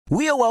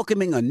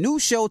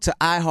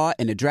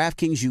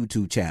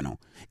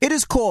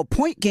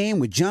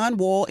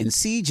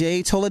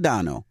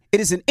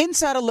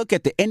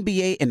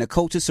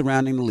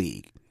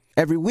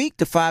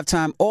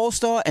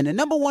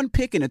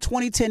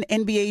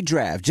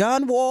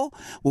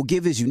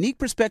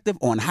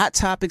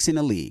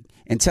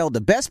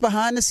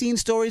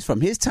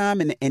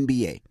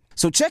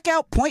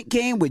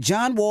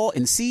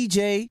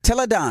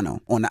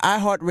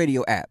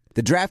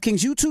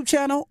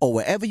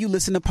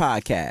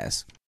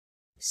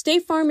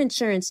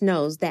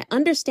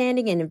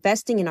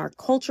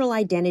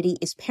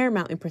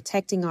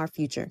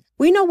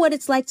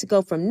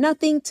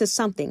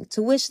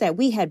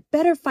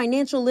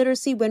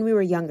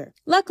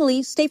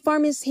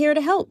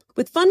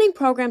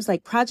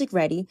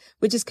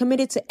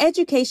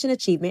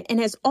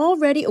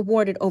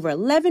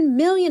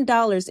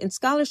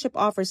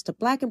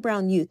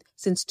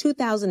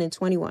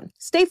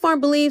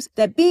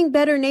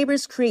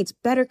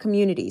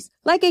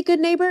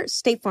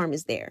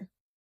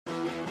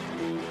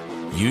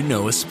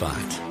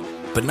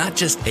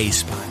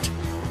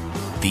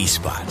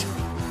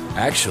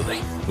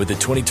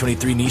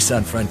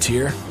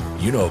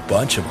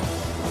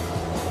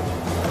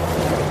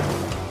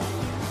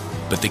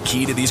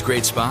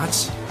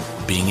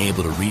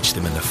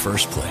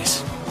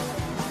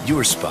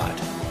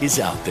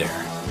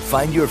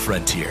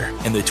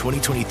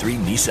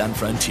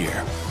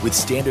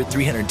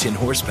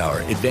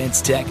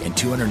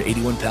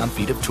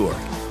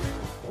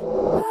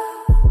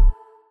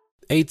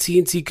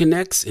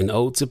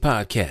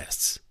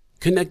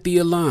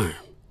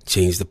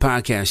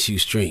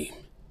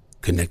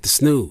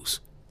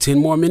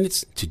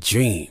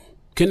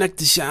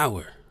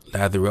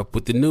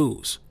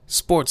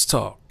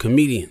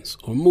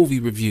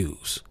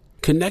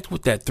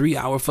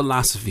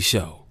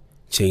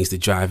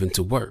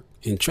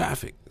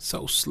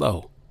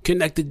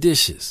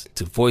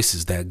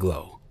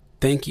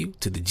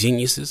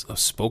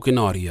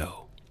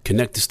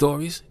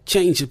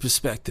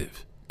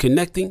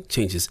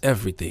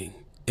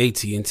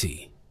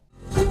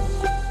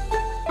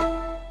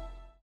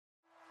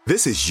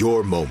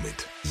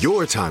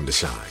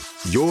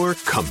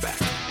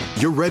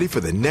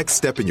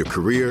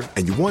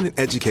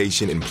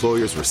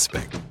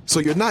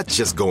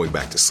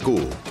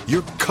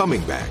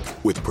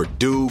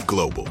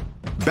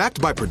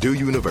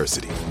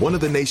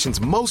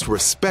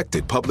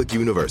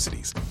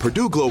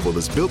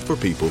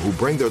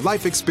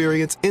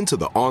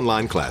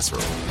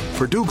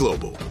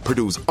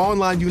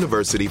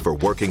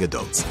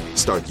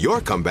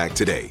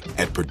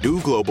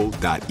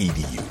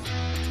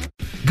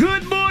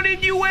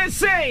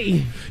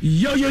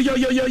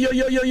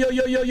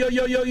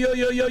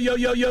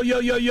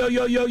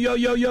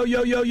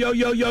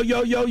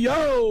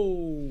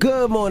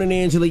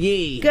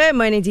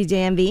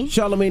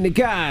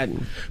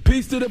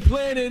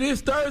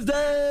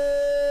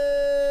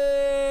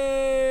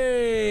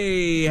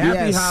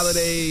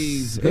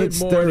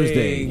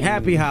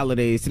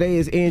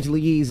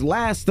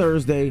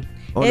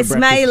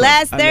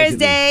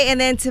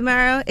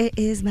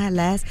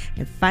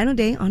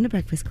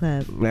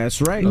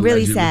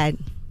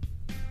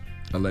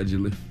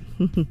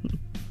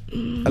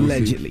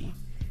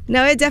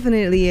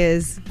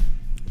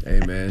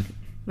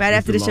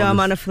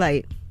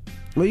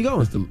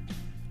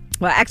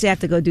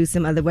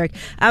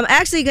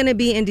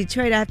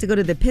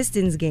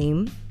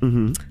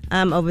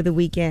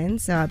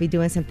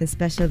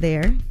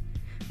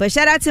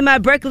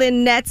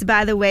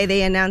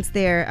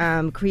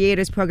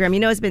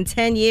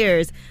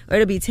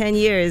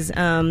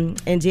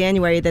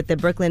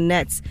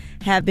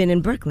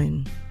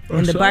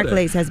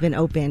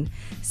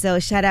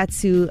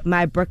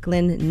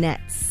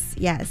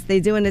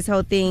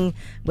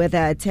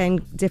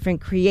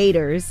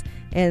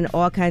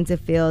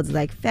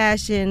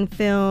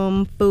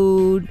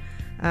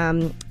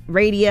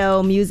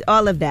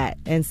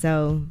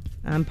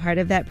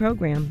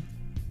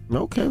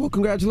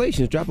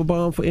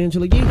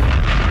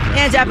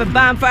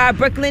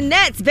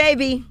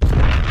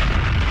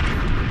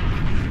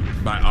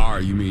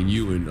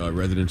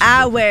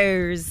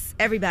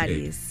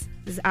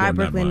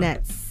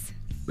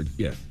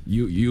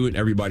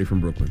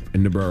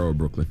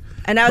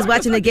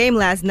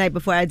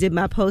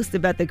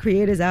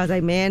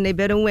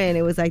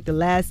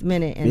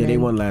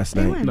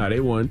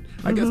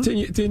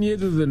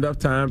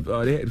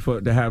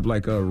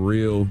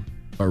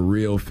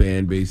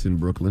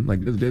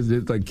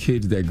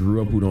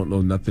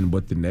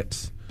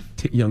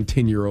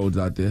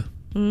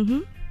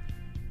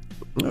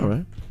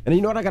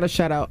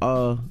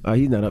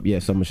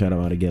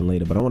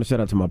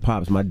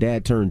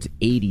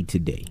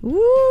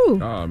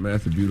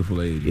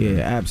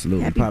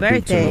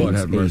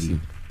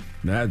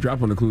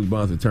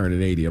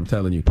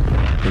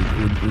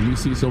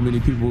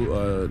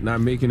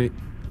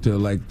to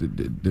like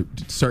the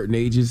certain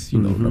ages. You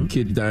know,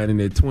 kids dying in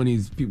their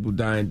 20s, people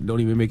dying don't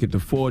even make it to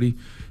 40.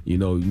 You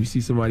know, you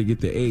see somebody get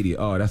to 80.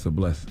 Oh, that's a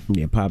blessing.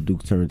 Yeah, Pop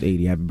Duke turns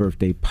 80. Happy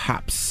birthday,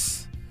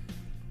 Pops.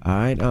 All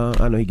right,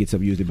 I know he gets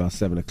up usually about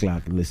 7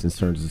 o'clock and listens,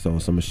 turns us on,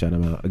 so I'm going to shout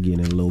him out again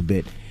in a little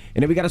bit.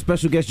 And then we got a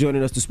special guest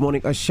joining us this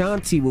morning.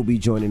 Ashanti will be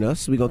joining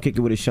us. We're going to kick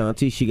it with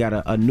Ashanti. She got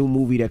a new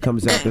movie that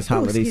comes out this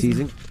holiday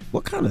season.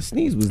 What kind of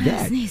sneeze was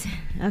that? Sneezing.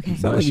 Okay.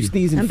 Sound like you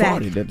sneezed and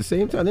I'm farted at the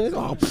same time.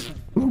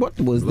 What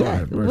was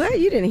that? What?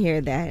 You didn't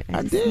hear that.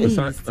 I did.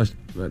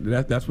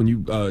 That's when you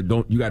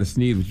you got to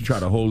sneeze, but you try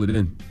to hold it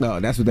in. No,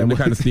 that's what that was.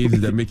 The kind of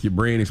sneezes that make your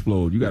brain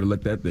explode. You got to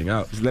let that thing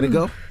out. Just let it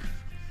go.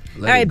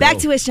 All right, back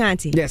to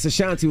Ashanti. Yes,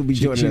 Ashanti will be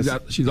joining us.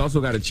 She's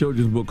also got a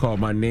children's book called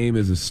My Name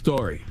is a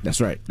Story.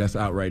 That's right. That's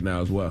out right now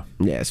as well.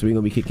 Yeah, so we're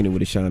going to be kicking it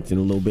with Ashanti in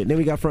a little bit. Then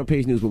we got front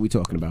page news. What we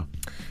talking about?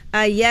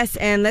 Yes,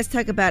 and let's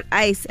talk about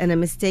ICE and a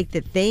mistake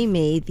that they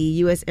made, the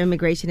U.S.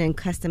 Immigration and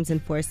Customs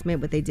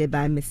Enforcement, what they did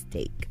by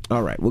mistake.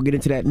 All right, we'll get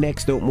into that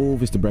next. Don't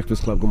move. It's the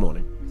Breakfast Club. Good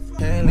morning.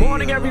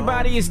 Morning,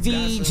 everybody. It's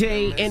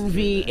DJ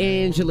Envy,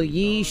 Angela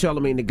Yee,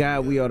 Charlamagne the Guy.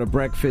 We are the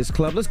Breakfast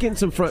Club. Let's get in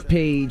some front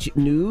page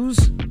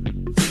news.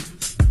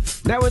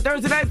 Now with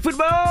Thursday Night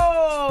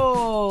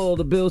Football,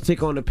 the Bills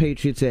take on the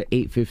Patriots at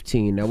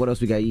 8:15. Now, what else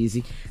we got,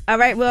 Easy? All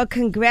right, well,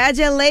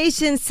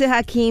 congratulations to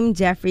Hakeem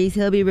Jeffries.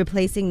 He'll be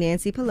replacing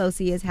Nancy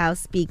Pelosi as House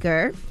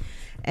Speaker,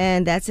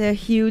 and that's a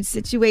huge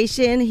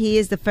situation. He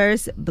is the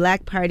first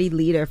Black Party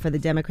leader for the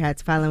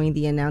Democrats following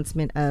the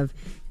announcement of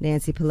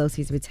Nancy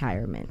Pelosi's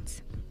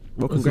retirement.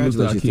 Well,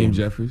 congratulations to Hakeem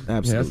Jeffries.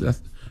 Absolutely. Yeah,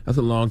 that's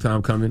a long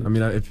time coming. I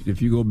mean, if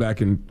you go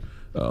back and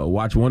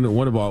watch one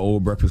of our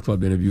old Breakfast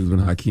Club interviews when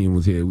Hakeem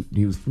was here,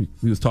 he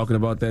was talking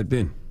about that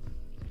then.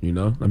 You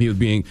know, I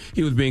mean,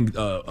 he was being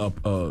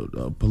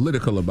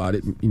political about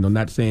it. You know,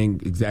 not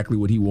saying exactly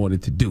what he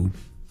wanted to do,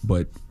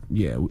 but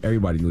yeah,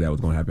 everybody knew that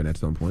was going to happen at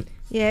some point.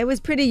 Yeah, it was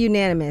pretty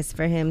unanimous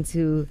for him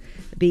to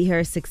be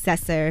her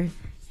successor,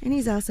 and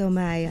he's also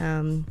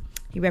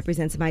he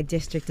represents my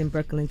district in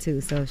Brooklyn too.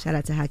 So shout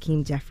out to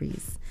Hakeem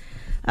Jeffries.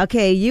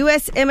 Okay,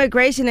 U.S.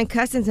 Immigration and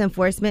Customs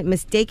Enforcement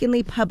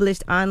mistakenly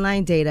published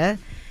online data,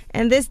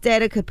 and this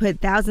data could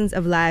put thousands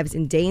of lives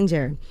in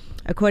danger.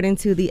 According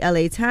to the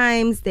LA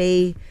Times,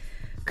 they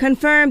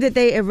confirmed that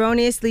they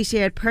erroneously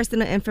shared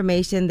personal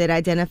information that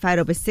identified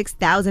over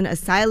 6,000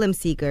 asylum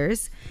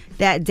seekers.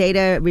 That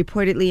data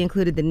reportedly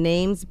included the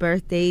names,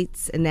 birth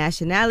dates,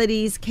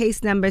 nationalities,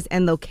 case numbers,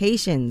 and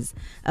locations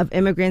of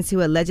immigrants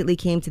who allegedly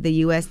came to the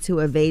U.S. to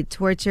evade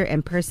torture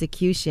and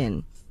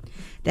persecution.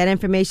 That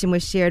information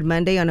was shared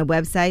Monday on a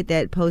website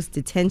that posts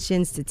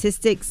detention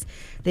statistics.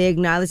 They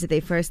acknowledged that they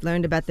first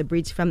learned about the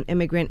breach from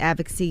immigrant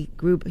advocacy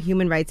group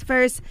Human Rights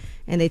First,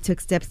 and they took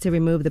steps to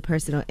remove the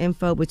personal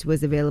info, which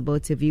was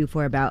available to view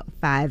for about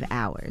 5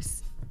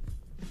 hours.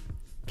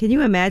 Can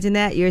you imagine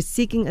that? You're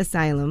seeking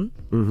asylum,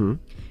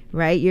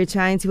 right? You're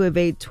trying to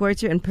evade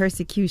torture and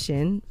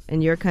persecution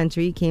in your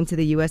country. You came to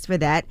the U.S. for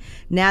that.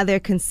 Now they're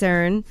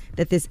concerned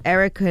that this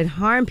error could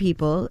harm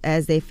people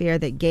as they fear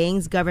that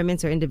gangs,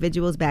 governments, or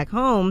individuals back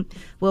home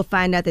will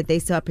find out that they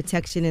sought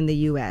protection in the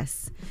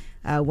U.S.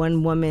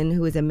 One woman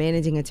who is a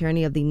managing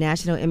attorney of the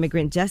National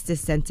Immigrant Justice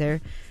Center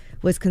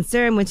was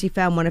concerned when she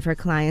found one of her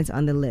clients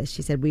on the list.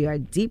 She said, "We are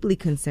deeply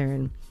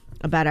concerned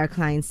about our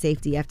client's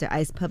safety after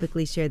ICE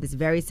publicly shared this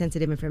very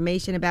sensitive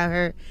information about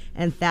her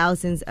and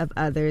thousands of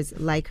others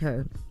like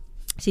her.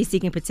 She's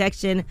seeking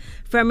protection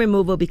from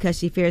removal because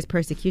she fears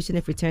persecution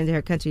if returned to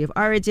her country of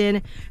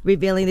origin.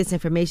 Revealing this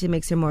information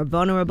makes her more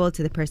vulnerable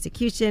to the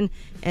persecution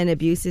and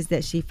abuses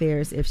that she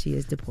fears if she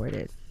is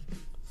deported."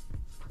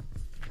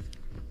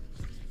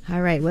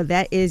 All right, well,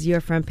 that is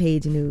your front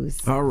page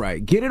news. All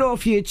right, get it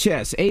off your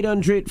chest.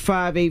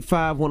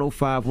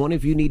 800-585-1051.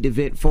 If you need to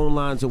vent, phone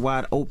lines are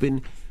wide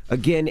open.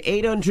 Again,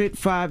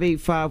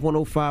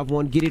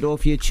 800-585-1051. Get it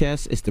off your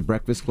chest. It's the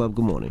Breakfast Club.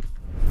 Good morning.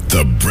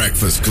 The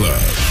Breakfast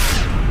Club.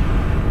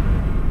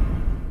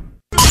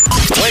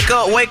 Wake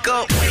up, wake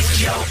up.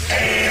 Wake your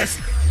ass.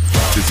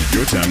 This is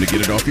your time to get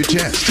it off your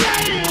chest.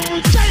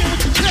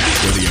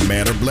 Whether you're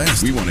mad or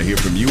blessed, we want to hear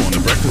from you on the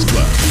Breakfast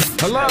Club.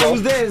 Hello,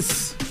 who's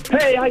this?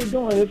 Hey, how you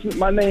doing?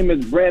 My name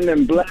is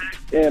Brandon Black,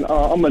 and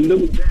I'm a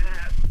new dad.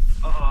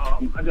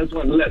 I just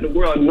wanted to let the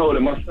world know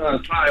that my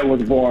son Ty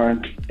was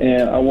born,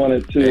 and I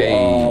wanted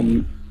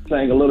to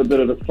sing a little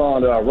bit of the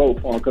song that I wrote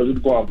for him because it's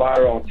going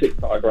viral on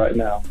TikTok right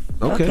now.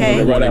 Okay.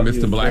 Good morning,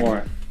 Mr. Black.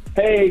 Born.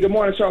 Hey, good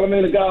morning,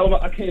 Charlamagne the Guy.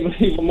 I can't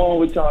believe I'm on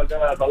with y'all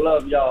guys. I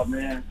love y'all,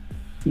 man.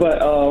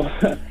 But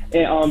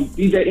and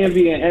DJ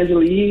Envy and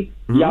Angela Yee,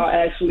 y'all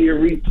actually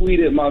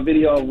retweeted my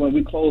video of when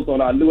we closed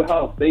on our new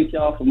house. Thank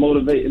y'all for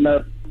motivating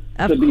us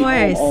to be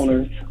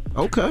homeowners.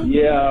 Okay.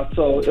 Yeah,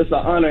 so it's an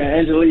honor. And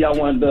Angela Yee, I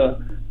wanted to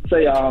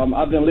say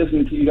I've been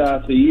listening to you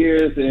guys for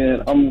years,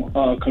 and I'm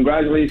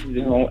congratulations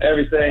on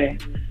everything,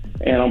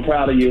 and I'm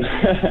proud of you.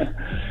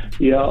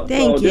 Yeah.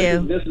 Thank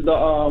you. This is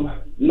the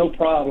No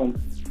Problem.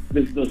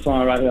 This is the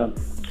song right here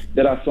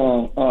that I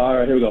sung. All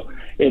right, here we go.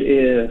 It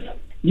is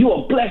You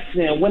a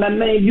blessing. When I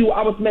named you,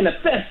 I was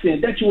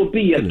manifesting that you would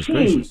be a king.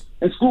 Gracious.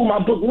 In school, my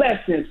book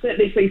lessons said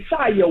they say,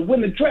 sire,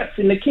 women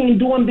dressing, the king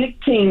doing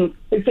big things.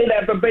 They say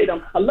that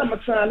verbatim. I love my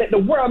son, let the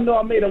world know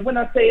I made him. When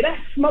I say,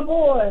 that's my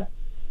boy.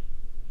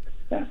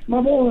 That's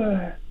my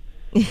boy.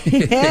 You're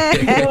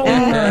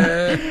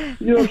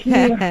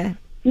king.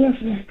 Yes,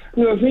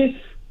 you're king.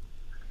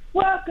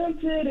 Welcome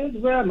to this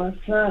world, my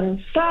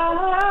son.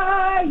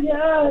 Fire,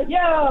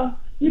 yeah.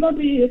 You gonna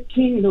be a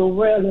king, the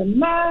world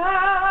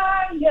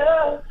admire.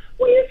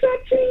 When you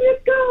set to your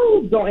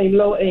goals, don't aim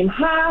low, aim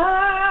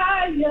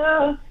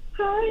higher,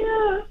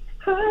 higher,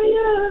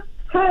 higher,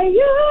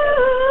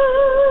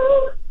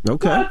 higher.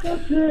 Okay. Welcome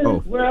to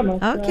this world, my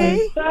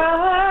Okay.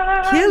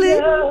 son. Kill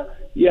it.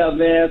 Yeah,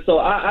 man. So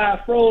I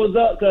froze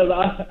up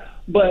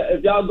but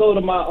if y'all go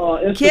to my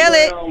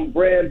Instagram,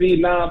 Brand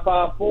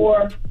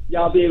B954,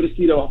 y'all be able to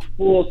see the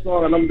full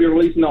song, and I'm gonna be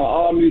releasing on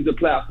all music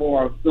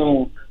platforms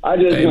soon. I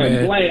just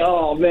went blank.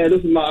 Oh man,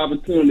 this is my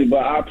opportunity,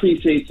 but I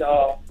appreciate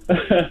y'all.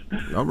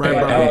 All right,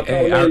 bro.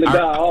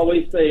 I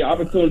always say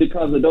opportunity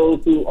comes to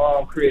those who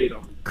create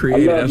them.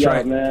 That's y'all,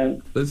 right,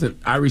 man. Listen,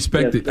 I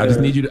respect it. Sir. I just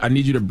need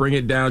you to bring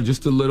it down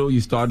just a little. You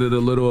started a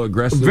little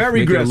aggressive.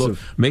 Very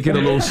aggressive. Make it a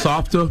little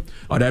softer,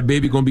 or that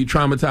baby gonna be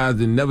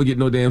traumatized and never get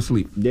no damn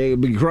sleep. They'll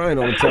be crying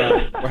all the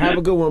time. Well, have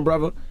a good one,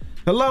 brother.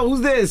 Hello,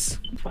 who's this?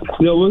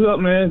 Yo, what's up,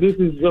 man? This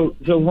is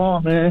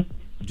Javon, man.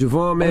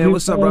 Javon, man.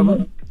 What's up,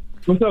 brother?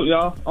 What's up,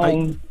 y'all?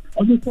 I'm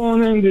just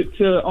calling in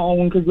to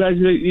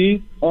congratulate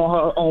you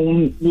on her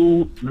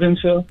new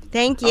venture.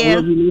 Thank I you.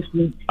 will be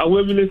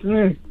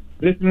listening.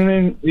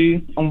 Listening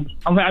in,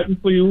 I'm happy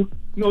for you.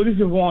 No, this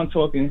is Vaughn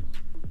talking.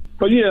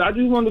 But yeah, I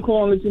just wanted to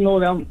call and let you know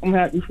that I'm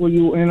happy for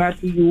you, and I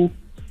see you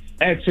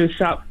at your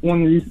shop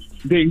one of these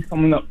days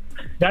coming up.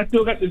 Y'all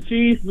still got the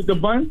cheese with the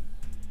bun?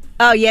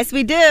 Oh, yes,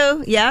 we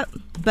do. Yep.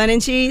 Bun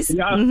and cheese.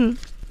 Yeah. Mm-hmm.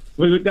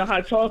 With the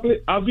hot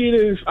chocolate. I'll be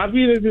there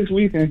this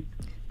weekend.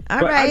 All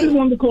but right. I just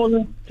wanted to call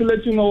in to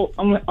let you know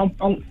I'm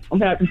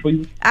happy for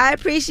you. I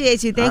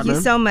appreciate you. Thank you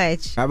so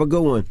much. Have a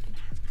good one.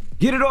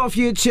 Get it off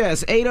your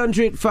chest.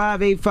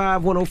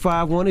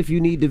 800-585-1051. If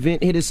you need to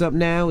vent, hit us up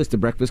now. It's The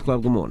Breakfast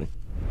Club. Good morning.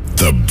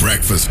 The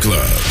Breakfast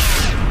Club.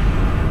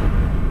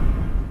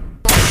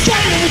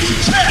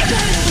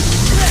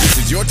 This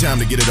is your time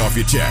to get it off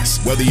your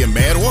chest, whether you're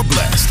mad or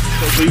blessed.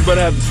 So you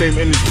better have the same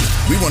energy.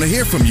 We want to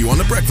hear from you on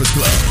The Breakfast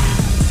Club.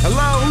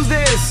 Hello, who's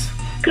this?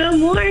 Good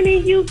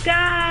morning, you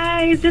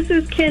guys. This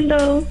is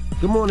Kendall.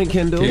 Good morning,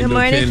 Kendall. Good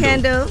morning,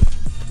 Kendall.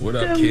 What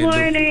up, Good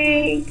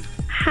morning.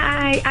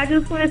 Hi, I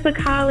just wanted to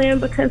call in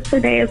because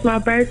today is my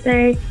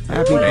birthday.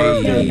 Happy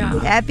birthday.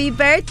 Happy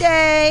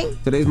birthday.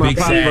 Today's my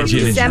birthday.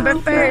 December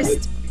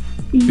 1st.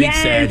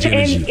 Yes,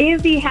 and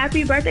Izzy,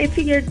 happy birthday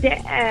to your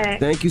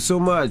dad. Thank you so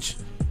much.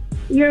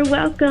 You're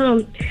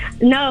welcome.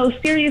 No,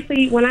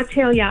 seriously, when I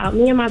tell y'all,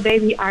 me and my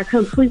baby are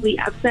completely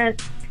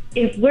obsessed.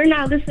 If we're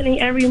not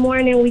listening every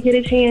morning we get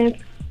a chance,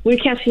 we're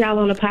catching y'all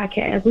on the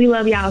podcast. We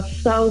love y'all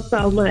so,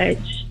 so much.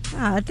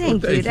 Oh,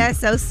 thank you. That's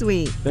so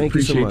sweet. Thank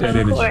you so much.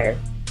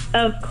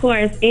 Of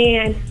course.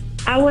 And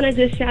I want to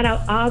just shout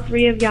out all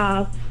three of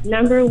y'all.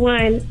 Number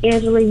one,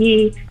 Angela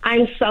Yee.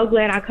 I'm so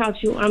glad I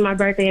caught you on my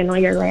birthday and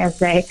on your last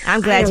day.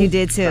 I'm glad you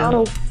did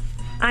too.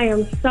 I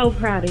am so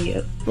proud of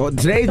you. Well,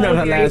 today's not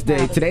her last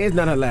day. Today is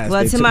not her last day.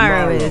 Well,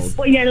 tomorrow is.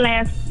 Well, your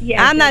last.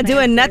 Yeah. I'm not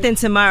doing nothing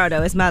tomorrow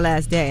though. It's my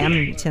last day.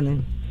 I'm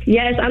chilling.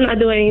 Yes, I'm not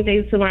doing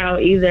anything tomorrow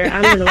either.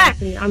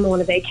 I'm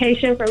on a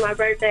vacation for my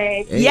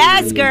birthday.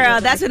 Yes,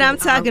 girl. That's what I'm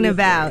talking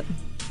about.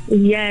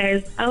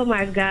 Yes. Oh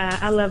my God.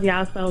 I love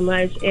y'all so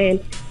much. And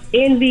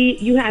Envy,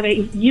 you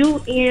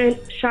and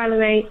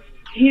Charlamagne,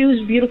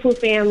 huge, beautiful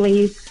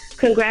families.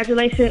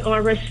 Congratulations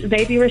on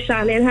baby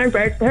Rashawn and her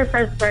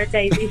first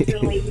birthday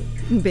recently.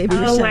 Baby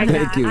oh Rashawn. my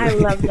God. I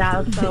love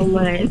y'all so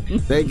much.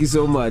 Thank you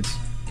so much.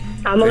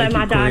 I'm going to let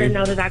my daughter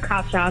know that I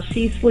caught y'all.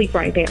 She's asleep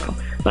right now.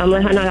 But I'm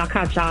going to let her know I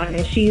caught y'all.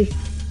 And she's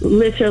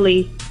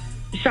literally,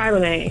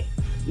 Charlamagne,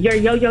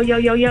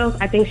 yo.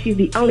 I think she's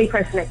the only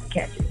person that can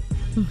catch it.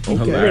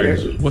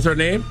 Hilarious. What's her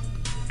name?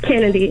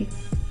 Kennedy.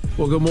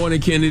 Well, good morning,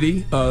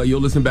 Kennedy.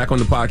 You'll listen back on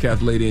the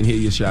podcast later and hear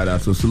your shout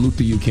out. So salute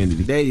to you,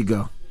 Kennedy. There you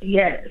go.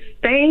 Yes.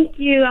 Thank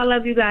you. I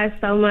love you guys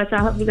so much. I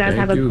hope you guys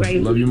have a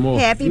great Love you more.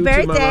 Happy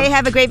birthday.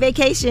 Have a great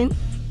vacation.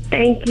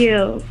 Thank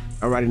you.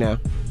 All righty now.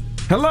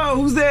 Hello,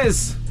 who's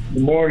this?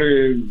 Good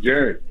morning,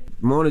 Jay. Good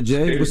morning,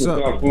 Jay. What's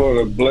up? South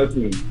Florida,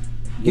 blessings.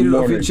 Get it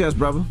off your chest,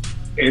 brother.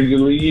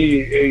 Angela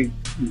Yee, a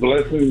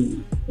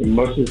blessing and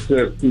much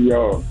success to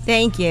y'all.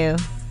 Thank you.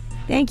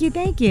 I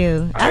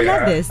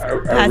love this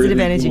positive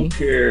really energy. Don't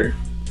care.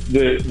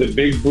 The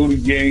big booty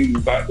gang is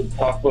about to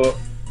pop up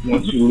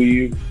once you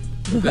leave.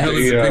 What the hell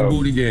is the big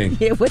booty gang?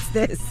 Yeah, what's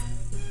this?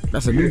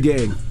 That's a new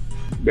gang.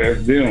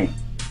 That's them.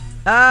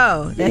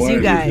 Oh, that's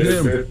you guys.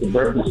 That's the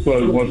Breakfast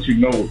Club once you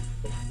know it.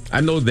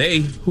 I know they.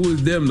 Who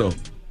is them though?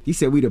 He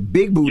said we the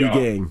big booty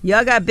gang.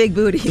 Y'all got big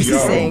booties. He's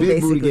saying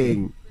big basically. booty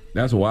gang.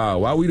 That's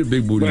wild. Why we the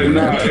big booty But gang?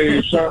 nah,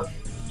 hey,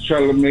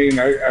 Charlamagne,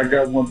 I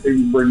got one thing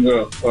to bring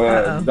up.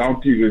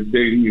 Donkey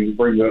today needs to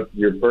bring up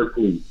your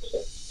Berkeley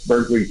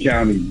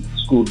County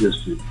School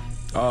District.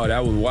 Oh,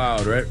 that was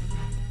wild, right?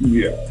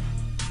 Yeah.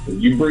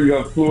 You bring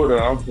up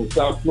Florida. I'm from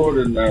South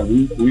Florida now.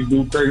 We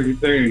do crazy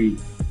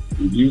things.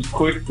 You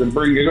quick to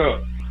bring it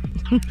up.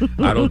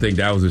 I don't think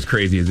that was as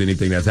crazy as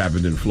anything that's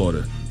happened in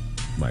Florida,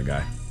 my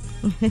guy.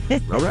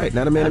 All right,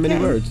 not a man of many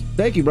words.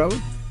 Thank you,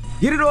 brother.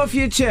 Get it off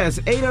your chest.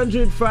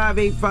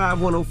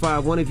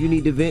 800-585-1051. If you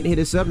need to vent, hit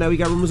us up. Now we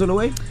got rumors on the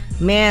way.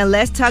 Man,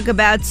 let's talk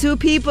about two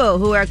people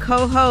who are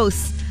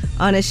co-hosts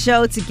on a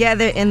show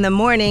together in the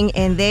morning,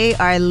 and they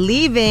are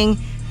leaving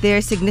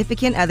their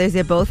significant others.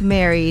 They're both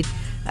married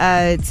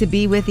to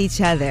be with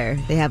each other.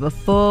 They have a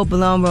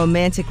full-blown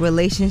romantic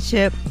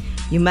relationship.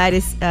 You might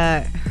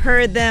have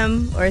heard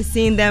them or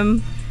seen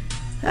them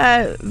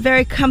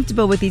very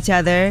comfortable with each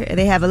other.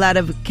 They have a lot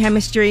of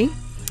chemistry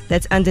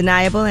that's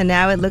undeniable, and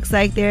now it looks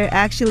like they're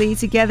actually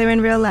together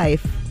in real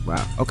life.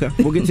 Wow. Okay.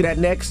 We'll get to that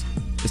next.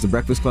 It's The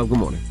Breakfast Club. Good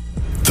morning.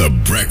 The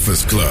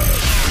Breakfast Club.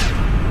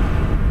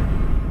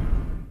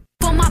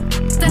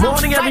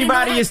 Morning,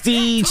 everybody. It's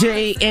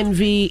DJ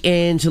Envy,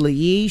 Angela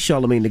Yee,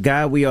 Charlamagne the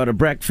Guy. We are The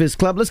Breakfast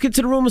Club. Let's get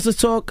to the rumors. Let's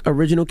talk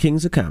original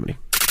kings of comedy.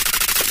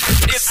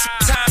 It's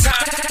time.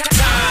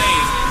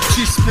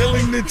 She's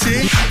spilling the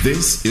tea.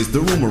 This is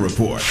the Rumor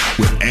Report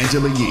with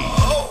Angela Yee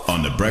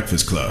on The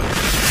Breakfast Club.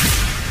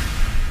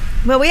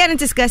 Well, we hadn't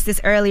discussed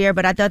this earlier,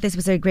 but I thought this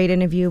was a great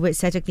interview with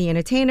Cedric the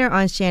Entertainer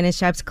on Shannon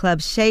Sharp's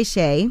Club Shay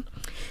Shay.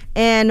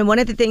 And one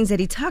of the things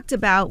that he talked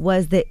about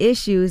was the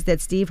issues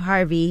that Steve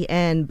Harvey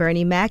and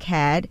Bernie Mac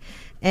had.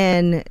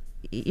 And,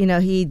 you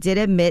know, he did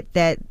admit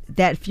that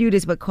that feud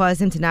is what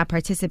caused him to not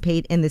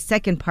participate in the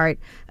second part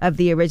of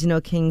the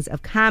original Kings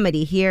of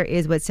Comedy. Here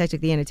is what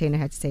Cedric the Entertainer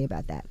had to say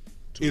about that.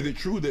 Is it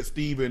true that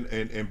Steve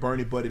and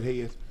Bernie butted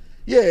heads?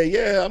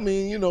 Yeah. I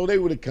mean, you know, they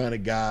were the kind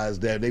of guys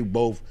that they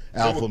both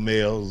alpha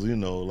males, you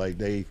know, like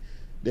they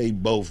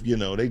both, you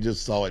know, they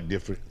just saw it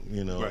different,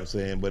 you know what I'm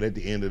saying? But at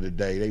the end of the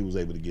day, they was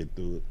able to get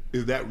through it.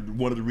 Is that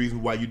one of the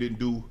reasons why you did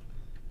the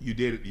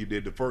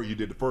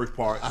first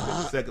part,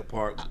 the second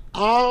part?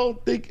 I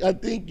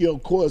think, you know,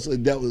 of course,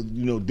 that was,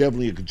 you know,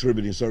 definitely a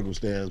contributing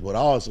circumstance, but I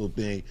also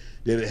think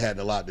that it had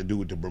a lot to do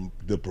with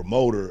the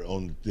promoter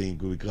on the thing,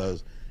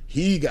 because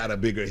he got a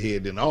bigger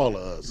head than all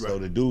of us. Right. So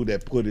the dude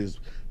that put us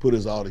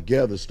all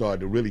together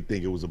started to really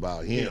think it was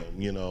about him,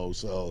 you know.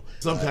 So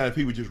sometimes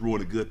people just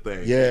ruin a good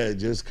thing. Yeah,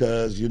 just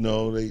because, you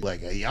know, they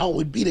like, hey, y'all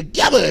would be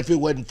together if it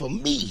wasn't for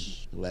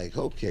me. Like,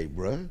 okay,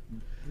 bruh.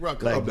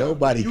 Like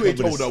nobody. You ain't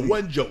told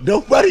one joke.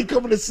 Nobody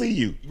coming to see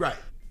you. Right.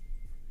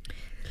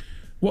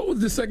 What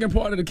was the second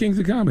part of the Kings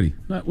of Comedy?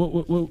 What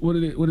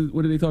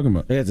are they talking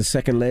about? They had the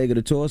second leg of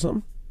the tour or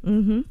something?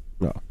 Mm-hmm.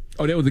 No.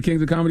 Oh, that was the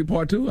Kings of Comedy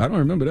part 2? I don't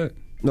remember that.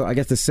 No, I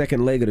guess the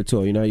second leg of the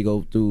tour. You know, you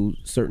go through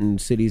certain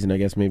cities, and I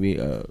guess maybe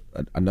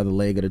another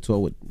leg of the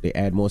tour, they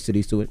add more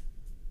cities to it.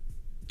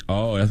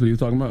 Oh, that's what he was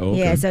talking about? Oh, okay.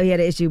 Yeah, so he had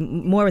an issue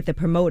more with the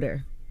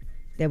promoter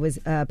that was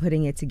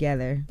putting it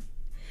together.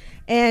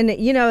 And,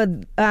 you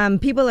know,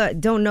 people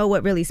don't know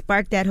what really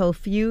sparked that whole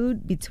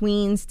feud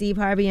between Steve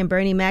Harvey and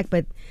Bernie Mac,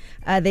 but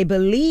they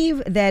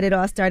believe that it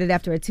all started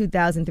after a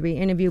 2003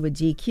 interview with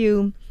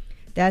GQ.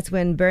 That's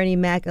when Bernie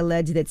Mac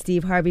alleged that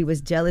Steve Harvey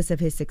was jealous of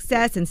his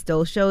success and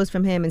stole shows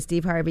from him, and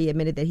Steve Harvey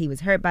admitted that he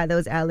was hurt by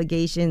those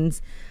allegations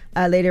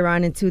later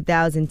on in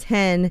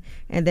 2010.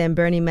 And then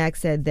Bernie Mac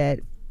said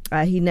that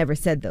he never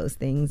said those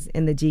things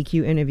in the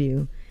GQ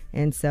interview.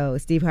 And so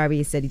Steve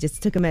Harvey said he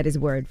just took him at his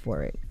word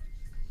for it.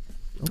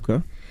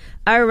 Okay.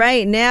 All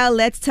right, now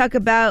let's talk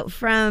about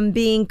from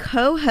being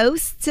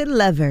co-hosts to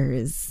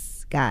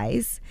lovers,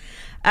 guys.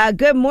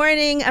 Good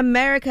Morning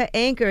America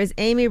anchors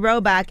Amy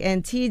Robach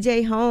and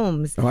TJ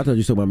Holmes. Oh, I thought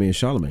you said about me and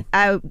Charlamagne.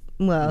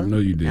 No,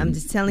 you didn't. I'm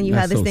just telling you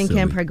how this thing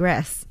can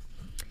progress.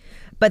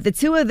 But the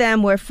two of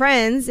them were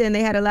friends, and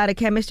they had a lot of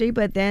chemistry,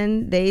 but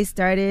then they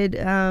started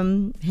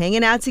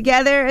hanging out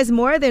together as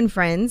more than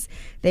friends.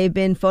 They've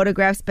been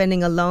photographed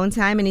spending alone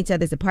time in each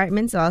other's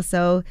apartments,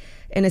 also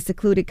in a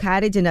secluded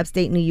cottage in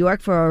upstate New York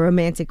for a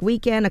romantic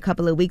weekend a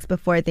couple of weeks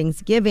before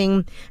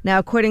Thanksgiving. Now,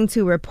 according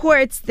to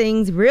reports,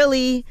 things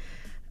really,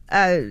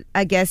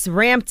 I guess,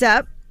 ramped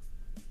up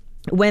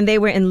when they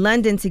were in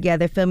London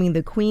together filming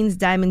the Queen's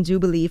Diamond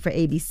Jubilee for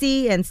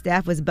ABC, and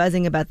staff was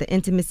buzzing about the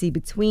intimacy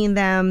between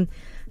them.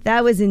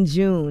 That was in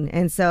June,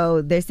 and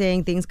so they're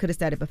saying things could have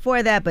started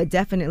before that, but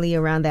definitely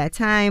around that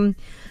time.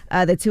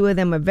 The two of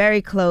them were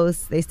very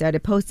close. They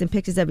started posting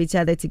pictures of each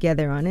other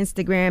together on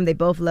Instagram. They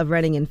both love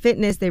running and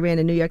fitness. They ran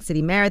a New York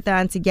City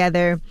marathon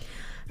together.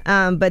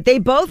 But they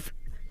both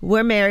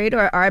were married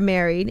or are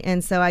married,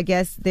 and so I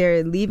guess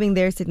they're leaving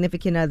their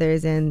significant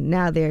others, and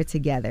now they're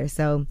together.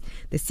 So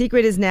the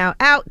secret is now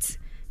out,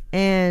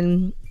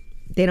 and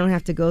they don't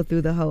have to go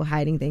through the whole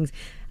hiding things.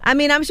 I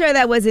mean, I'm sure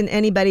that wasn't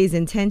anybody's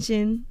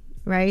intention,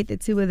 right? The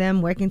two of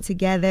them working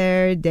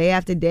together day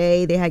after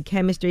day. They had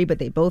chemistry, but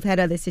they both had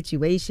other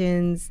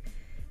situations.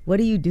 What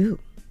do you do?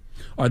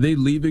 Are they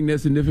leaving their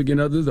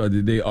significant others, or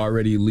did they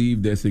already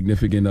leave their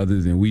significant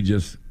others and we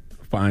just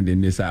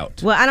finding this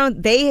out? Well,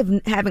 they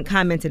haven't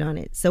commented on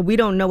it, so we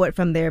don't know it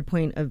from their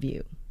point of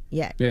view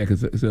yet. Yeah,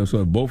 because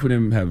so both of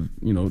them have,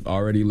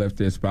 already left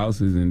their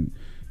spouses, and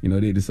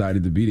they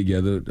decided to be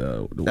together.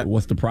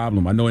 What's the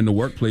problem? I know in the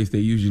workplace they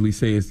usually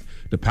say it's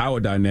the power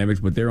dynamics,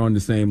 but they're on the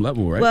same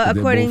level, right? Well,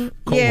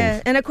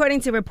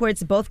 according to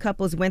reports, both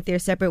couples went their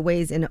separate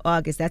ways in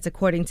August. That's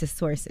according to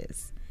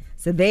sources.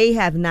 So they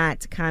have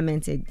not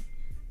commented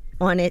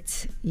on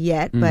it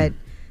yet, but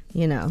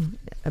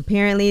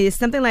apparently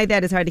something like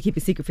that is hard to keep a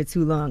secret for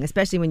too long,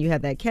 especially when you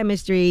have that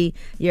chemistry,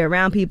 you're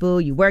around people,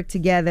 you work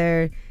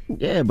together.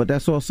 Yeah, but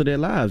that's also their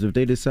lives. If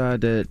they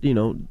decide that,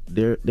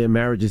 their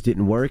marriages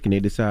didn't work and they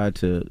decide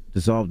to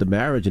dissolve the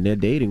marriage and they're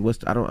dating,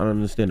 I don't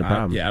understand the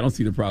problem. I don't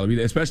see the problem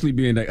either, especially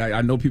being that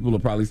I know people will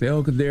probably say,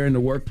 because they're in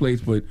the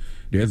workplace, but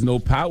there's no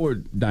power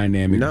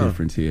dynamic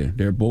difference here.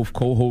 They're both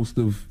co-hosts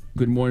of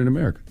Good Morning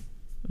America.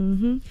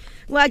 Mm-hmm.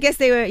 Well, I guess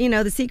they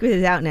were, the secret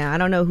is out now. I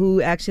don't know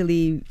who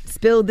actually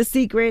spilled the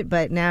secret,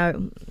 but now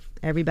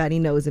everybody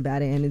knows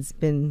about it and it's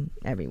been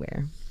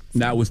everywhere.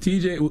 Now, who was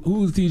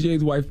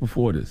TJ's wife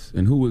before this?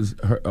 And who was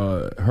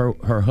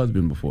her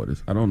husband before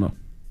this? I don't know.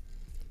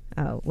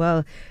 Oh,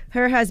 well,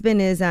 her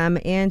husband is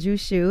Andrew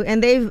Shue,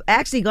 and they've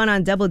actually gone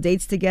on double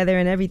dates together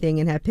and everything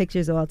and have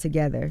pictures all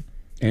together.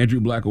 Andrew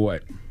black or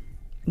white?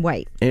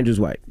 White. Andrew's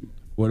white.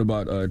 What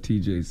about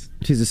TJ's?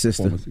 She's a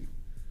sister. Pharmacy?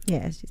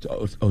 Yeah.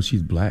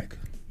 She's black.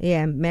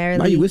 Yeah, Mary.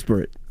 Why you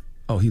whisper it?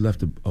 Oh, he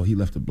left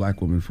a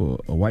black woman for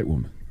a white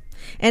woman.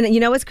 And you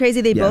know what's crazy?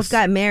 They both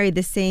got married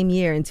the same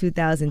year in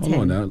 2010.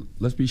 Hold on now.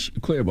 Let's be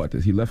clear about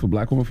this. He left a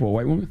black woman for a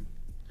white woman?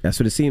 That's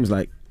what it seems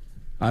like.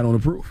 I don't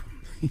approve.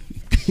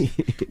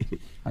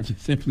 I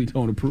just simply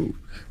don't approve.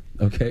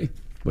 Okay?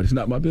 But it's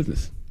not my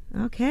business.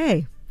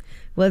 Okay.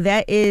 Well,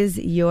 that is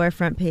your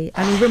front page.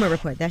 Rumor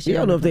report. That's your. You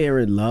don't know if they are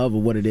in love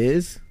or what it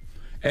is.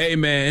 Hey,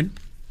 man.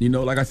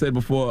 Like I said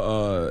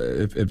before,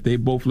 if they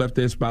both left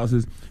their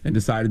spouses and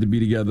decided to be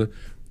together,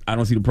 I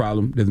don't see the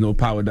problem. There's no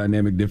power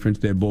dynamic difference.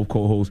 They're both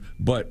co-hosts.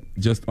 But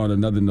just on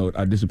another note,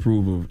 I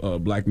disapprove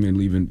of black men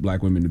leaving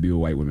black women to be with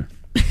white women.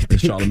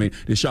 It's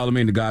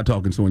Charlamagne the guy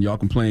talking. So when y'all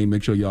complain,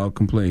 make sure y'all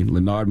complain.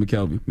 Leonard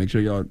McKelvey, make sure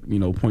y'all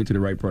point to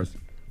the right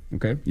person.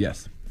 Okay?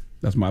 Yes,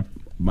 that's my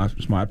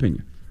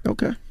opinion.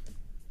 Okay.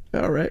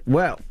 All right.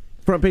 Well,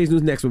 front page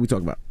news next. What we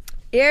talking about?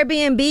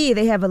 Airbnb,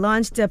 they have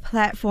launched a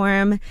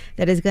platform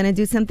that is going to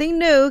do something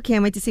new.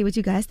 Can't wait to see what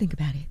you guys think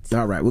about it.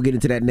 All right, we'll get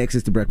into that next.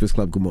 It's The Breakfast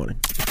Club. Good morning.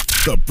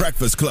 The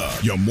Breakfast Club.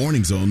 Your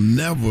mornings will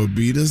never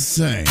be the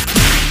same.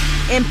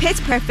 In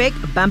Pitch Perfect,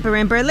 Bumper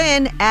in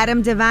Berlin,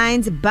 Adam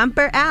Devine's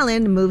Bumper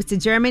Allen moves to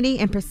Germany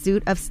in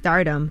pursuit of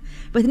stardom.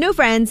 With new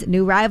friends,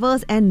 new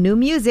rivals, and new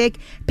music,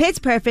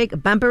 Pitch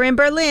Perfect, Bumper in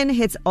Berlin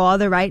hits all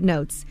the right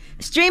notes.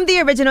 Stream the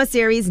original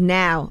series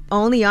now,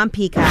 only on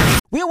Peacock.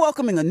 We're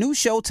welcoming a new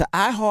show to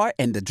iHeart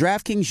and the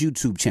DraftKings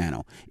YouTube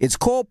channel. It's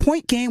called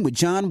Point Game with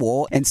John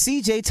Wall and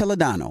CJ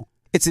Toledano.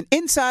 It's an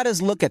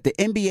insider's look at the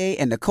NBA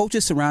and the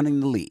coaches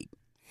surrounding the league.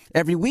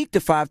 Every week, the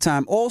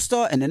 5-time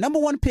All-Star and the number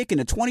 1 pick in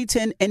the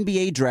 2010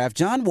 NBA Draft,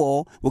 John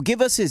Wall, will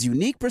give us his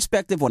unique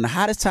perspective on the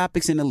hottest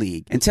topics in the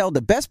league and tell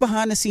the best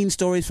behind-the-scenes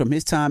stories from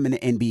his time in the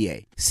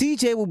NBA.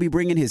 CJ will be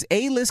bringing his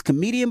A-list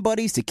comedian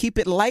buddies to keep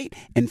it light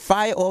and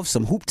fire off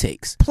some hoop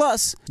takes.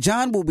 Plus,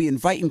 John will be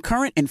inviting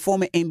current and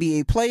former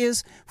NBA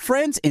players,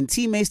 friends, and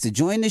teammates to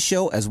join the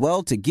show as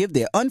well to give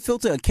their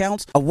unfiltered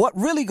accounts of what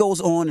really goes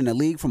on in the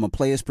league from a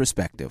player's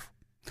perspective.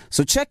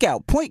 So check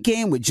out Point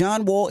Game with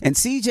John Wall and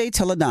CJ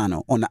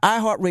Toledano on the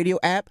iHeartRadio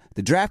app,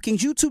 the DraftKings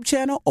YouTube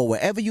channel, or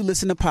wherever you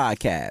listen to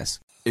podcasts.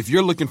 If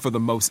you're looking for the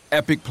most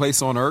epic place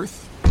on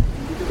earth,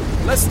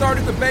 let's start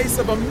at the base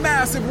of a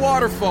massive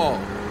waterfall.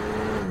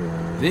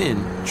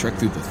 Then trek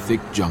through the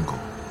thick jungle.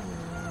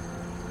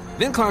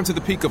 Then climb to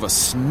the peak of a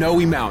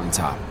snowy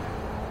mountaintop.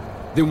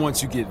 Then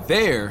once you get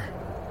there,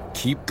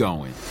 keep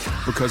going.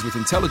 Because with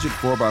intelligent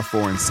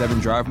 4x4 and 7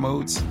 drive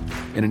modes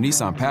and a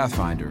Nissan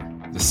Pathfinder,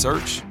 the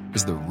search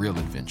is the real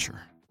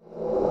adventure.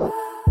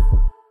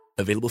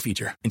 Available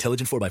feature.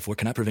 Intelligent 4x4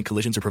 cannot prevent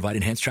collisions or provide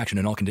enhanced traction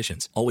in all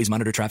conditions. Always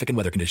monitor traffic and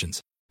weather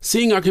conditions.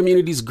 Seeing our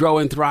communities grow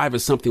and thrive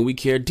is something we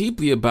care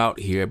deeply about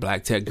here at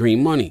Black Tech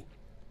Green Money.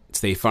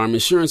 State Farm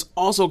Insurance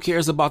also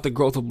cares about the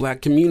growth of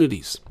black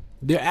communities.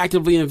 They're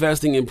actively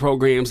investing in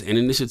programs and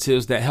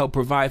initiatives that help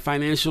provide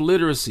financial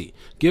literacy,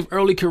 give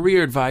early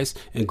career advice,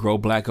 and grow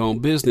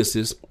black-owned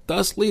businesses,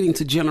 thus leading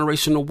to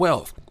generational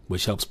wealth,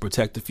 which helps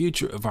protect the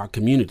future of our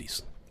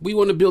communities. We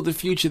want to build a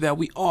future that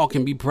we all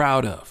can be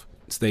proud of.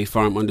 State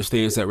Farm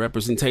understands that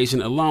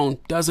representation alone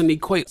doesn't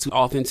equate to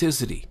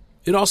authenticity.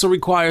 It also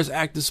requires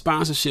active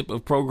sponsorship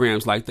of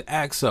programs like the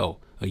AXO,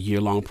 a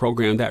year-long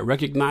program that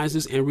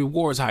recognizes and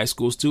rewards high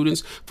school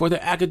students for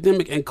their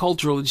academic and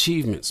cultural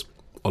achievements,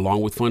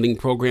 along with funding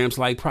programs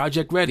like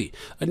Project Ready,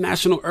 a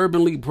National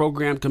Urban League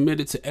program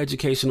committed to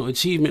educational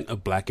achievement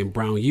of black and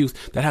brown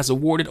youth that has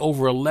awarded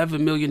over $11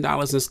 million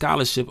in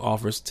scholarship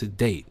offers to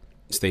date.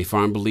 State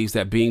Farm believes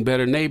that being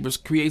better neighbors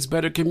creates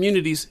better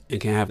communities and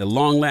can have a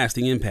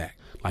long-lasting impact.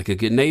 Like a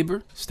good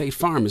neighbor, State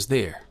Farm is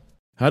there.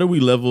 How do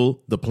we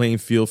level the playing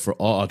field for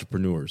all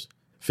entrepreneurs?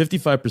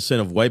 55%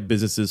 of white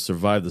businesses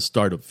survive the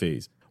startup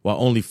phase, while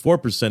only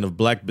 4% of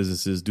black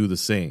businesses do the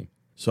same.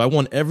 So I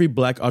want every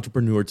black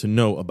entrepreneur to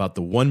know about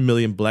the 1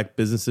 Million Black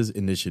Businesses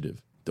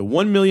Initiative. The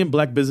 1 Million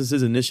Black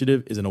Businesses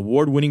Initiative is an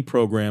award-winning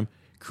program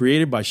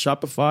created by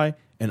Shopify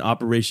and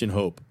Operation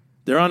Hope.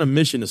 They're on a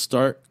mission to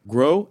start,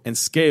 grow, and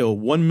scale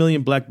 1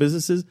 million black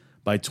businesses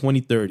by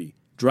 2030,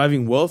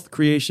 driving wealth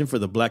creation for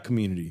the black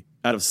community.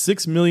 Out of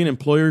 6 million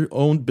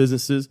employer-owned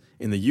businesses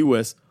in the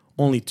U.S.,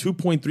 only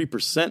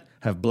 2.3%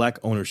 have black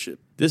ownership.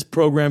 This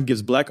program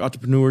gives black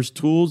entrepreneurs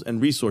tools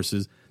and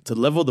resources to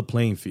level the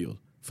playing field,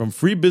 from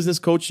free business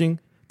coaching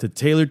to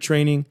tailored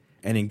training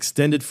and an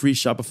extended free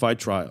Shopify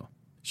trial.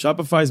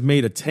 Shopify's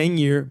made a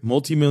 10-year,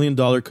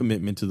 multi-million-dollar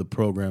commitment to the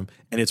program,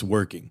 and it's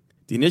working.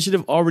 The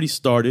initiative already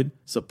started,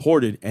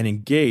 supported, and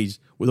engaged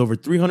with over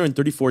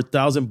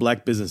 334,000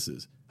 black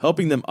businesses,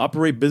 helping them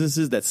operate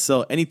businesses that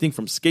sell anything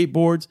from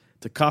skateboards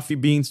to coffee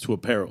beans to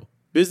apparel.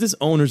 Business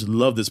owners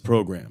love this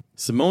program.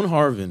 Simone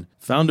Harvin,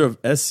 founder of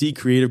SC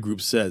Creative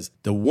Group, says,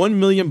 "The 1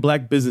 million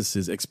black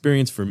businesses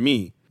experience for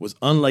me was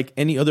unlike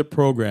any other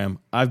program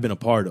I've been a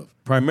part of,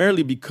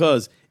 primarily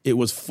because it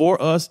was for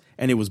us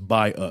and it was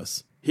by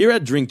us." Here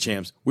at Drink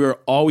Champs, we are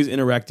always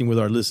interacting with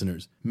our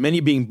listeners, many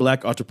being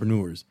black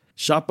entrepreneurs.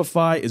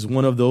 Shopify is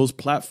one of those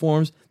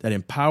platforms that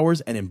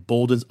empowers and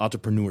emboldens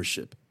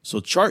entrepreneurship. So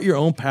chart your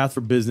own path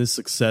for business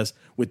success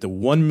with the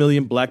 1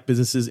 Million Black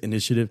Businesses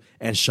Initiative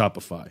and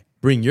Shopify.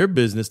 Bring your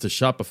business to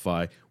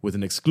Shopify with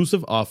an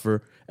exclusive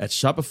offer at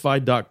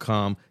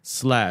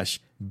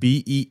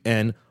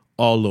shopify.com/BEN,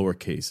 all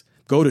lowercase.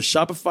 Go to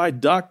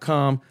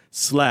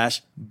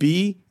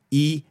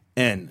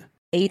shopify.com/BEN.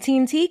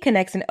 AT&T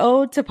connects an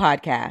ode to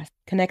podcasts.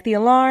 Connect the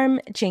alarm,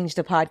 change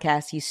the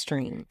podcast you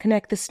stream.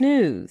 Connect the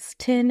snooze,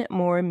 10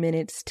 more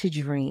minutes to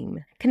dream.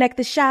 Connect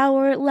the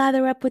shower,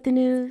 lather up with the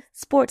news,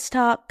 sports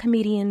talk,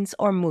 comedians,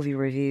 or movie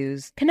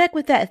reviews. Connect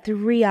with that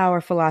 3-hour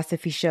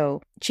philosophy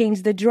show.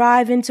 Change the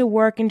drive into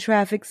work and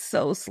traffic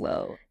so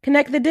slow.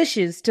 Connect the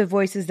dishes to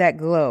voices that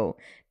glow.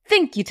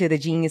 Thank you to the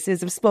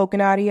geniuses of spoken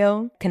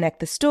audio. Connect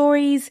the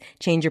stories,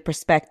 change your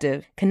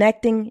perspective.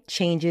 Connecting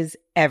changes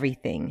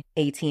everything.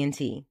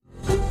 AT&T.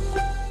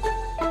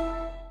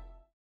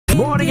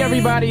 Morning,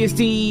 everybody. It's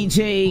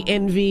DJ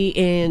Envy,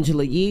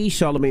 Angela Yee,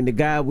 Charlamagne the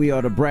Guy. We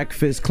are the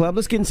Breakfast Club.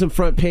 Let's get in some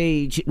front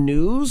page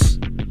news.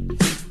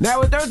 Now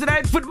with Thursday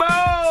Night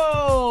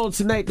Football.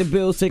 Tonight, the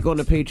Bills take on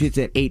the Patriots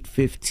at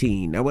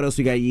 8:15. Now, what else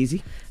we got,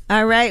 Yeezy?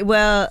 All right.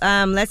 Well,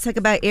 let's talk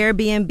about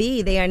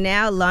Airbnb. They are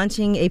now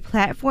launching a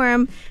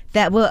platform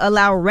that will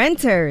allow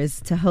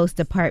renters to host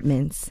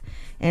apartments.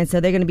 And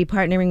so they're going to be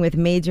partnering with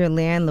major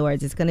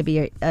landlords. It's going to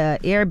be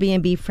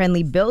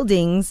Airbnb-friendly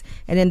buildings.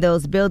 And in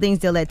those buildings,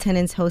 they'll let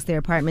tenants host their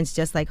apartments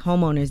just like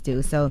homeowners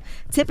do. So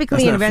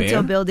typically in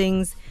rental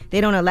buildings, they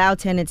don't allow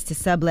tenants to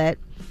sublet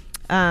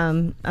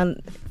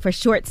for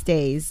short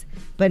stays.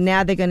 But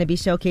now they're going to be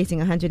showcasing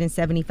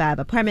 175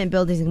 apartment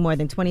buildings in more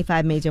than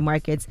 25 major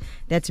markets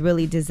that's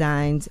really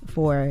designed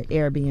for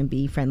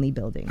Airbnb-friendly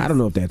buildings. I don't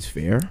know if that's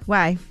fair.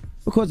 Why?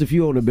 Because if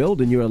you own a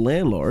building, you're a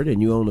landlord,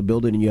 and you own a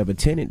building and you have a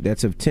tenant,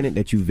 that's a tenant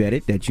that you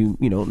vetted, that you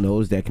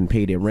knows that can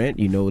pay their rent,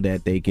 you know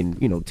that they can,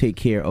 take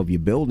care of your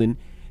building.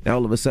 Now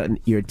all of a sudden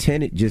your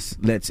tenant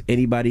just lets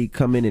anybody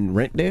come in and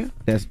rent there?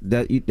 That's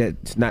not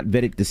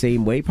vetted the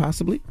same way,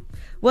 possibly?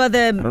 Well,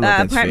 the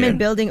apartment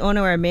building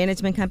owner or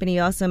management company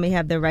also may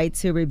have the right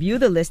to review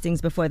the listings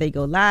before they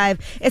go live.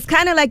 It's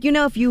kind of like,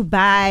 if you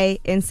buy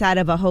inside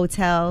of a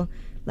hotel,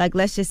 like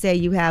let's just say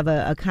you have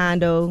a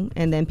condo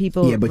and then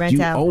people rent out. Yeah, but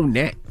you own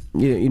that.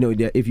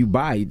 If you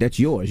buy, that's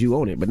yours. You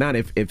own it. But not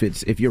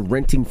if you're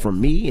renting from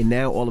me and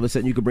now all of a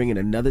sudden you could bring in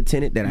another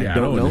tenant that I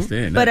don't know.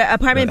 But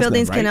apartment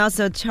buildings can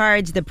also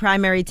charge the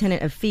primary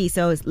tenant a fee.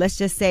 So let's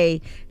just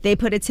say they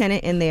put a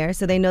tenant in there,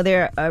 so they know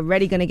they're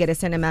already going to get a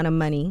certain amount of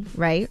money,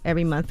 right,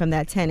 every month from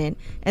that tenant.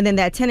 And then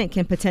that tenant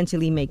can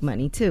potentially make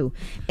money too.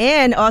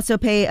 And also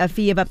pay a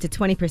fee of up to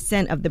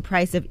 20% of the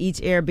price of each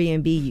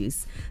Airbnb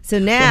use. So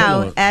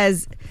now,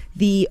 as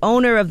the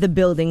owner of the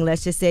building,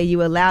 let's just say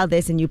you allow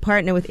this and you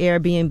partner with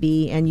Airbnb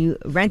and you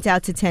rent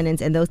out to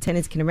tenants and those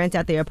tenants can rent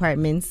out their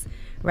apartments,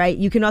 right?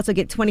 You can also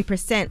get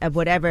 20% of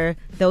whatever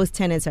those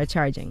tenants are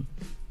charging.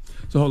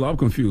 So hold on, I'm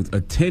confused.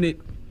 A tenant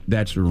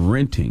that's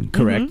renting,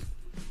 correct,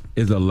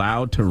 is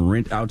allowed to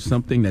rent out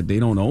something that they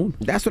don't own?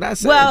 That's what I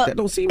said. Well, that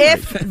don't seem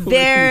if right.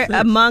 they're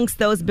amongst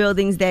those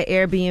buildings that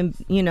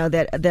Airbnb,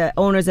 that the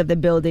owners of the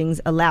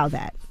buildings allow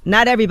that.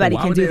 Not everybody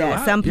can do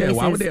that. Some places.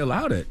 Why would they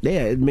allow that?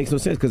 Yeah, it makes no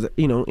sense because,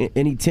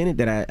 any tenant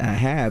that I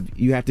have,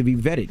 you have to be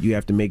vetted. You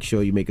have to make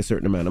sure you make a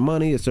certain amount of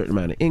money, a certain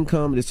amount of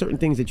income. There's certain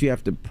things that you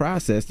have to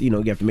process.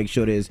 You have to make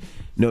sure there's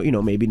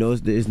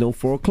there's no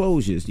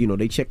foreclosures.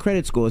 They check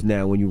credit scores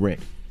now when you rent.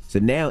 So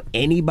now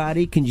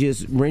anybody can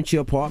just rent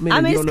your apartment.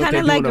 I mean, it's kind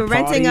of like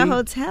renting a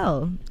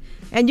hotel.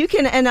 And you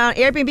can, and on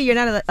Airbnb, you're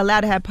not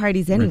allowed to have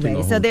parties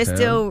anyway. So there's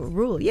still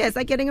rules. Yeah, it's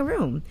like getting a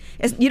room.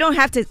 You don't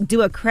have to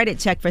do a credit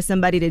check for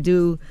somebody to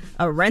do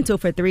a rental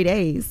for 3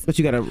 days. But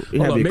you got to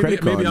have your credit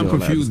card. Maybe I'm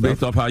confused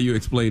based off how you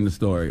explained the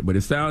story. But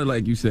it sounded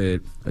like you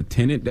said a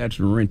tenant that's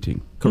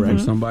renting from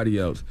somebody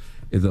else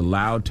is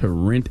allowed to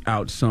rent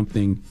out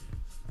something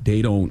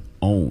they don't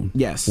own.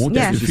 Yes. Won't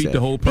that defeat the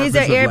whole purpose?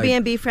 These are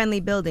Airbnb-friendly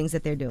buildings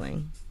that they're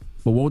doing.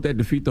 But won't that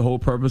defeat the whole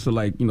purpose of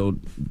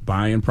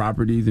buying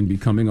properties and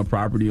becoming a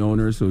property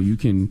owner so you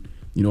can,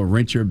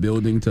 rent your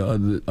building to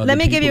other Let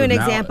me give you an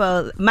people?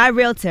 example. My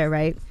realtor,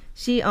 right?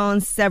 She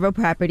owns several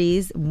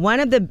properties. One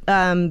of the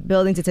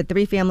buildings, it's a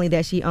 3-family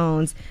that she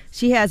owns.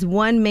 She has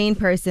one main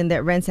person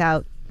that rents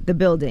out the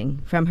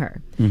building from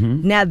her.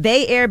 Mm-hmm. Now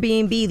they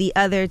Airbnb the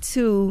other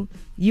 2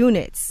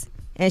 units,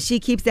 and she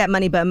keeps that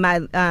money. But my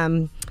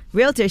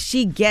realtor,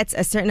 she gets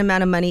a certain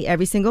amount of money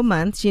every single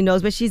month. She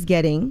knows what she's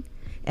getting.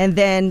 And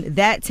then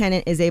that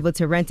tenant is able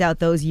to rent out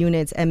those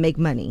units and make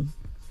money.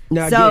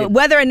 Now, so again,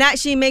 whether or not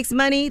she makes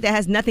money, that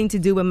has nothing to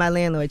do with my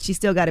landlord. She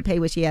still got to pay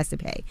what she has to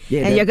pay.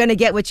 Yeah, and you're going to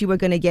get what you were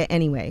going to get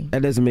anyway.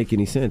 That doesn't make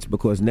any sense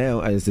because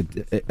now as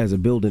a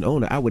building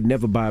owner, I would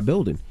never buy a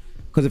building.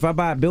 Because if I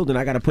buy a building,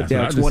 I got to put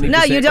down 20%.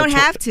 No, you don't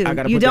have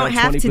to. You don't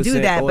have to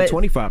do that. Or but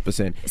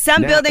 25%.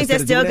 Some buildings are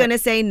still going to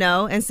say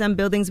no, and some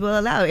buildings will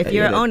allow it. If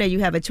you're an owner, you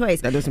have a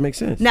choice. That doesn't make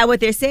sense. Now, what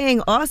they're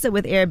saying also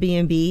with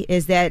Airbnb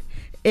is that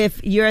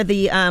if you're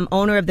the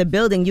owner of the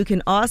building, you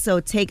can also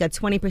take a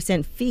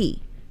 20%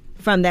 fee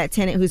from that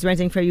tenant who's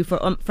renting for you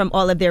from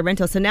all of their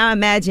rentals. So now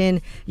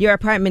imagine your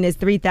apartment is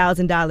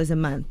 $3,000 a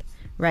month,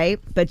 right?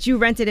 But you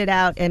rented it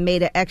out and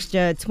made an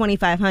extra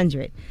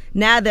 $2,500.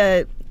 Now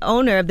the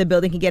owner of the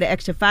building can get an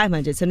extra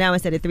 $500. So now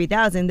instead of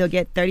 $3,000, they'll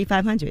get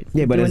 $3,500.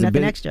 Yeah, but doing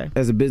nothing extra.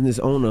 As a business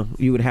owner,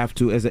 you would have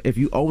to, if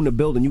you own a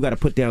building, you got to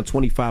put down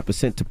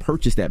 25% to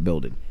purchase that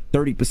building,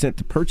 30%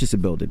 to purchase a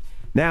building.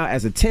 Now,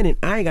 as a tenant,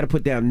 I ain't got to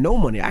put down no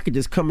money. I could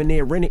just come in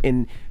there, rent it,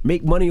 and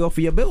make money off of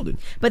your building.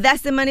 But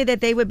that's the money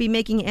that they would be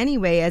making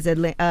anyway as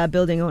a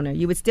building owner.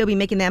 You would still be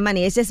making that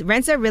money. It's just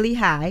rents are really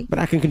high. But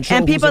I can control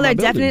and people who's in my are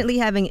building. definitely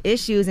having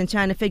issues and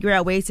trying to figure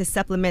out ways to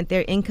supplement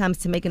their incomes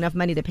to make enough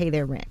money to pay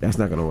their rent. That's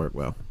not going to work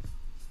well.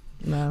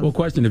 No. Well,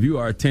 question, if you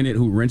are a tenant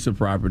who rents a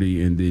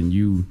property and then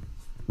you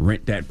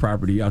rent that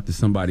property out to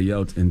somebody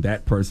else and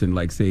that person,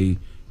 say,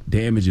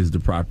 damages the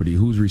property,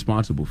 who's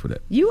responsible for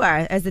that? You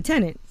are, as the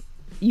tenant.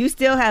 You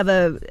still have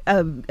a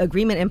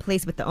agreement in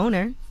place with the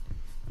owner.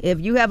 If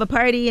you have a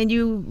party and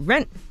you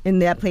rent in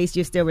that place,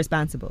 you're still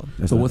responsible.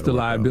 So what's the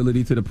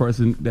liability to the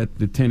person that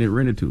the tenant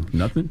rented to?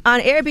 Nothing? On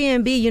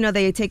Airbnb,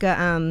 they take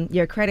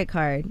your credit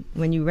card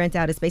when you rent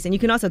out a space, and you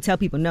can also tell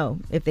people no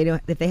if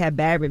they have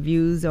bad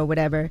reviews or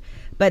whatever.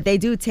 But they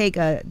do take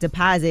a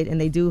deposit and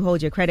they do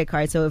hold your credit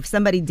card. So if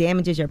somebody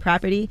damages your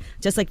property,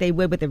 just like they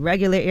would with a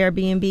regular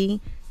Airbnb,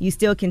 you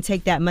still can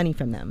take that money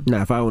from them.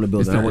 Now, if I own a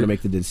building, I want to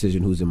make the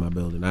decision who's in my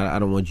building. I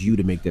don't want you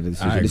to make that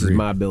decision. This is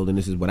my building.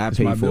 This is what I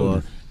pay for.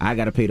 Building. I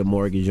got to pay the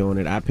mortgage on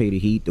it. I pay the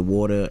heat, the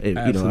water.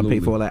 I pay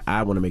for all that.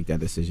 I want to make that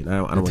decision. I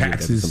don't want to make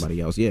that to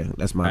somebody else. Yeah,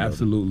 that's my building.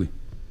 Absolutely.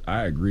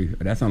 I agree.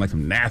 That sounds like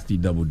some nasty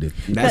double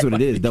dipping. That's what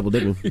it is, double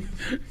dipping.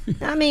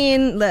 I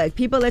mean, look,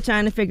 people are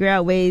trying to figure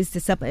out ways to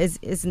supplement.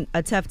 It's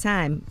a tough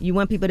time. You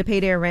want people to pay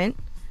their rent.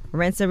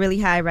 Rents are really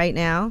high right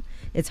now.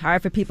 It's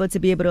hard for people to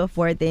be able to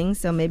afford things.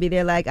 So maybe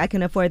they're like, I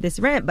can afford this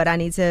rent, but I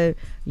need to,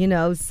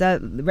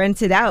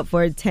 rent it out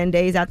for 10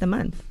 days out the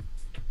month.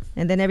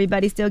 And then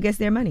everybody still gets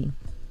their money.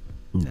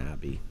 Nah,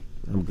 B.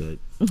 I'm good.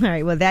 All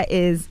right. Well, that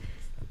is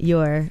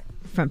your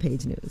front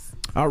page news.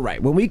 All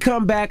right. When we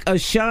come back,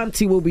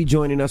 Ashanti will be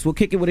joining us. We'll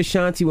kick it with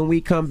Ashanti when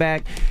we come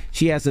back.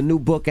 She has a new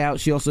book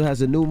out. She also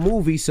has a new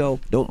movie. So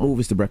don't move.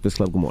 It's The Breakfast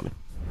Club. Good morning.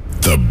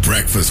 The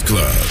Breakfast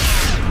Club.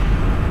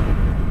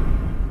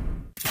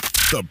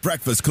 The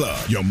Breakfast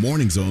Club. Your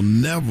mornings will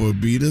never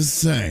be the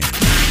same.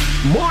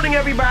 Morning,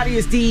 everybody.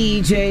 It's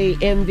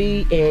DJ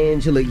Envy,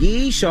 Angela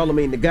Yee,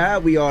 Charlamagne the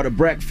God. We are The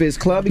Breakfast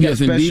Club. We got a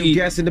special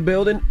guest in the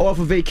building, off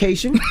of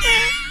vacation.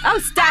 Oh,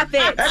 stop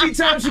it. Every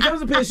time she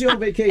comes up here, she's on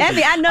vacation.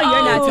 Envy, I know you're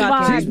not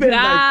talking. She's been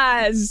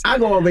I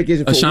go on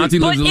vacation for Ashanti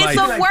a week. lives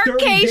a life. It's a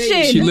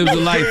workation. She lives a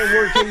life.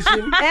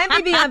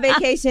 Envy be on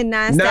vacation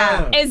nonstop.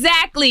 Nah.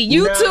 Exactly.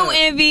 You too,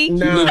 Envy. She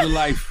lives a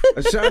life.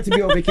 Ashanti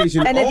be on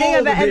vacation And the thing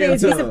all about the Envy damn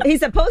is time.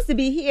 he's supposed to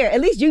be here. At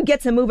least you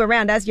get to move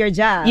around. That's your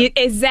job.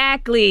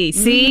 Exactly.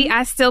 See,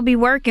 I still be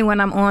working when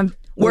I'm on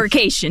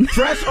workation.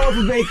 Fresh off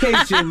of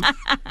vacation.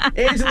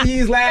 Angela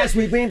Yee's last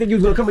week. We didn't think you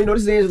was going to come in. No,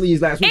 this is Angela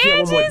Yee's last week. She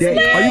had one more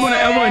day. Are you going to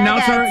ever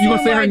announce her? You going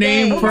to say her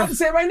name? I'm about to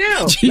say it right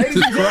now. Jesus Ladies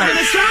and gentlemen,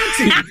 Christ.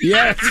 Ashanti.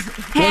 Yes.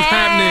 What's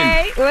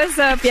happening? What's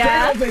up, Straight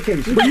y'all? on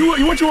vacation. But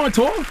you want on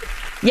tour?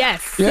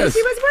 Yes. Yes.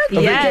 She was working.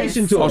 A Yes.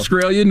 vacation tour.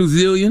 Australia, New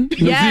Zealand,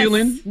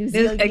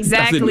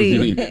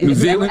 Exactly. New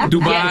Zealand,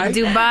 Dubai. Yeah,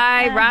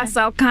 Dubai, Ras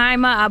Al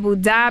Khaimah, Abu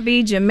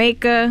Dhabi,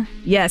 Jamaica.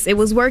 Yes, it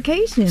was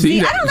workation.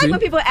 See, I don't like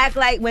when people act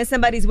like when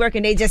somebody's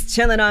working, they just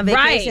chilling on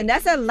vacation. Right.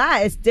 That's a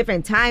lot. It's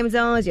different time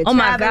zones. You're Oh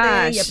my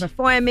traveling, gosh. you're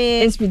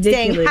performing, It's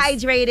ridiculous. staying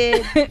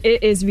hydrated.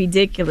 It is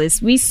ridiculous.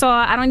 We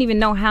saw, I don't even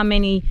know how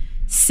many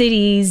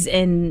cities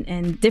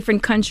and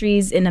different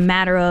countries in a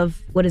matter of,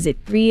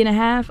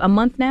 3.5, a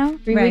month now?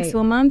 3 Right. weeks to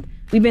a month?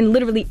 We've been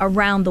literally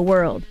around the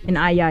world in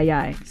Ay.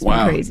 It's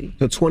been crazy.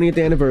 The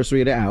 20th anniversary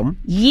of the album.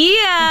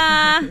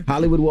 Yeah.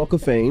 Hollywood Walk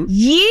of Fame.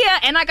 Yeah.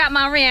 And I got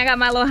my ring. I got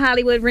my little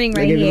Hollywood ring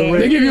right gave you the here.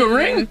 ring? They give you a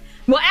ring?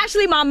 Well,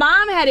 actually, my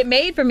mom had it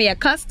made for me, a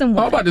custom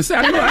one. I'm about to say,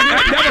 I've never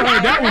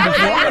heard that one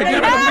before. I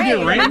never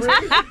get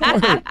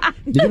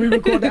rings. Did we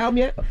record the album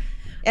yet?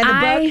 And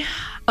the book?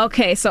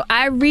 Okay, so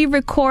I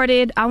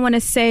re-recorded, I want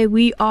to say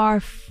we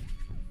are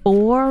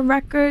 4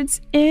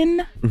 records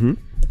in.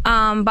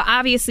 Mm-hmm. But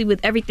obviously with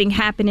everything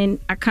happening,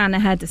 I kind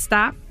of had to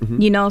stop,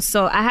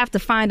 so I have to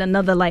find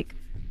another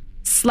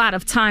slot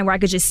of time where I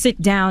could just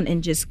sit down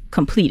and just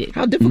complete it.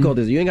 How difficult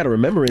is it? You ain't got to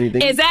remember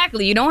anything.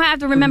 Exactly. You don't have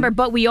to remember,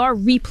 but we are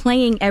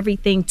replaying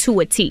everything to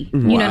a T. You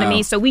know what I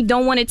mean? So we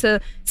don't want it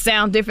to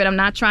sound different. I'm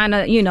not trying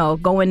to,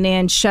 go in there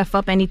and chef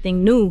up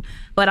anything new,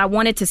 but I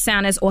want it to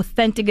sound as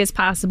authentic as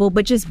possible,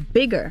 but just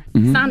bigger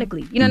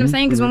sonically. You know what I'm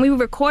saying? Because when we were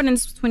recording,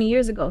 this was 20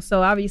 years ago.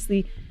 So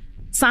obviously,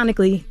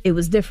 sonically, it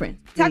was different.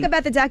 Talk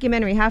about the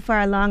documentary. How far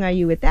along are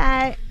you with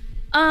that?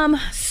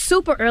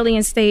 Super early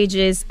in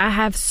stages. I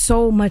have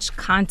so much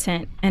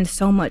content and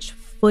so much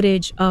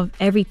footage of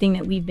everything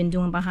that we've been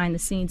doing behind the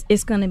scenes.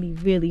 It's gonna be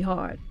really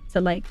hard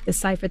to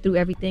decipher through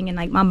everything.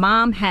 And my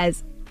mom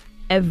has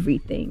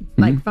everything.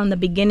 From the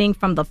beginning,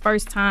 from the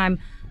first time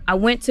I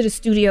went to the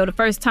studio, the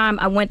first time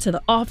I went to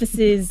the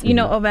offices,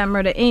 over at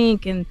Murder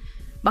Inc. and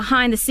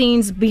behind the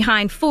scenes,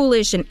 behind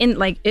Foolish, and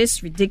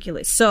it's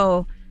ridiculous.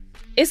 So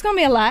it's gonna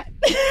be a lot.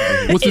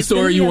 What's the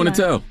story you want to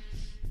tell?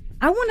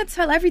 I want to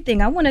tell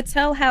everything. I want to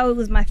tell how it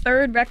was my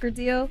 3rd record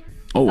deal.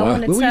 Oh, wow.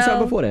 Where were you signed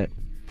before that?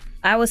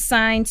 I was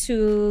signed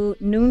to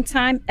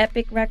Noontime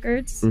Epic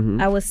Records. Mm-hmm.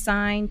 I was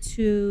signed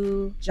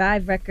to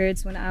Jive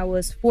Records when I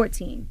was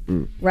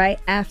 14, right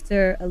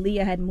after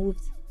Aaliyah had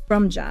moved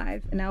from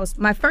Jive. And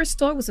my first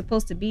tour was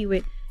supposed to be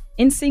with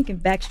NSYNC and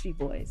Backstreet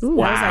Boys.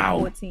 Ooh, I was wow.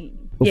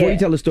 14. Before you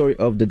tell the story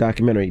of the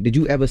documentary, did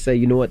you ever say,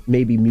 you know what,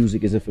 maybe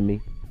music isn't for me?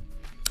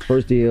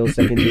 First deal,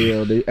 second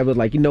deal. Did you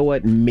ever you know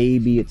what,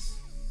 maybe it's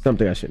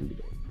something I shouldn't be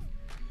doing?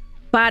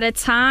 By the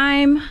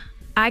time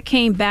I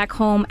came back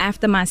home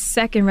after my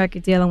 2nd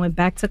record deal, I went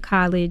back to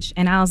college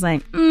and I was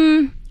like,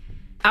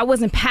 I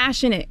wasn't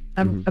passionate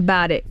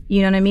about it.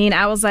 You know what I mean?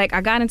 I was like,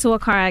 I got into a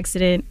car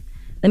accident.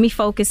 Let me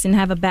focus and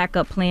have a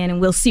backup plan and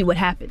we'll see what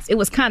happens. It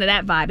was kind of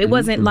that vibe. It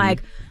wasn't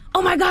like,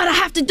 oh my God, I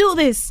have to do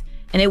this.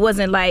 And it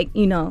wasn't like,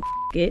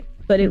 it.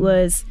 But it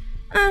was,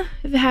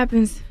 if it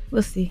happens,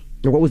 we'll see.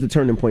 And what was the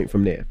turning point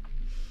from there?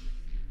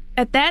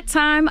 At that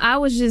time, I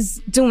was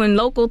just doing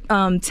local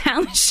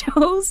talent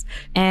shows.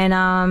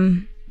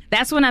 And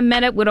that's when I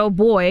met up with old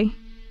boy.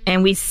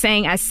 And I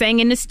sang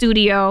in the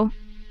studio.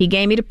 He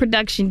gave me the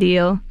production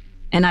deal.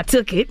 And I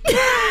took it.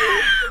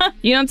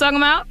 You know what I'm talking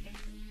about?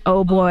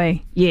 Oh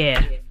boy,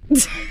 yeah.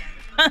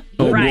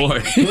 Oh right.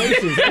 boy.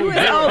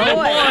 Oh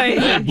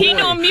boy. He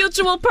knew a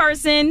mutual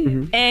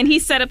person, and he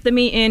set up the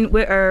meeting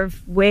with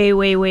Irv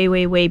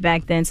way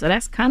back then. So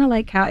that's kind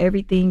of how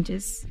everything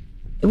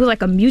it was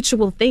like a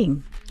mutual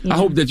thing. I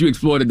hope that you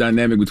explore the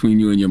dynamic between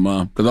you and your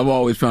mom, because I've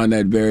always found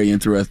that very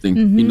interesting,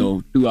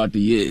 throughout the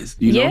years.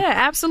 Yeah,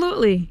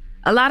 absolutely.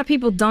 A lot of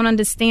people don't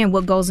understand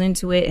what goes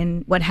into it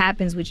and what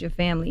happens with your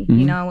family.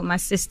 With my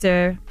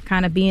sister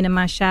kind of being in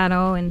my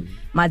shadow and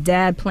my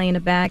dad playing the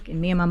back and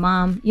me and my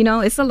mom,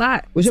 it's a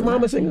lot. Was your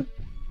mom a singer?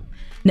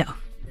 No.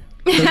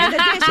 The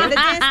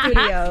dance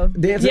studio.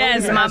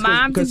 Yes, my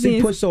mom. Because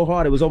she pushed so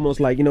hard, it was almost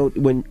like,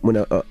 when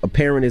a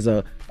parent is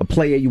a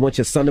player, you want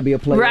your son to be a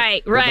player.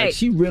 Right.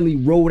 She really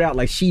rolled out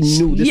like she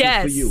knew this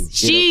was for you.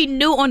 She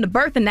knew on the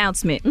birth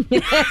announcement.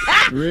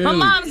 Really? My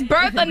mom's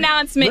birth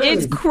announcement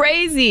is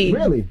crazy.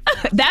 Really?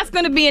 That's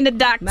going to be in the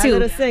doc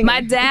too.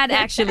 My dad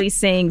actually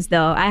sings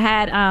though. I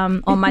had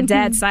on my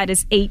dad's side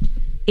is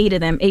 8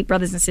 of them, 8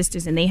 brothers and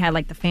sisters, and they had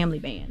the family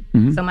band.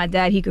 So my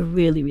dad, he could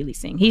really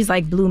sing. He's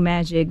Blue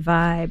Magic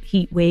vibe,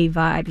 Heat Wave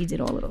vibe. He did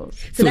all of those.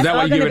 So is that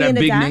why you gave her that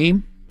big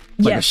name?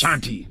 Like Yes.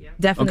 Ashanti.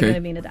 Definitely going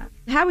to be in the doc.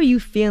 How are you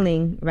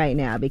feeling right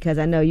now? Because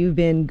I know you've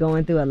been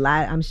going through a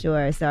lot, I'm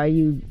sure. So are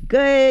you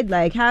good?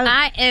 How?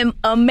 I am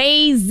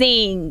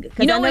amazing.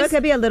 Because I know it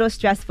could be a little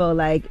stressful.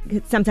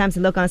 Sometimes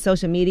to look on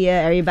social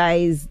media,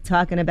 everybody's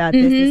talking about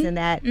this and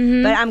that.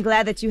 But I'm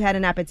glad that you had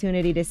an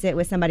opportunity to sit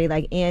with somebody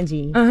like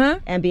Angie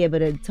and be able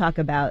to talk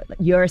about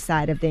your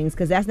side of things.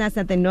 Because that's not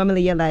something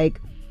normally you're like,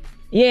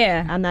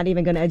 yeah, I'm not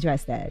even going to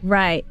address that.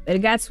 Right. But it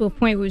got to a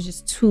point where it was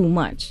just too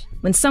much.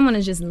 When someone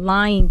is just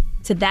lying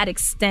to that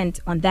extent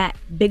on that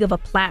big of a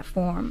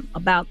platform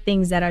about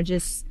things that are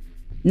just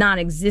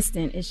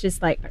non-existent, it's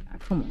just come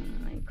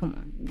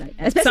on.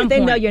 Especially if they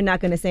know you're not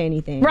going to say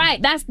anything.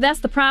 Right. That's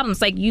the problem.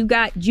 It's you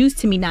got used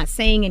to me not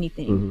saying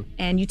anything,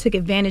 and you took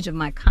advantage of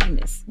my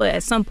kindness. But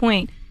at some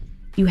point,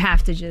 you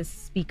have to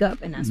just speak up,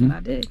 and that's what I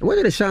did. Where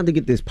did Ashanti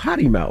get this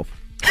potty mouth?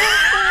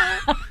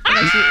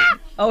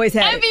 Always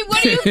had Envy,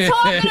 what are you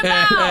talking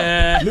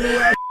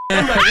about?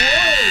 I'm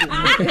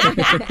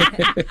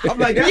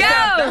like,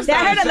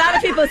 that hurt a lot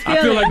of people's feelings.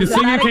 I feel like the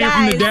singing came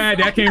from the dad,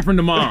 that came from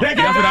the mom. That's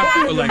what I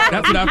feel like.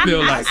 That's what I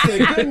feel like.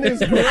 Goodness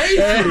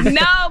gracious.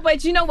 No,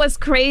 but you know what's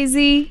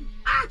crazy?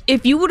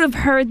 If you would have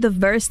heard the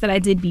verse that I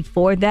did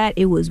before that,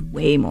 it was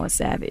way more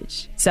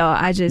savage. So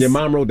I just... Your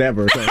mom wrote that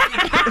verse.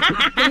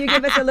 Can you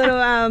give us a little,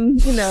 a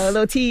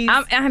little tease?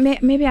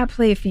 Maybe I'll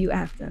play it for you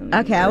after.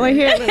 Okay, I want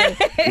to hear it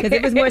because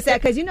it was more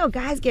sad. Because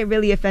guys get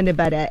really offended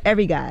by that.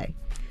 Every guy.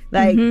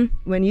 Like,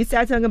 when you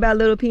start talking about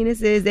little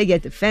penises, they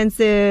get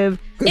defensive.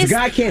 Because the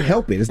guy can't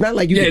help it. It's not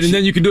like you and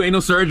then you can do ain't no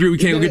surgery. We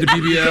can't go get the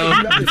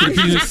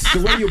BBL. It's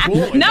the way you're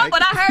born. No,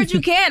 but I heard you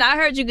can. I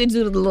heard you can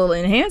do the little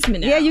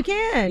enhancement now. Yeah, you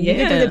can. You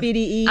can do the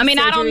BDE I mean,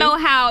 I don't surgery. know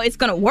how it's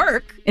going to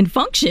work and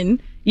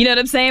function. You know what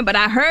I'm saying? But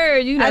I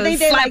heard, I think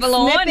they slap like a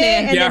little snip on it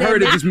there. and Yeah, I then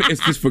heard they-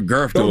 it's just for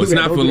girth, though. Don't It's do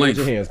not that. for Don't do that length.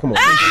 with your hands. Come on.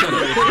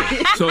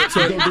 So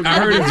I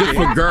heard it's just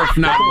for girth,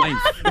 not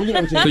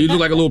length. So you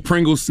look like a little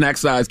Pringles snack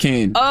size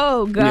can.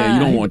 Oh, God. Yeah, you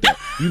don't want that.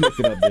 You looked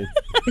it up, dude.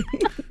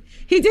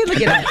 He did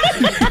look it up.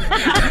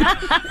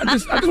 I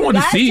just wanted to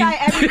Guys see. try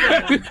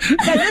everything.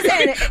 'Cause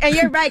listen, and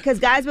you're right, because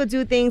guys will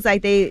do things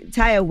like they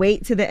tie a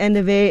weight to the end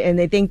of it and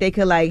they think they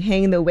could like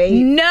hang the weight.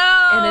 No.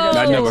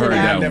 I never heard of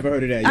that. I've never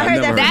heard of that. I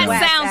heard that. That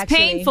wax, sounds actually.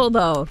 painful,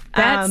 though.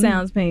 That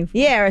sounds painful.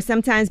 Yeah, or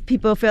sometimes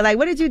people feel like,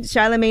 what did you?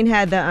 Charlamagne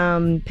had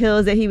the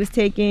pills that he was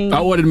taking.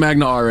 I ordered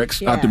Magna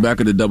RX out the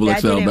back of the double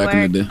That XL didn't back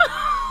in the day.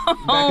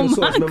 Back of the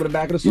source. Remember the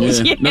back of the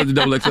source? Yeah, no, the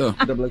double XL.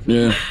 Double XL.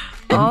 Yeah.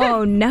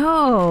 Oh,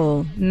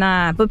 no.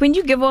 Nah. But when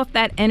you give off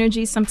that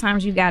energy,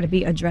 sometimes you got to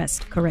be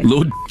addressed correctly.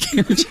 Little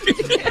energy.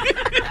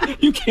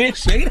 You can't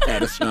say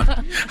that,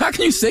 Ashanti. How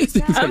can you say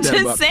things like I'm that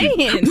just about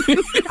saying.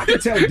 I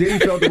could tell Diddy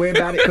felt the way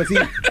about it because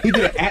he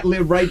did an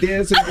ad-lib right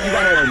there. So you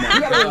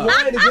gotta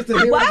rewind it just to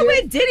hear Why it.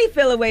 would Diddy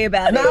feel a way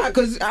about it? Nah,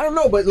 because I don't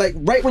know, but like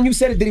right when you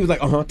said it, Diddy was like,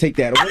 take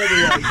that. Or whatever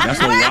it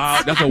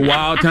was. That's a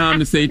wild time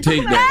to say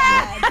take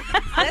that.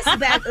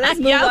 Let's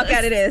move up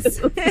out of this.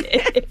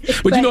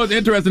 But you know what's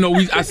interesting though?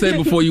 I said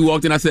before you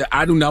walked in, I said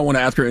I do not want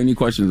to ask her any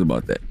questions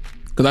about that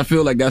because I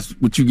feel like that's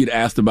what you get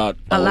asked about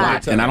a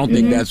lot, and I don't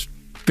think that's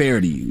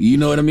fair to you. You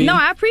know what I mean? No,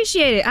 I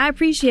appreciate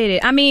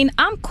it. I mean,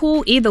 I'm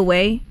cool either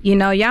way. You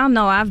know, y'all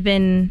know I've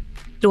been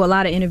through a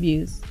lot of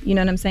interviews. You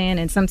know what I'm saying?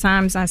 And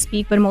sometimes I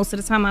speak, but most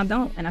of the time I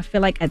don't. And I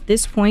feel like at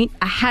this point,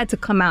 I had to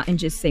come out and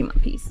just say my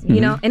piece. You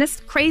know? And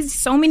it's crazy.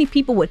 So many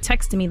people would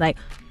text me like,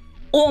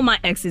 all my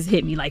exes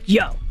hit me like,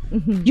 yo,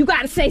 you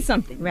got to say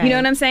something. Right. You know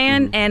what I'm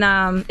saying? And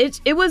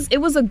it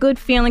was a good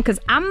feeling because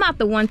I'm not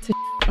the one to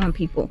on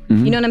people.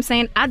 You know what I'm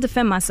saying? I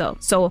defend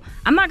myself. So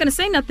I'm not going to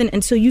say nothing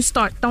until you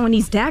start throwing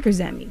these daggers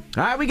at me.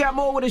 All right, we got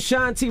more with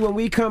Ashanti when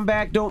we come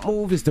back. Don't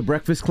move. It's the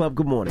Breakfast Club.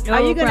 Good morning. Are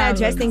you going to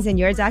address things in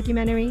your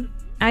documentary?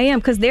 I am,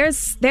 because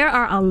there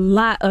are a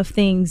lot of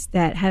things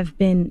that have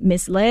been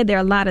misled. There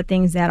are a lot of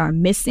things that are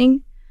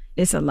missing.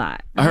 It's a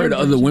lot. I heard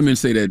other women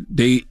say that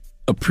they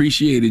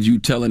appreciated you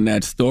telling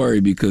that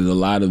story because a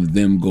lot of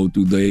them go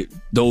through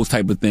those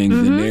type of things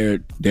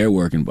in their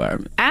work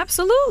environment.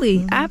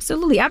 Absolutely.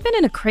 Absolutely. I've been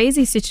in a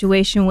crazy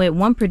situation with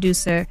one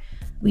producer.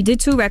 We did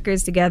 2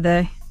 records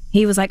together.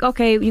 He was like,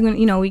 okay,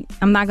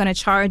 I'm not going to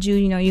charge you.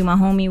 You know, you my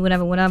homie,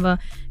 whatever.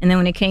 And then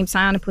when it came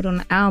time to put on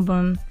the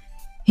album,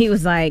 he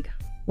was like,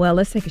 well,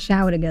 let's take a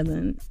shower together.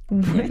 And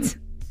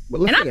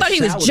I thought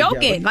he was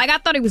joking. Like, I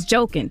thought he was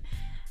joking.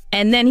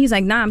 And then he's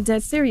like, nah, I'm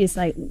dead serious.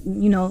 Like,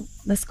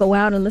 let's go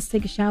out and let's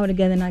take a shower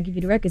together and I'll give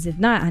you the records. If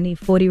not, I need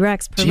 40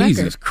 racks per record.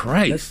 Jesus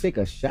Christ. Let's take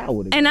a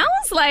shower together. And I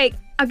was like,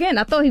 again,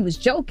 I thought he was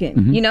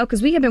joking,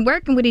 because we had been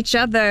working with each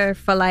other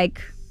for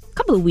like a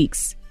couple of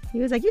weeks. He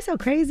was like, you're so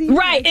crazy.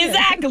 Right,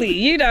 exactly.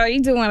 You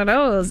do one of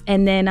those.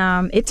 And then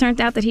it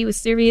turned out that he was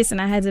serious and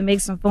I had to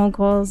make some phone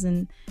calls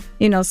and,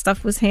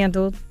 stuff was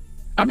handled.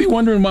 I be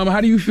wondering, Mama, how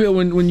do you feel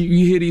when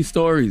you hear these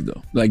stories,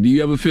 though? Like, do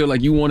you ever feel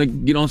like you want to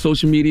get on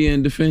social media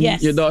and defend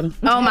your daughter?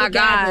 Oh, my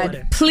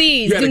God.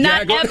 Please do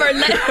not ever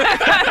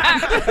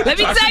let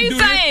me tell you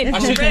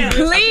something.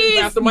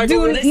 Please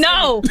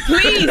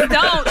please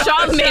don't.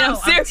 Charlamagne,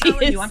 I'm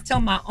serious. I'm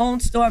telling my own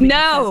story.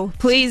 No,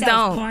 please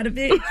don't. Part of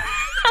it.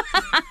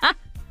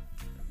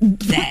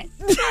 That.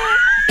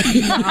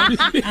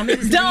 I'm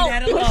just leave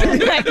that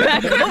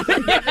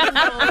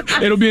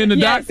alone. It'll be in the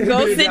doc.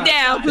 Go sit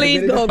down,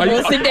 please. Go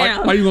sit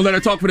down. Are you gonna let her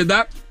talk for the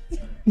doc?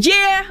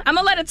 Yeah, I'm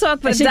gonna let her talk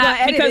for the doc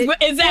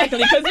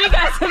because we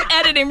got some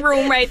editing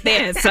room right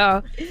there.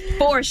 So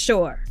for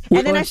sure.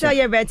 And then I saw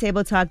your Red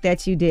Table Talk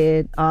that you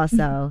did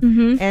also.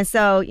 And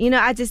so,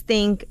 I just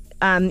think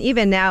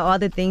even now, all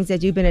the things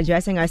that you've been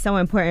addressing are so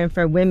important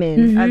for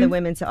women, other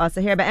women to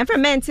also hear about, and for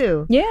men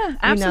too. Yeah,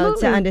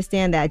 absolutely. To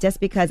understand that,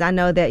 just because I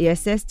know that your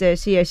sister,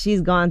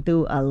 she's gone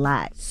through a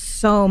lot.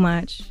 So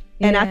much.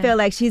 And I feel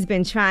like she's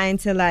been trying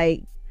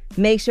to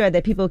make sure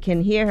that people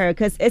can hear her,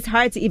 because it's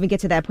hard to even get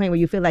to that point where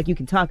you feel like you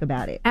can talk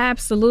about it.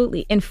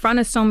 Absolutely. In front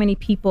of so many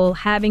people,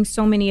 having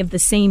so many of the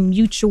same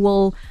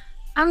mutual,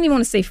 I don't even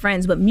want to say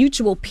friends, but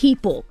mutual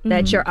people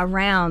that you're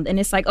around. And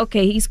it's like,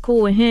 okay, he's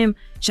cool with him.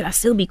 Should I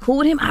still be cool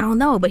with him? I don't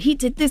know. But he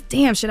did this.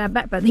 Damn, should I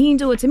back? But he didn't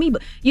do it to me.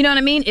 But you know what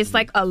I mean? It's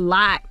like a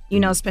lot,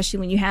 especially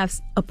when you have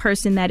a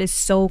person that is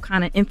so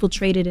kind of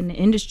infiltrated in the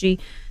industry.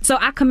 So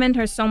I commend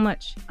her so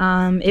much.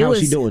 How's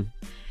she doing?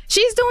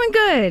 She's doing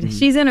good.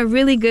 She's in a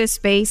really good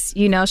space.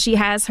 She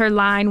has her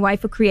line,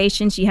 Wife of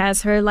Creation. She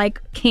has her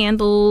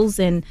candles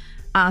and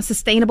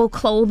sustainable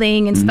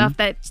clothing and stuff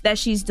that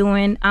she's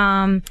doing.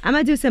 I'm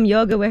gonna do some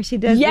yoga where she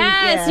does.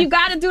 Yes, you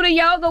got to do the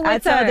yoga with her. I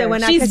told her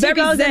when she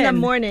goes in the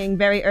morning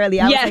very early.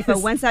 I was like, for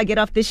once I get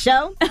off the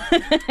show,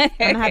 I'm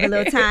gonna have a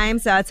little time.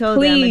 So I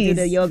told her I'm gonna do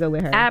the yoga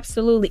with her.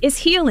 Absolutely, it's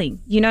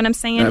healing. You know what I'm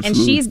saying?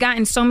 Absolutely. And she's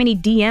gotten so many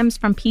DMs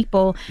from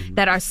people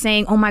that are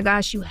saying, "Oh my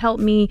gosh, you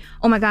helped me.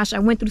 Oh my gosh, I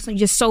went through something.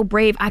 You're so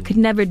brave. I could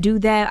never do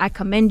that. I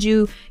commend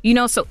you." You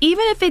know, so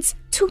even if it's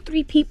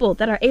 2-3 people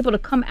that are able to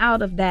come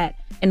out of that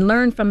and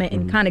learn from it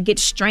and kind of get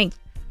strength,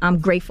 I'm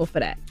grateful for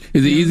that.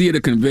 Is it easier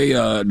to convey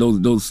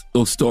those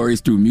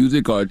stories through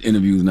music or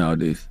interviews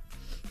nowadays?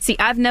 See,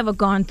 I've never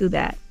gone through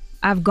that.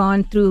 I've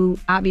gone through,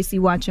 obviously,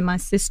 watching my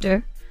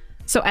sister.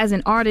 So as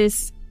an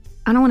artist,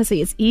 I don't want to say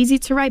it's easy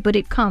to write, but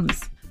it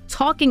comes.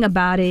 Talking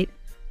about it,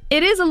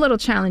 it is a little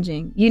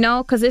challenging, you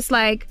know, because it's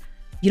like,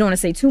 you don't want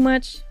to say too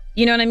much.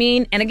 You know what I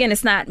mean? And again,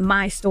 it's not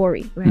my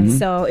story. Right?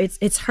 So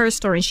it's her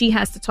story. And she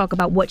has to talk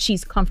about what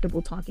she's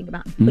comfortable talking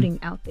about and putting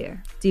out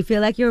there. Do you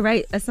feel like you'll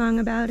write a song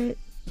about it?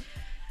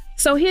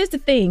 So here's the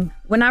thing.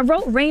 When I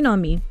wrote Rain on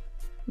Me,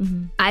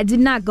 I did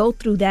not go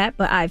through that,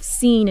 but I've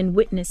seen and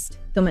witnessed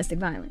domestic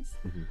violence.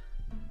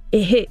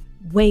 It hit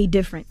way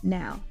different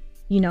now,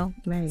 you know,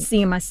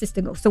 seeing my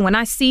sister go. So when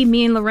I see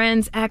me and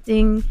Lorenz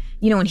acting,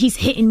 you know, and he's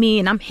hitting me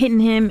and I'm hitting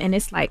him, and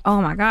it's like, oh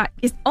my God,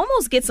 it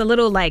almost gets a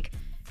little like,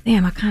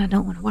 damn, I kind of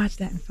don't want to watch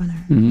that in front of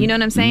her. You know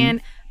what I'm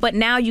saying? But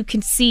now you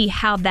can see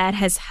how that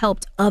has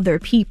helped other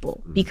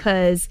people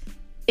because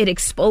it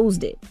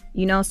exposed it,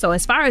 you know? So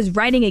as far as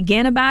writing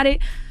again about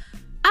it,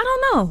 I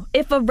don't know.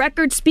 If a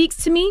record speaks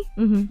to me,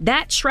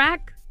 that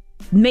track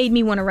made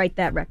me want to write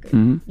that record.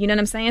 You know what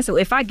I'm saying? So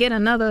if I get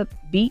another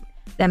beat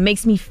that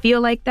makes me feel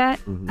like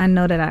that, I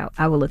know that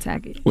I will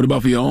attack it. What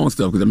about for your own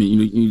stuff? Because I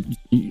mean,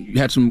 you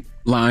had some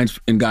lines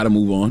and gotta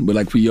move on, but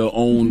like for your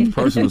own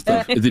personal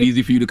stuff, is it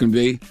easy for you to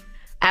convey?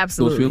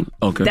 Absolutely.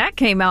 Okay. That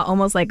came out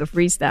almost like a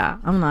freestyle.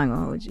 I'm not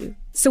gonna hold you.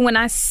 So when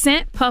I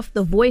sent Puff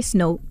the voice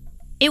note,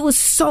 it was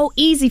so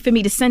easy for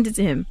me to send it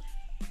to him.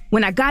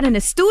 When I got in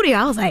the studio,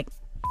 I was like,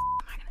 am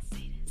I gonna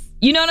say this?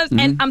 You know what I'm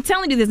saying? And I'm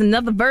telling you, there's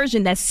another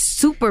version that's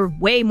super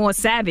way more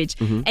savage.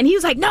 And he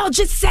was like, no,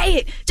 just say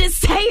it.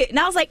 Just say it. And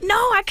I was like, no,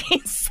 I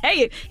can't say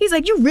it. He's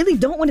like, you really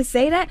don't want to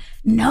say that?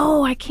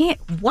 No, I can't.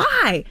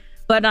 Why?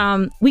 But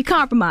we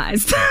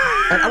compromised.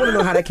 I want to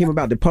know how that came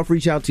about. Did Puff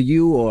reach out to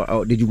you,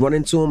 or did you run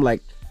into him?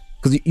 Like,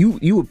 because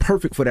you were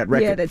perfect for that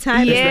record.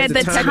 Yeah,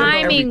 the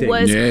timing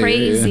was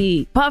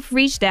crazy. Puff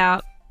reached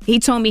out. He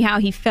told me how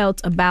he felt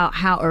about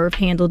how Irv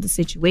handled the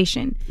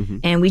situation.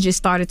 And we just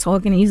started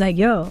talking, and he's like,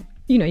 yo,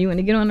 you know, you want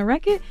to get on the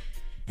record?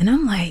 And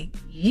I'm like,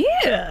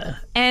 yeah.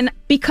 And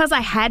because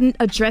I hadn't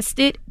addressed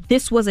it,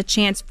 this was a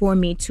chance for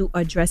me to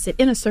address it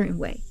in a certain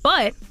way.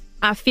 But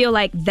I feel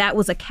like that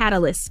was a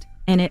catalyst,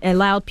 and it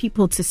allowed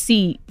people to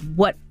see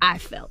what I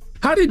felt.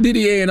 How did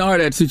Diddy A&R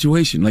that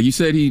situation? Like you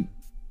said, he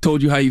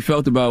told you how you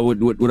felt about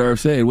what Irv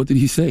said. What did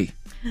he say?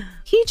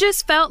 He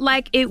just felt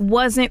like it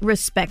wasn't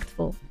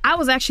respectful. I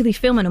was actually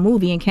filming a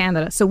movie in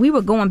Canada, so we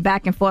were going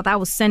back and forth. I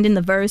was sending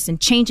the verse and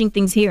changing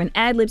things here and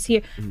ad-libs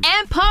here.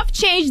 And Puff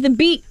changed the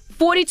beat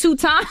 42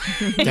 times.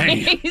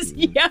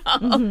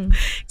 Yo.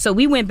 So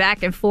we went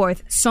back and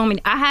forth so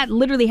many. I had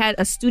literally had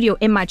a studio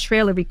in my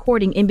trailer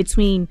recording in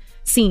between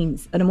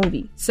scenes of the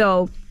movie.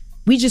 So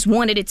we just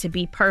wanted it to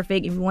be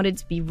perfect, and we wanted it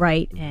to be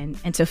right and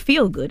to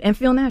feel good and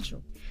feel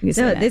natural.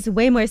 So this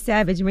Way More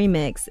Savage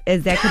remix,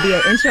 is that could be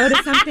an intro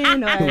to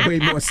something? Or? Way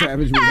More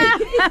Savage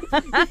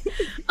remix.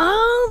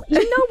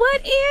 You know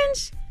what,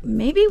 Ange?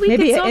 Maybe we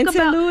could talk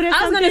about.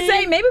 I was gonna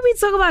say maybe we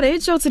talk about an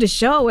intro to the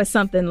show or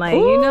something like.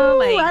 Ooh, you know,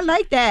 like I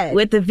like that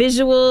with the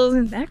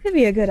visuals. That could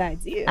be a good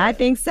idea. I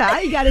think so.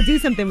 You got to do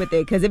something with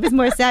it, because if it's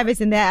more savage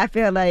than that, I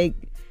feel like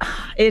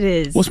it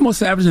is. What's more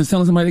savage than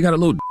telling somebody they got a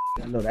little?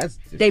 No, that's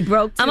they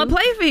broke. I'm gonna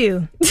play for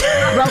you.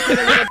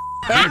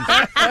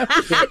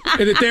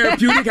 Is it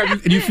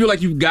therapeutic? Do you feel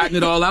like you've gotten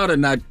it all out or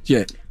not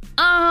yet?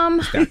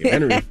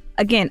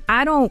 Again,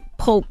 I don't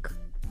poke.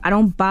 I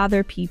don't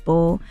bother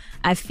people.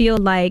 I feel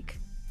like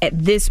at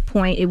this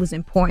point it was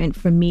important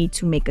for me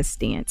to make a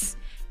stance,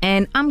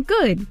 and I'm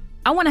good.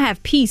 I want to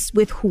have peace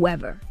with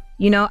whoever.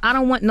 You know, I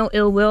don't want no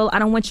ill will. I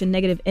don't want your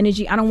negative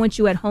energy. I don't want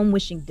you at home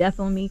wishing death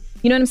on me.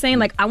 You know what I'm saying?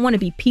 Like, I want to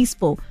be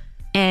peaceful,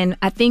 and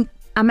I think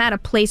I'm at a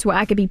place where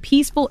I could be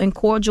peaceful and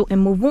cordial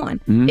and move on.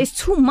 It's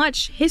too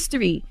much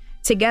history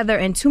together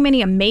and too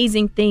many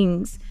amazing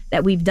things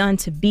that we've done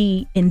to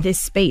be in this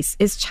space.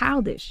 It's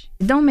childish.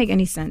 It don't make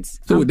any sense.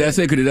 So with that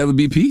said, could it ever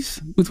be peace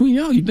between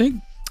y'all, you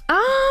think?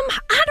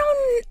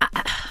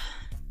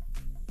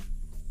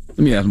 Let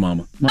me ask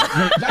Mama.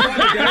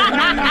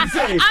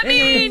 I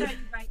mean,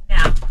 right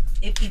now,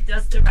 if he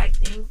does the right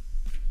thing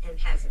and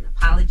has an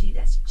apology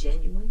that's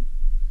genuine,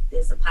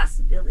 there's a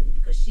possibility,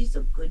 because she's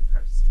a good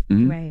person.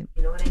 Right.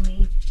 You know what I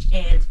mean?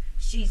 And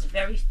she's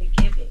very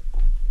forgiving.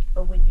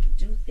 But when you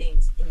do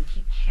things and you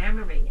keep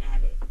hammering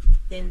at it,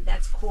 then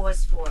that's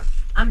cause for,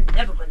 I'm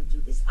never going to do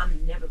this.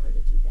 I'm never going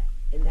to do that.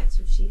 And that's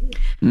who she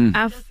is.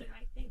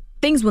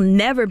 Things will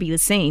never be the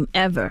same,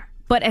 ever.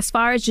 But as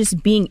far as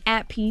just being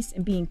at peace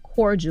and being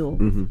cordial,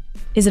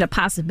 is it a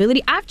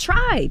possibility? I've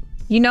tried,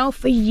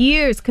 for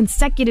years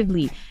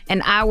consecutively.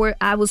 And I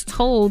was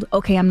told,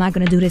 okay, I'm not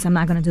going to do this, I'm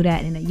not going to do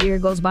that. And a year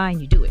goes by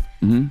and you do it.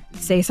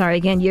 Say sorry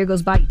again, year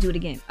goes by, you do it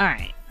again. All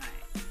right.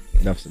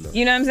 Enough's enough.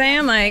 You know what I'm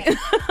saying? Like,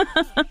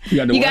 you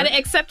got to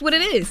accept what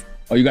it is.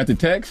 Oh, you got the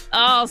text?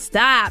 Oh,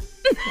 stop.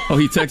 Oh,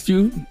 he texted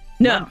you?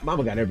 No.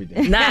 Mama got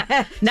everything. Not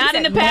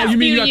in the past you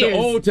mean few you got years. the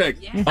old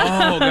text? Yeah.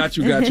 Oh, got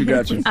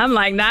you. I'm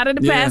like, not in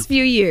the past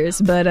few years,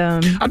 but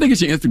I think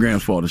it's your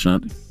Instagram's fault,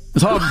 Ashanti.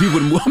 It's hard for people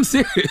to move. I'm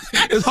serious.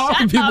 It's hard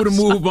for people to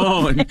move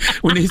on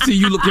when they see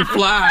you looking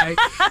fly,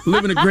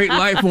 living a great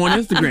life on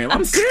Instagram.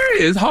 I'm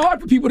serious. It's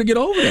hard for people to get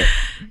over that.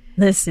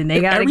 Listen,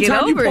 they got to get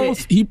over Every time you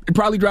post, he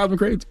probably drives me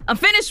crazy. I'm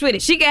finished with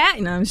it. She got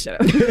it. No, I'm sure.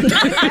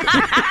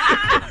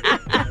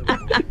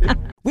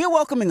 We're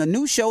welcoming a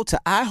new show to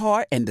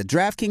iHeart and the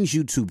DraftKings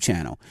YouTube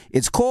channel.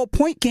 It's called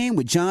Point Game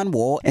with John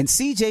Wall and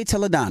CJ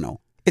Toledano.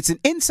 It's an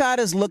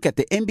insider's look at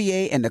the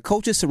NBA and the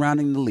coaches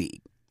surrounding the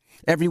league.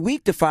 Every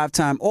week, the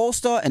 5-time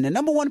All-Star and the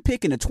number 1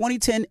 pick in the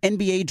 2010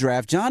 NBA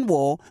Draft, John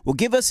Wall, will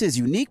give us his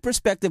unique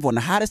perspective on the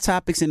hottest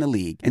topics in the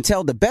league and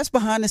tell the best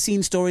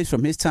behind-the-scenes stories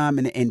from his time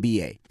in the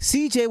NBA.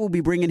 CJ will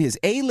be bringing his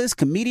A-list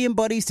comedian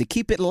buddies to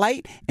keep it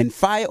light and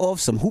fire off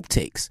some hoop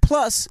takes.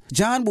 Plus,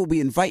 John will be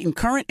inviting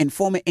current and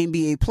former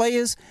NBA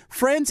players,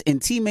 friends,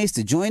 and teammates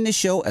to join the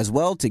show as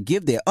well to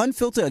give their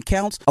unfiltered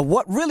accounts of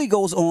what really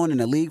goes on in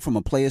the league from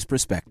a player's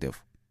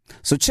perspective.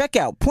 So check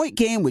out Point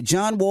Game with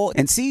John Wall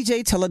and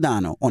CJ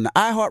Toledano on the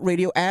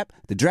iHeartRadio app,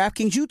 the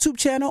DraftKings YouTube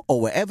channel, or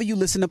wherever you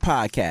listen to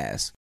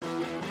podcasts.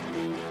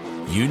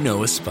 You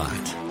know a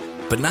spot,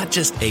 but not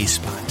just a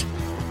spot,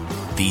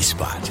 the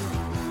spot.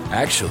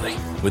 Actually,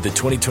 with the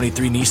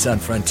 2023 Nissan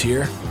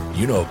Frontier,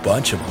 you know a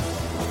bunch of them.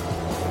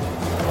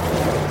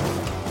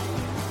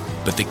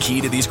 But the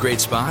key to these great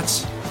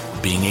spots?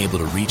 Being able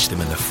to reach them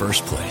in the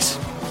first place.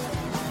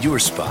 Your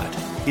spot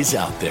is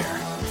out there.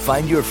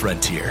 Find your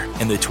Frontier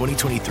in the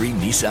 2023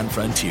 Nissan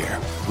Frontier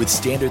with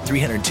standard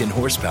 310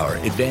 horsepower,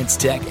 advanced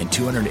tech, and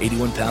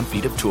 281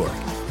 pound-feet of torque.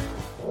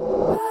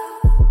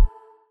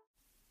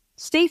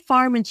 State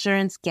Farm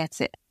Insurance gets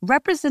it.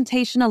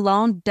 Representation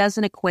alone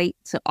doesn't equate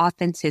to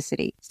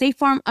authenticity. State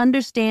Farm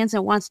understands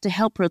and wants to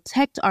help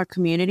protect our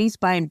communities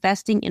by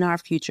investing in our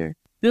future.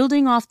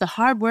 Building off the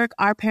hard work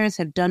our parents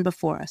have done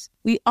before us,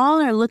 we all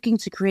are looking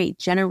to create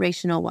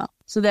generational wealth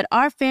so that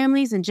our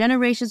families and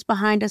generations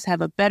behind us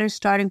have a better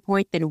starting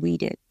point than we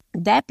did.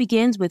 That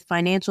begins with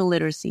financial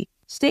literacy.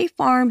 State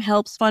Farm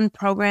helps fund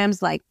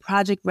programs like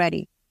Project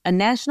Ready, a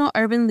National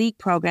Urban League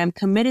program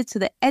committed to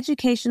the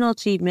educational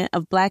achievement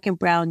of Black and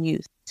Brown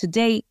youth. To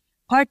date,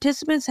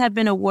 participants have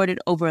been awarded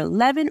over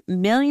 $11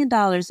 million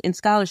in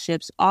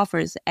scholarships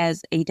offers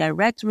as a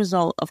direct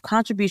result of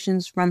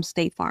contributions from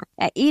State Farm.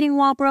 At Eating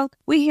While Broke,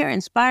 we hear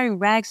inspiring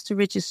rags to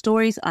riches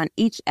stories on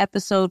each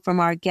episode from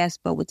our guests,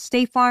 but with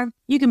State Farm,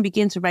 you can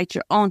begin to write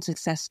your own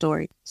success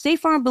story. State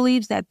Farm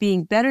believes that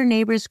being better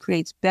neighbors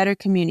creates better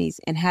communities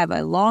and have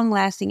a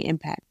long-lasting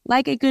impact.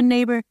 Like a good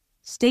neighbor,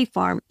 State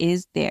Farm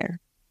is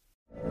there.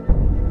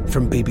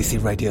 From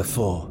BBC Radio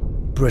 4,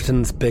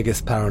 Britain's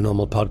biggest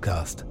paranormal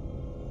podcast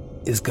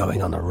is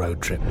going on a road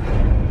trip.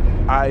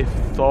 I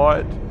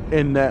thought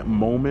in that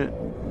moment,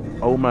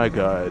 oh my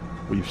God,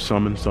 we've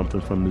summoned something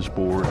from this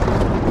board.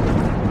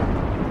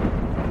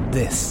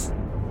 This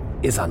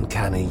is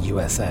Uncanny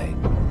USA.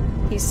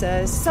 He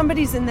says,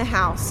 somebody's in the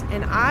house,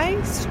 and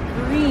I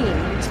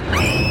screamed.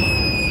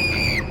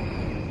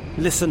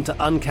 Listen to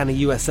Uncanny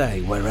USA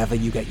wherever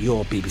you get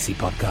your BBC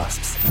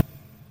podcasts,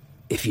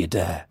 if you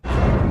dare.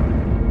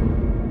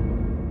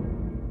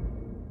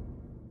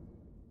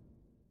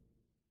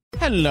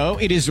 Hello,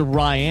 it is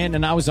Ryan,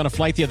 and I was on a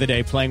flight the other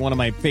day playing one of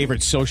my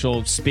favorite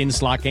social spin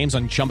slot games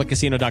on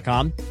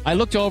ChumbaCasino.com. I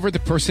looked over at the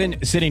person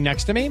sitting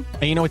next to me,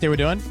 and you know what they were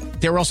doing?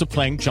 They were also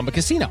playing Chumba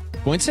Casino.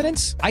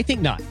 Coincidence? I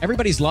think not.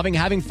 Everybody's loving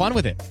having fun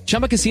with it.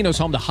 Chumba Casino is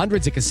home to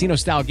hundreds of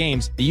casino-style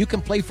games that you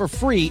can play for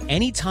free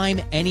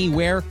anytime,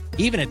 anywhere,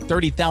 even at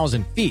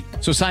 30,000 feet.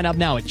 So sign up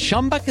now at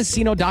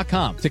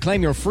ChumbaCasino.com to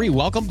claim your free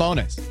welcome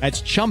bonus.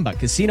 That's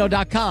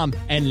ChumbaCasino.com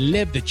and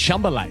live the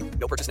Chumba life.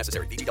 No purchase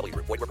necessary. VGW.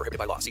 Void were prohibited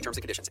by law. See terms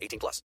and conditions.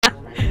 18+.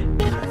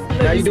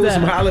 Now you're doing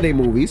some holiday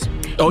movies.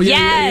 Oh,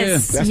 yeah,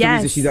 Yes, That's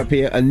yes. the reason she's up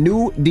here. A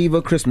new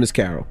Diva Christmas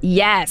Carol.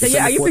 Yes. So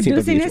yeah, are you 14th of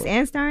producing this April.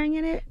 and starring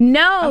in it?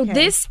 No, Okay.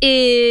 this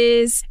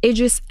is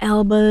Idris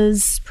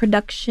Elba's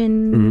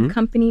production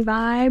company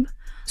vibe.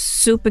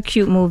 Super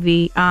cute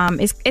movie.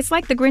 It's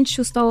like the Grinch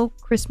Who Stole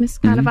Christmas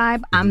kind of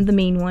vibe. I'm the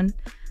mean one.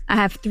 I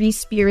have 3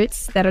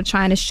 spirits that are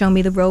trying to show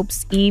me the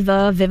ropes: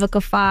 Eva,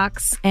 Vivica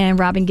Fox, and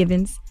Robin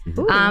Givens.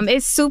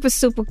 It's super,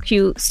 super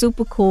cute,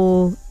 super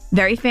cool,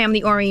 very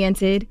family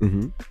oriented,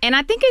 and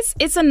I think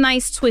it's a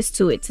nice twist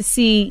to it to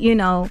see,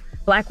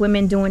 Black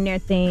women doing their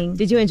thing.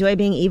 Did you enjoy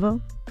being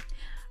evil?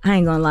 I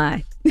ain't gonna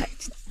lie.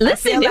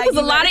 Listen, there was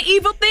a lot of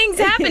evil things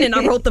happening.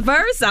 I wrote the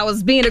verse. I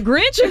was being a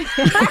Grinch.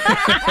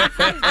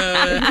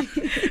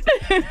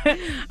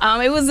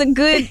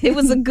 It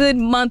was a good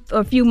month or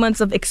a few months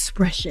of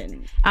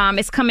expression.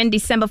 It's coming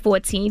December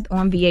 14th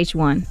on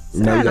VH1.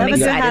 So I'm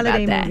excited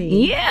about that.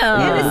 Movie. Yeah.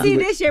 Never seen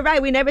this. You're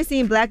right. We never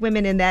seen black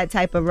women in that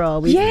type of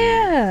role.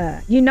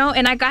 Yeah. You know,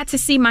 and I got to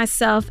see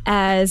myself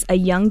as a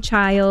young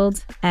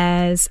child,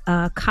 as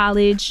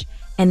college,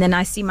 and then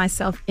I see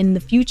myself in the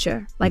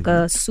future, like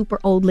a super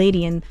old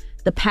lady, and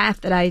the path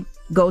that I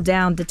go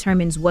down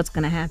determines what's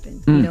going to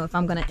happen. You know, if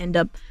I'm going to end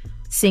up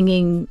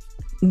singing,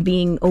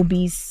 being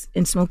obese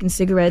and smoking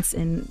cigarettes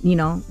and, you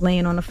know,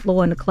 laying on the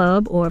floor in the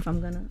club, or if I'm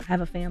going to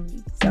have a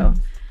family. So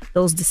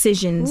those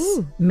decisions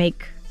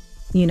make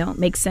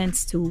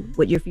sense to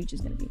what your future's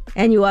going to be.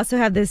 And you also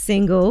have this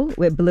single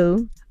with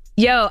Blue.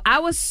 Yo, I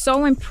was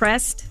so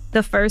impressed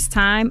the first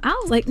time. I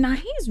was like, nah,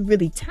 he's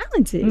really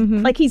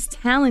talented. Like, he's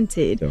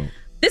talented.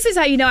 This is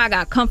how you know I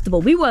got comfortable.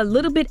 We were a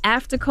little bit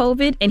after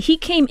COVID, and he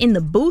came in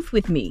the booth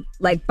with me,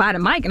 like by the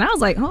mic, and I was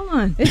like, hold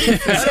on.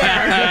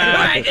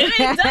 Right, it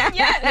ain't done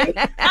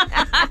yet.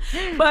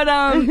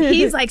 But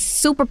he's like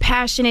super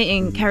passionate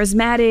and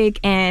charismatic,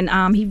 and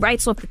he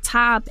writes off the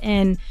top,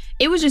 and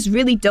it was just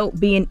really dope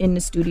being in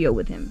the studio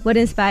with him. What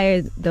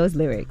inspired those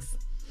lyrics?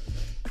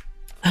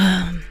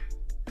 I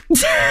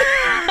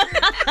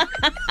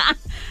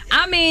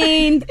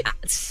mean,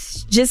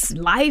 just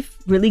life,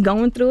 really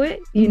going through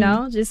it, you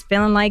know, just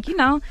feeling like, you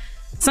know,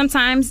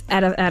 sometimes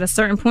at a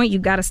certain point, you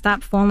got to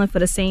stop falling for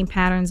the same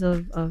patterns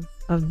of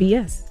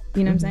BS.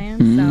 You know what I'm saying?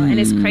 So, and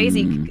it's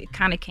crazy. It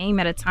kind of came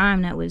at a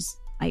time that was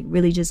like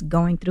really just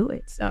going through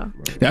it. So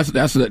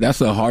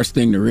that's a harsh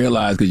thing to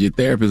realize, because your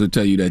therapist will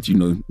tell you that, you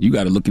know, you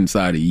got to look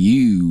inside of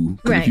you,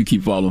 if you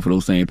keep falling for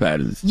those same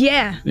patterns.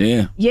 Yeah,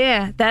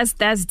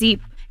 that's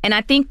deep. And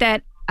I think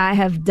that I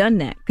have done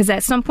that, because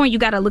at some point you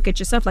got to look at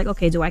yourself like,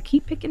 okay, do I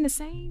keep picking the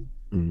same?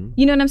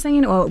 You know what I'm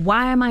saying? Or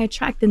why am I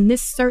attracting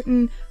this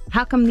certain,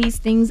 how come these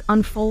things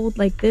unfold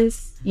like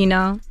this, you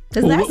know?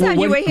 Because last time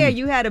you were here,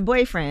 you had a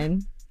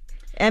boyfriend.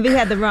 And we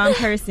had the wrong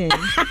person.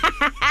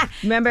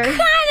 Remember?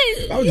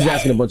 I was just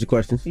asking a bunch of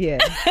questions. Yeah.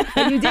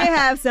 And you did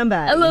have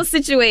somebody. A little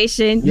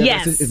situation,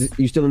 yes. Is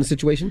you still in the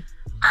situation?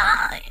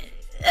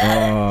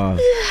 No,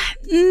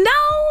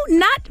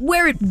 not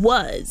where it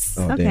was.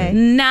 Oh, okay.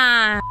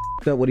 Nah.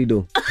 So what do you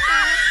do?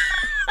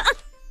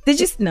 Did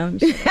you? No, let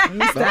me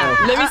stop.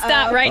 Let me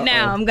stop right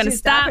now. I'm gonna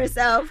stop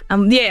herself.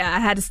 Yeah, I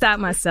had to stop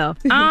myself.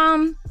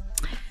 I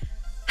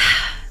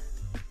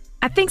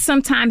think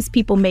sometimes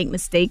people make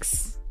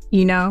mistakes.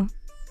 You know,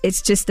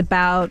 it's just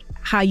about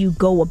how you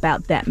go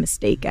about that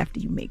mistake after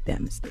you make that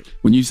mistake.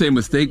 When you say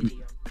mistake,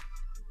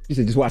 you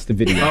said just watch the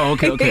video. Oh,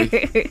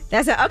 okay.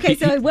 That's okay.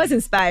 So it was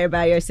inspired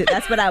by your shit.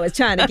 That's what I was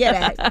trying to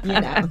get at. You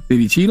know. Did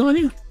he cheat on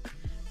you?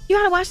 You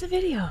gotta watch the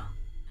video.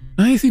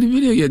 I ain't seen the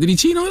video yet. Did he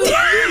cheat on you?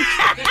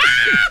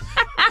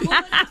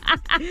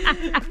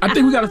 I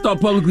think we got to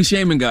start publicly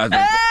shaming guys like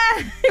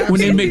that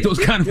when they make those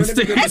kind of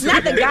mistakes. That's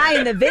not the guy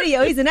in the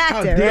video. He's an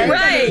actor, right?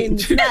 I mean,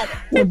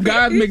 when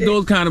guys make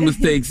those kind of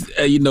mistakes,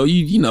 you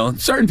know,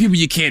 certain people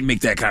you can't make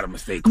that kind of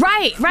mistake.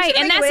 Right.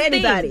 And that's the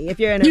anybody. thing. If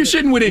you're in you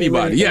shouldn't with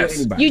anybody.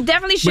 Yes, you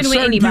definitely shouldn't with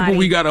certain anybody. People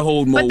we got to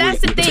hold more. But that's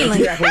the thing.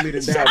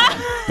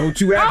 Don't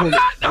you act on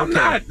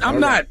it. I'm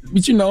not.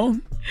 But you know.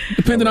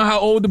 Depending on how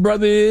old the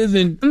brother is,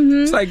 and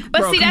it's like,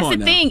 but bro, see, that's the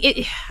thing.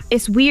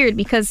 It's weird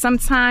because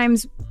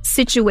sometimes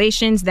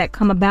situations that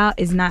come about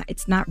it's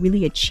not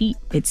really a cheat.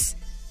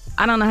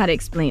 I don't know how to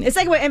explain it. It's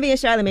like what Envy and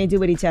Charlamagne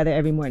do with each other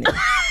every morning.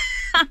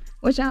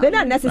 They're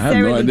not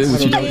necessarily I have no idea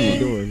what she's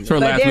doing. It's her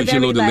last week, she's a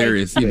little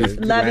delirious.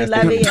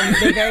 Lovey, and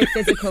they're very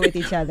physical with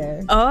each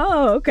other.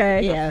 Oh,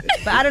 okay. Yeah,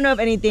 but I don't know if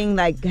anything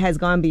like has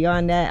gone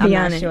beyond that. I'm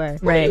not sure.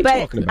 Right.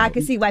 But I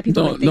can see why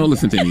people would think don't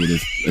listen to any of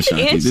this,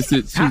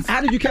 Ashanti.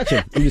 How did you catch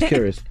her? I'm just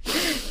curious.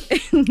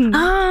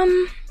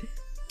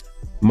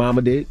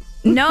 Mama did?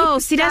 No,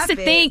 see, that's the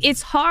thing.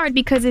 It's hard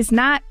because it's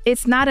not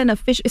an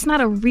official, it's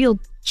not a real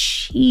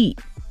cheat.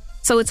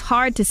 So it's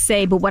hard to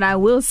say, but what I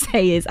will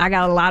say is I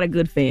got a lot of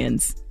good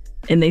fans.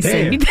 And they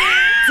send me Damn.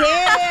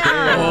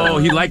 Oh,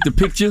 he liked the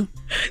picture?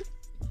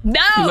 No.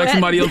 He liked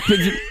somebody else's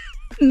picture?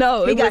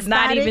 No, He it got was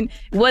not spotted? even,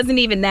 it wasn't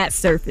even that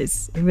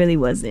surface. It really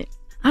wasn't.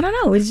 I don't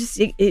know. It's just,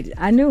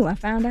 I knew, I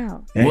found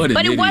out.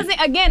 But it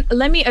wasn't, again,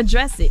 let me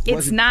address it.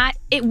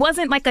 It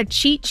wasn't like a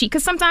cheat.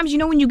 Because sometimes, you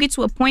know, when you get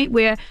to a point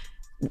where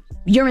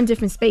you're in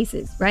different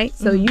spaces, right?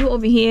 So you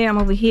over here, I'm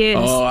over here.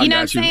 Oh, you know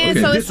what I'm saying?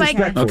 Okay. So it's like,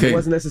 It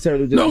wasn't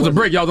necessarily just... No, it was a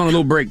break. Y'all was on a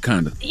little break,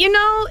 kind of. you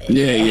know.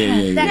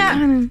 Yeah.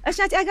 Now,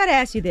 Ashanti, I gotta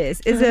ask you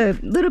this: is a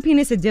little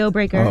penis a deal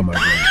breaker? Oh my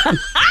god!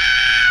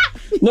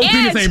 Little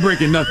penis ain't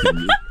breaking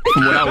nothing,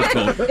 from what I was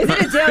told. Is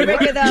it a deal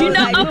breaker though? You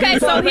know, okay,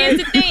 so here's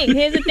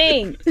the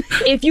thing.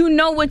 If you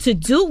know what to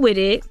do with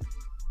it,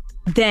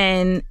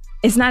 then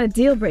it's not a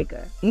deal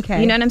breaker.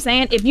 Okay. You know what I'm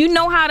saying? If you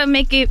know how to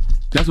make it.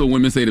 That's what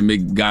women say to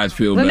make guys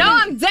feel better. No,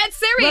 I'm dead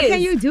serious. What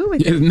can you do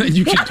with it?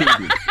 You can do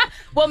it.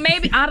 Well,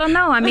 maybe, I don't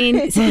know. I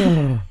mean,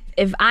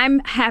 if I'm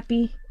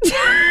happy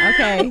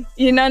Okay.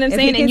 You know what I'm If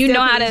saying? he And can you still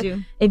know how please to,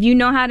 you. if you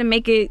know how to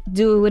make it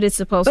do what it's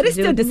supposed But to it's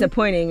do. still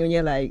disappointing when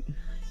you're like,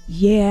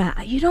 yeah,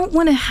 you don't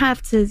want to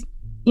have to,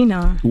 you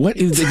know. What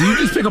is that? Did you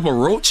just pick up a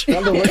roach?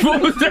 What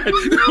was that?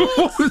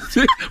 What was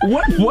it?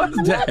 What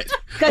was that?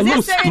 because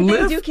there's certain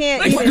things you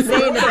can't even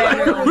say in the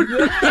bedroom.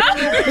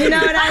 You know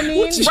what I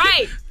mean?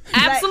 Right.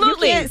 Like,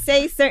 Absolutely. you can't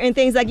say certain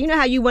things. Like, you know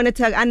how you want to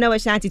talk. I know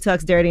Ashanti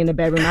talks dirty in the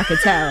bedroom. I can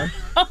tell.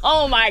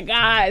 Oh my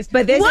gosh.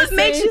 But there's What just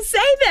makes certain- you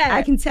say that?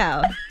 I can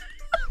tell.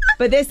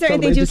 But there's certain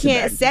things you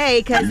can't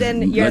say because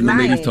then you're Let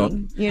the ladies talk.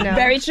 lying. You know?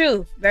 Very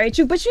true. Very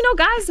true. But you know,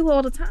 guys do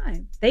all the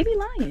time. They be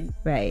lying.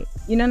 Right.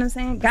 You know what I'm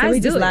saying? Guys So we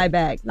do just it. lie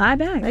back. Lie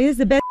back. Like, it's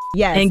the best.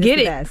 Yes. And it's get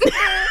the it.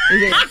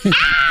 best.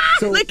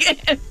 So, Look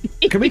at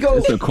can we go?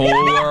 It's a cold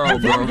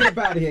world, Before we bro. get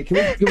up out of here, can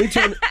we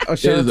turn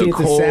Ashanti into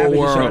cold Savage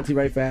world. Ashanti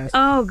right fast?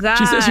 Oh God.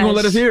 She said she gonna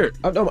let us hear it.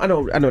 I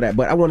know that,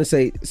 but I want to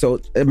say. So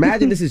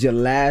imagine this is your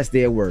last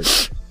day of work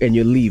and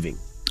you're leaving.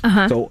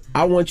 Uh-huh. So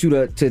I want you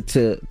to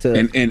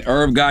And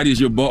Herb Gotti is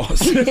your boss.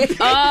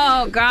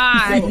 Oh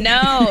God,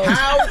 no.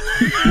 How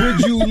would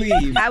you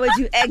leave? How would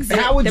you exit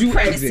How would the you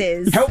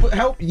premises? exit?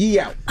 Help Yee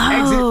out. Oh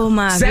exit.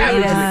 my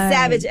Savage. God.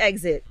 Savage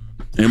exit.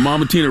 And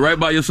Mama Tina right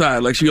by your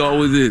side, like she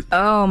always is.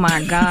 Oh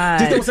my God.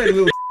 Just don't say the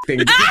little thing.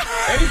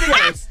 Everything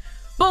else.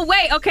 But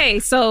wait, okay,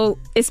 so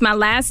it's my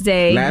last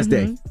day. Last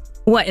day.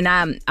 What? And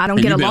I don't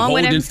And get you've been along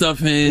with holding every- stuff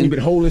And in. you've been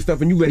holding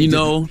stuff and you ready You to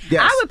know.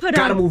 Yes. I would put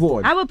Gotta on. move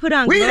on. I would put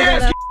on. We didn't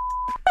Global ask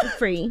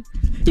Free.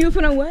 You would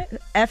put on what?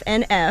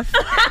 FNF.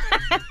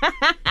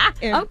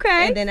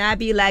 Okay. And then I'd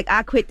be like,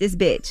 I quit this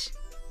bitch.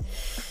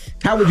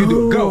 How would you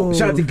do it? Go,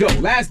 Ashanti, go.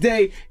 Last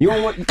day. You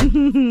don't want.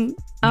 You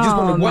just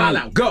want to wild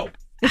out. Go.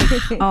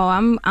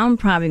 Oh, I'm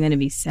probably gonna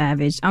be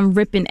savage. I'm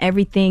ripping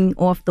everything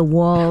off the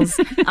walls.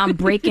 I'm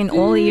breaking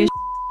all of your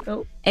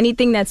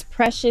anything that's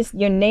precious,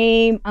 your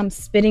name, I'm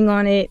spitting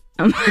on it.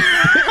 Damn. Do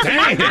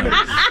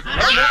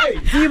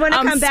you want to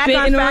I'm come back on spitting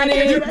on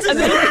Friday?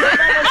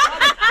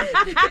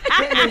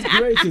 Goodness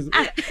gracious.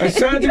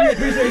 Ashanti, we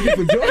appreciate you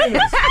for joining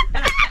us.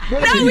 No,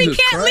 we Jesus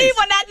can't Christ. leave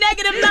on that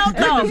negative note,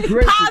 Goodness though.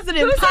 gracious.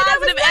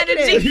 Positive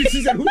energy.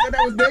 She said, who said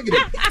that was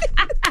negative?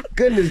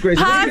 Goodness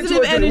gracious.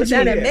 Positive energy.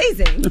 That's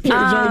amazing. Play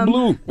Johnny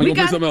Blue. We gonna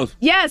play something else.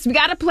 Yes, we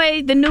gotta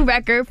play the new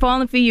record,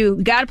 Falling For You.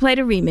 We gotta play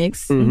the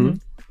remix. Mm-hmm.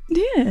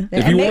 Yeah.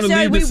 If you want to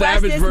leave we the watch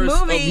Savage this verse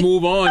movie. of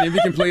Move On, and we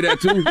can play that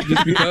too,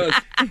 just because.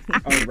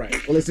 All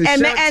right. Well, it's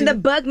And the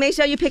book, make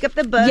sure you pick up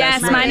the book.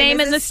 Yes, my name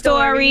is a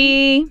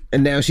story.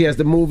 And now she has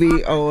the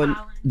movie on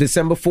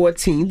December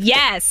 14th.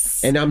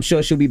 Yes. And I'm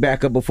sure she'll be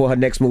back up before her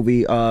next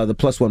movie, the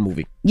Plus One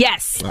movie.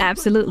 Yes,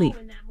 absolutely.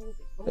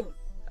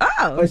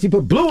 Oh, she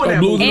put blue in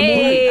that movie.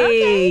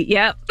 Hey,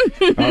 yep.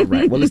 All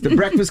right. Well, it's the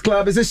Breakfast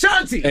Club. It's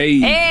Ashanti.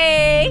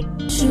 Hey.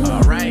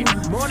 All right.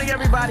 Morning,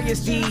 everybody.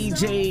 It's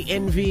DJ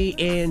NV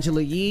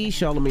Angela Yee,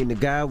 Charlamagne the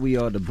Guy. We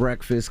are the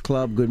Breakfast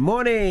Club. Good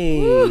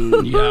morning.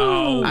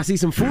 Yo. I see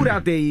some food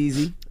out there,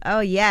 Easy. Oh,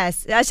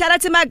 yes. Shout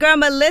out to my girl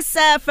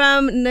Melissa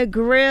from The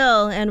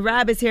Grill. And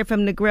Rob is here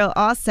from The Grill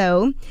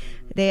also.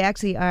 They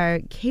actually are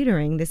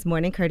catering this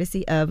morning,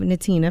 courtesy of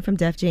Natina from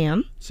Def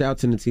Jam. Shout out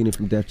to Natina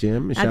from Def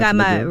Jam. And I shout got out to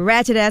my the girl.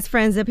 ratchet-ass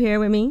friends up here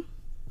with me,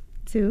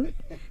 too,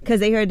 because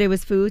they heard there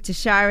was food.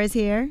 Tashara's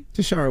here.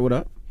 Tashara, what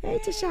up? Hey,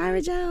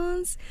 Tashara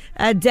Jones.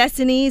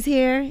 Destiny's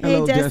here.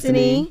 Hello, hey,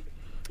 Destiny. Destiny.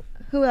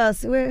 Who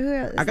else? Who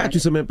else? I got you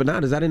some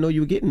empanadas. I didn't know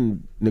you were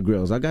getting the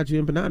grills. I got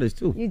you empanadas,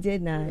 too. You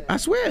did not. I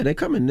swear, they're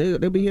coming.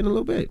 They'll be here in a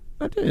little bit.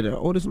 I did. I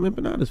ordered some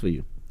empanadas for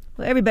you.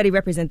 Well, everybody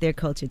represent their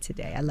culture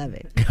today. I love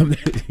it.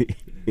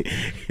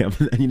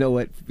 You know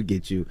what?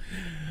 Forget you.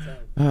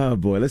 Oh,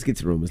 boy. Let's get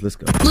to rumors. Let's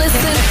go. Listen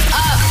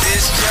up.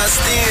 This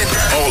just in.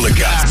 All the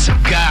gossip.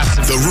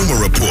 The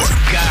Rumor Report.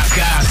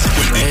 Gossip.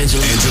 With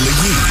Angela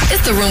Yee.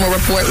 It's the Rumor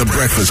Report. The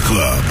Breakfast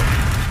Club.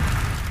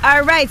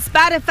 All right.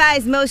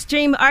 Spotify's most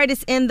streamed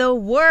artist in the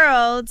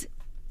world,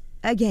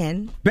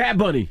 again, Bad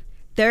Bunny.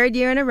 third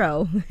year in a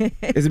row.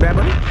 Is it Bad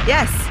Bunny?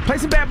 Yes. Play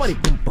some Bad Bunny.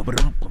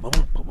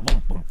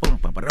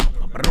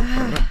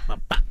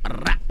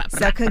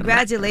 So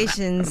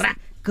congratulations. What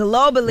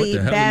Globally, the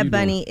hell are Bad you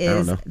Bunny doing? I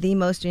don't is know. the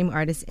most streamed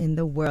artist in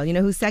the world. You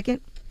know who's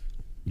second?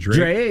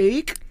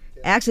 Drake.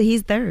 Actually,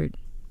 he's third.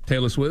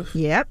 Taylor Swift.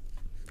 Yep.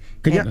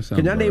 Can That y'all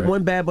sounds name about right.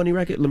 one Bad Bunny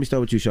record? Let me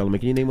start with you, Charlamagne.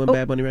 Can you name one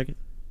Bad Bunny record?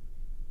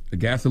 The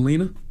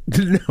Gasolina.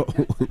 No.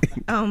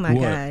 Oh my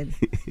What? God.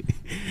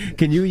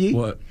 Can you, Yee?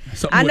 What?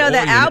 Something I with know the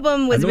oil in it.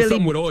 album was I know really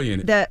something with oil in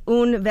it. the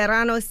Un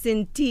Verano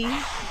Sin Ti.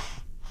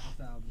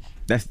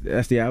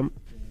 That's the album.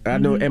 I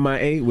know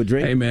MIA with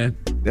Drake. Hey man.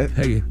 That-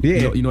 Hey.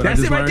 Yeah. You know what That's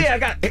I it just right learned? there. I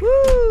got it. Woo.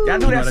 Y'all know You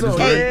know that what I song. just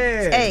learned?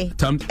 Yeah. Hey.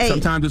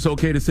 Sometimes it's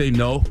okay to say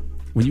no.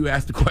 When you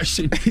ask the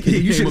question, You you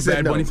name should've a said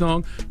Bad no. Bunny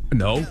song?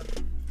 No.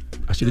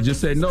 I should have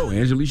just said no.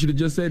 Angela should have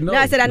just said no. No,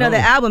 I said I know the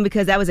album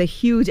because that was a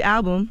huge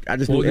album. I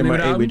just What knew was the name of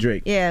the MIA with album?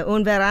 Drake. Yeah,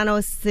 Un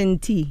Verano Sin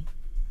Ti.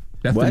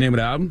 That's What? the name of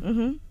the album?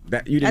 Mm-hmm.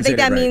 That, you didn't I think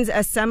say that right. means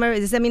a summer.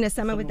 Does that mean a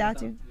summer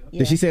without you?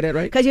 Did she say that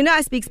right? Because you know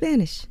I speak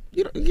Spanish.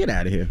 Get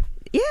out of here.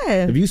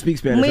 Yeah. If you speak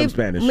Spanish, I'm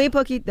Spanish. Muy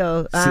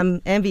poquito.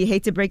 Envy,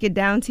 hate to break it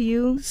down to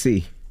you,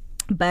 See.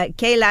 but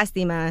qué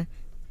lástima.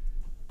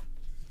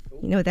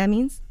 You know what that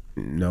means?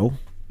 No.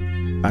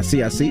 I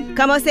see.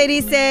 Como se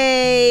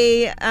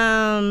dice?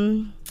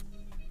 All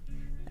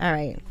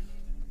right.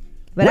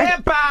 But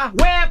Wepa.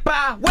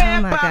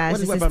 Oh my gosh,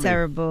 this is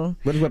terrible.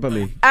 What does wepa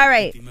mean? All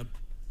right.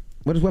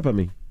 What does wepa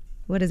mean?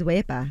 What is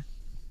wepa?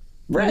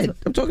 Red.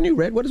 I'm talking to you,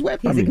 Red. What does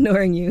wepa mean? He's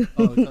ignoring you.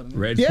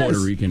 Red's Yes. Puerto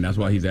Rican. That's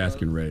why he's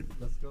asking Red.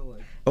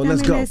 Oh,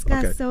 let's go. Dame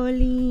Okay.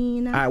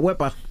 gasolina. All right,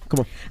 wepa. Come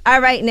on. All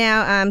right,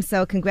 now,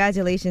 so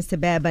congratulations to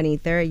Bad Bunny,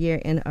 3rd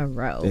year in a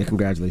row. Yeah,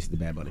 congratulations to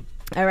Bad Bunny.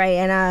 All right,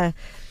 and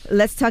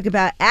let's talk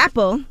about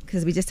Apple,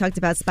 because we just talked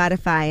about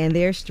Spotify and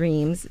their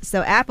streams.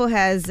 So Apple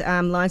has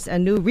launched a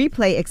new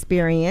replay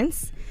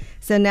experience.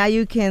 So now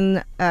you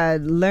can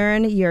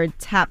learn your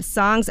top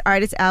songs,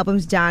 artists,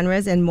 albums,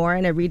 genres, and more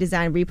in a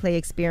redesigned replay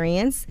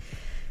experience.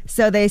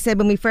 So they said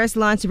when we first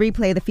launched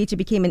Replay, the feature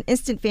became an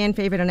instant fan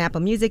favorite on Apple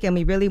Music, and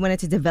we really wanted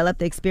to develop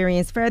the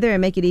experience further and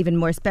make it even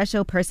more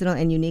special, personal,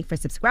 and unique for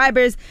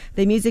subscribers.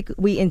 The music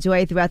we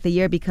enjoy throughout the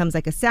year becomes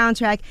like a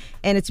soundtrack,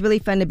 and it's really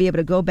fun to be able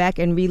to go back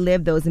and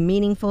relive those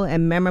meaningful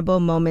and memorable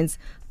moments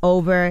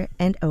over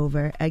and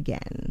over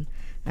again.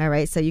 All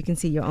right, so you can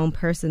see your own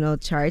personal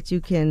charts.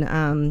 You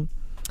can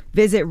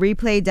visit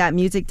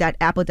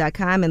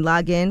replay.music.apple.com and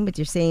log in with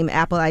your same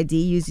Apple ID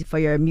used for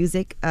your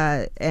music,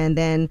 and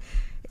then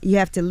you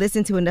have to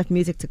listen to enough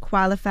music to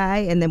qualify,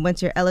 and then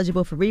once you're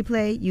eligible for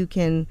replay, you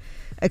can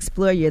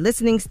explore your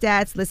listening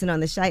stats, listen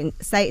on the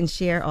site, and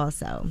share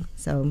also.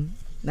 So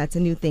that's a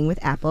new thing with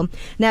Apple.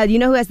 Now, do you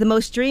know who has the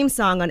most streamed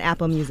song on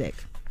Apple Music?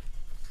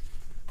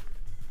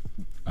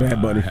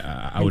 Bad Bunny.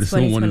 I would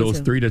assume one of those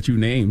three that you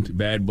named: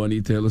 Bad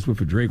Bunny, Taylor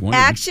Swift, or Drake.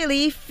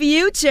 Actually,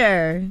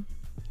 Future.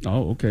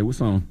 Oh, okay. What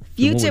song?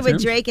 Future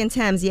with Drake and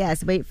Thames.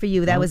 Yes, Wait For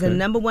You. That was the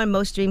 #1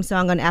 most streamed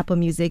song on Apple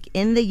Music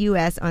in the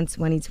U.S. in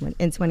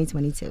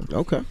 2022.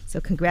 Okay.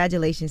 So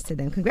congratulations to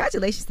them.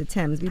 Congratulations to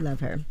Thames. We love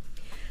her.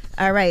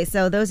 All right,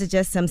 so those are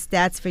just some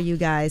stats for you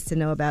guys to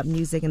know about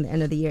music in the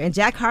end of the year. And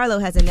Jack Harlow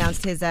has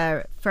announced his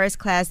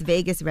first-class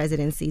Vegas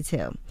residency,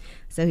 too.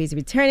 So he's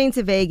returning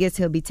to Vegas.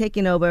 He'll be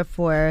taking over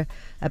for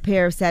a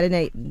pair of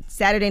Saturday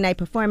night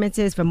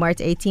performances from March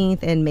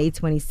 18th and May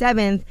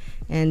 27th,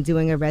 and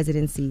doing a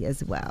residency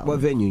as well. What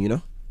venue, you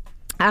know?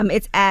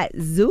 It's at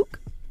Zouk.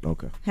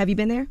 Okay. Have you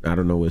been there? I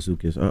don't know where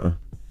Zouk is. All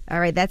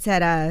right, that's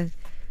at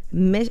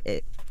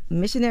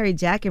Missionary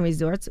Jack and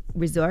Resorts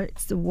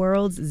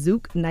World's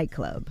Zouk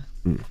nightclub.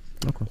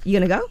 Okay. You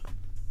gonna go?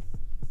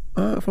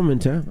 If I'm in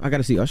town. I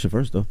gotta see Usher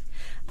first, though.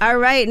 All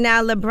right,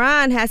 now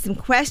LeBron has some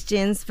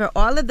questions for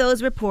all of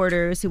those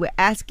reporters who were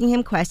asking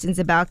him questions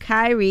about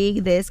Kyrie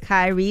this,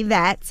 Kyrie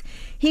that.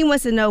 He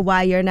wants to know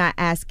why you're not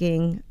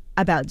asking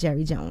about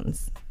Jerry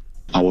Jones.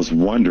 I was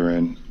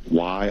wondering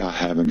why I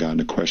haven't gotten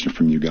a question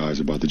from you guys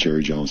about the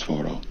Jerry Jones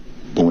photo.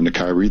 But when the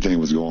Kyrie thing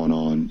was going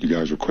on, you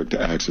guys were quick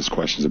to ask us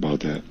questions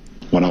about that.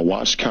 When I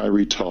watched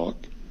Kyrie talk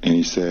and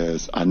he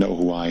says, I know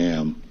who I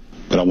am,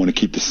 but I want to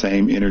keep the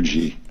same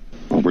energy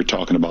when we're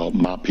talking about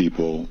my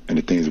people and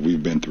the things that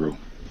we've been through.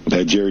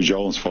 That Jerry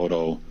Jones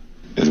photo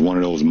is one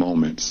of those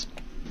moments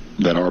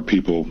that our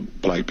people,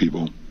 black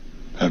people,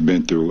 have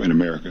been through in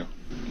America.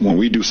 When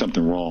we do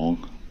something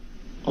wrong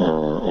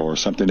or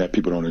something that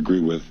people don't agree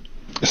with,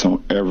 it's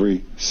on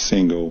every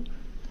single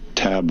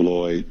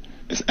tabloid.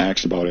 It's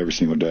asked about every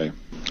single day.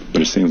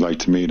 But it seems like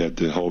to me that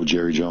the whole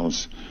Jerry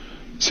Jones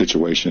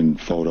situation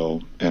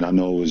photo, and I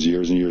know it was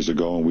years and years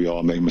ago and we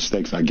all make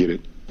mistakes, I get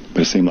it.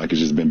 But it seemed like it's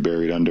just been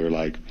buried under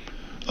like,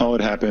 oh,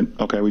 it happened.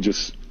 Okay, we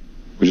just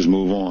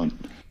move on.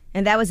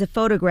 And that was a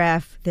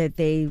photograph that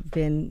they've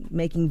been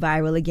making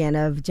viral again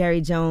of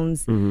Jerry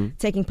Jones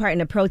taking part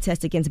in a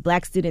protest against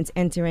black students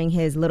entering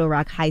his Little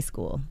Rock High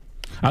School.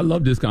 I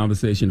love this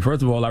conversation.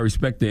 First of all, I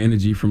respect the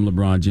energy from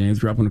LeBron James.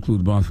 Dropping the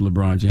clues bombs for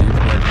LeBron James.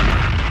 But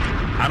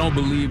I don't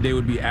believe they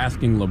would be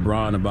asking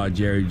LeBron about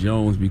Jerry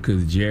Jones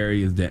because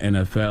Jerry is the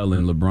NFL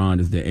and LeBron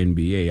is the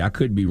NBA. I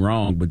could be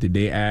wrong, but did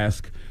they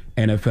ask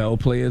NFL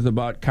players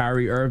about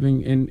Kyrie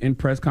Irving in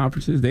press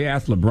conferences? They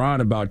asked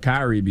LeBron about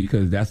Kyrie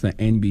because that's an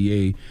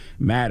NBA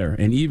matter.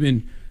 And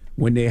even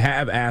when they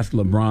have asked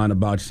LeBron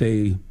about,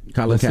 say,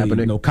 Colin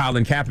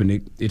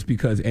Kaepernick, it's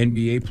because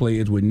NBA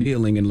players were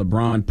kneeling and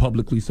LeBron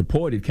publicly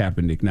supported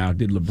Kaepernick. Now,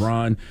 did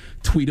LeBron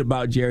tweet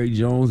about Jerry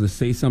Jones or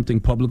say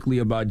something publicly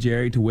about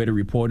Jerry to where the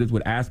reporters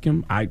would ask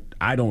him? I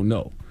don't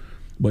know.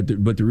 But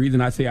the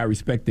reason I say I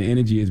respect the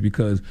energy is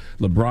because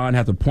LeBron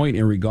has a point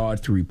in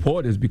regards to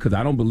reporters, because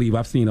I don't believe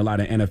I've seen a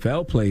lot of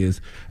NFL players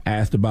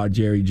asked about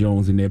Jerry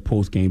Jones in their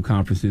post-game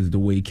conferences the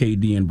way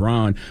KD and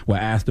Bron were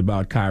asked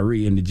about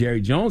Kyrie. And the Jerry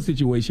Jones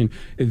situation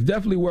is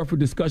definitely worth a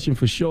discussion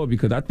for sure,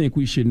 because I think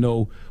we should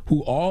know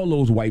who all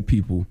those white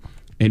people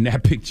in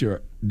that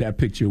picture that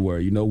picture were.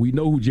 You know, we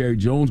know who Jerry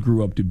Jones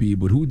grew up to be,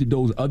 but who did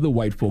those other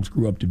white folks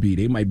grow up to be?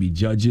 They might be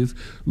judges,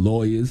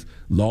 lawyers,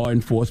 law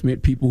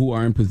enforcement, people who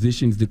are in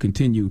positions to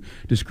continue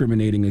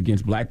discriminating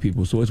against black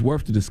people. So it's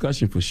worth the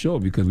discussion for sure,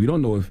 because we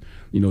don't know if,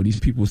 you know, these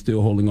people are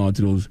still holding on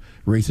to those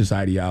racist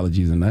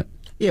ideologies and that.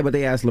 Yeah, but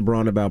they asked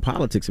LeBron about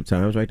politics at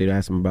times, right? They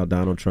asked him about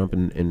Donald Trump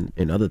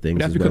and other things.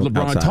 That's because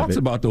LeBron talks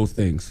about those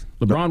things.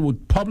 LeBron will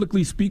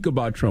publicly speak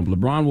about Trump.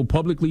 LeBron will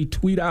publicly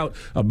tweet out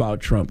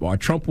about Trump, or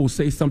Trump will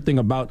say something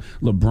about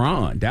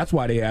LeBron. That's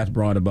why they asked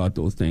LeBron about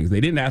those things.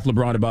 They didn't ask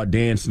LeBron about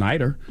Dan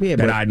Snyder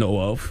that I know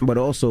of. But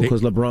also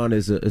because LeBron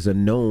is a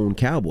known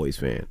Cowboys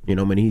fan. You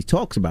know, I mean, he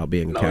talks about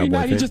being a Cowboys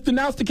fan. He just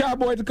denounced the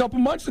Cowboys a couple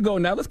months ago.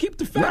 Now let's keep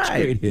the facts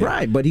straight here.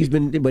 Right, but he's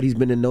been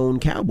a known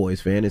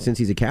Cowboys fan, and since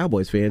he's a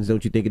Cowboys fan,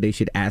 don't you think they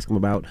should ask him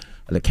about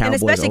the Cowboys? And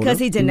especially because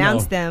he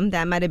denounced them,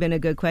 that might have been a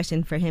good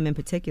question for him in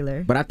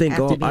particular. But I think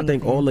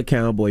all the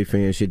Cowboy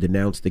fans should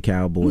denounce the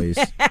Cowboys.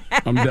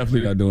 I'm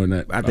definitely not doing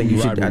that. I think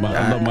you should. I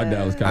love my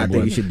Dallas Cowboys. I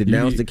think you should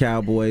denounce the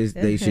Cowboys.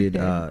 They should,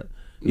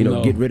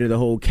 get rid of the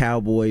whole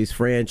Cowboys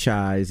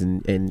franchise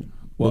and.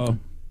 Well,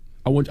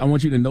 I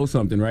want you to know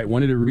something, right?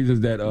 One of the reasons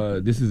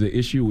that this is an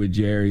issue with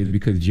Jerry is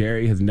because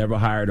Jerry has never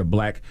hired a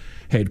black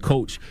head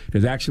coach.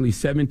 There's actually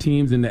 7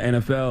 teams in the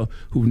NFL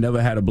who've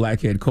never had a black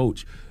head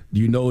coach.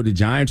 You know the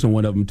Giants are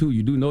one of them too.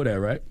 You do know that,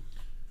 right?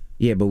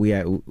 Yeah, but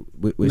we're totally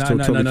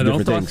different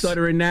don't start things.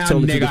 stuttering now,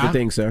 totally nigga. Different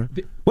things, sir.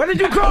 What did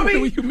you call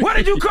me? What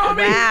did you call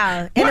me?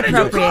 Wow, what did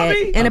you call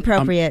me?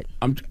 Inappropriate.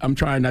 I'm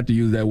trying not to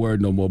use that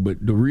word no more.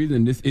 But the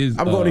reason this is,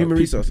 I'm going to human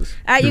resources.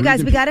 All right, you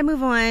guys, we got to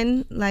move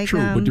on. Like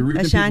but the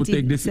reason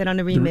Ashanti said on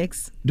the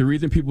remix. The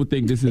reason people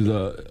think this is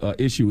a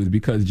issue is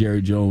because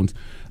Jerry Jones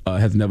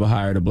has never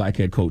hired a black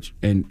head coach,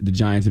 and the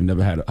Giants have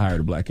never hired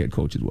a black head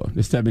coach as well.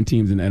 There's 7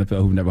 teams in the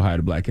NFL who've never hired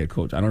a black head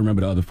coach. I don't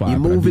remember the other 5. You're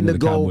moving the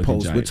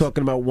goalposts. We're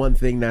talking about one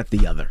thing, not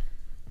the other.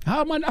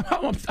 How am I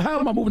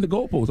moving the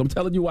goalposts? I'm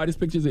telling you why this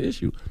picture's an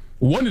issue.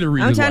 One of the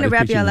reasons. I'm trying to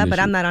wrap y'all up, but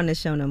I'm not on this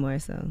show no more.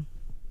 So.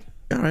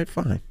 All right,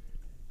 fine.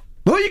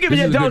 Who you giving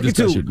your donkey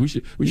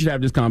to? We should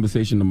have this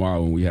conversation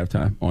tomorrow when we have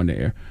time on the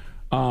air.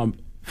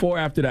 4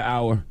 after the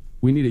hour.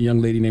 We need a young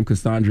lady named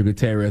Cassandra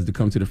Gutierrez to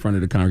come to the front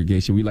of the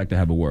congregation. We'd like to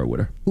have a word with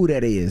her. Who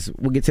that is?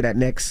 We'll get to that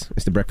next.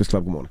 It's the Breakfast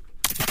Club. Good morning.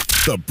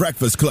 The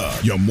Breakfast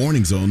Club. Your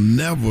mornings will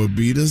never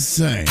be the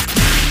same.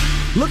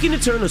 Looking to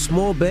turn a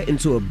small bet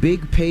into a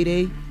big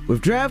payday?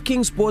 With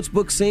DraftKings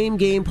Sportsbook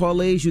same-game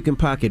parlays, you can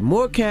pocket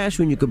more cash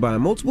when you combine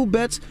multiple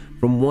bets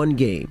from one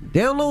game.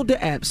 Download the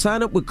app,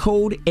 sign up with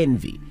code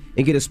ENVY,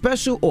 and get a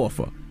special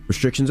offer.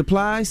 Restrictions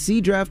apply.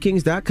 See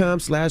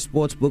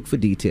DraftKings.com/sportsbook for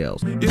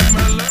details.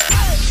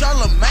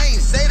 Charlamagne,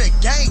 say the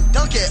gang,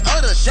 dunk it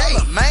other day,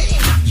 man.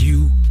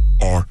 You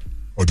are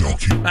a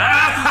donkey.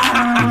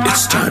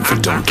 It's time for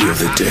Donkey of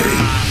the Day.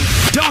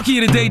 Donkey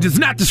of the Day does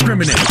not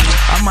discriminate.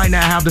 I might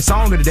not have the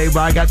song of the day,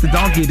 but I got the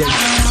donkey of the day.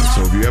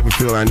 So if you ever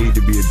feel I need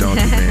to be a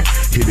donkey, man,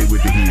 hit it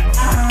with the heat.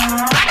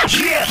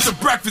 Yeah, it's a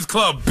Breakfast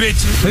Club,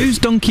 bitches. Who's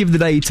donkey of the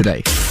day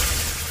today?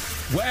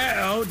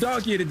 Well,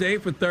 donkey of the day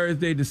for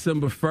Thursday,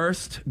 December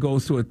 1st,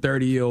 goes to a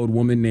 30-year-old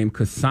woman named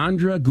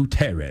Cassandra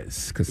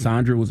Gutierrez.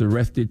 Cassandra was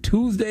arrested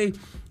Tuesday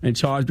and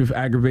charged with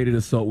aggravated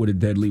assault with a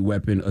deadly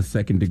weapon, a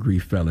second-degree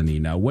felony.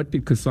 Now, what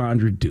did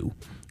Cassandra do?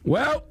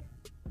 Well,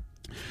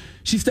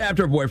 she stabbed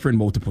her boyfriend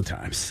multiple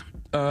times.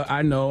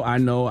 I know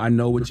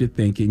what you're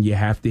thinking. You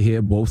have to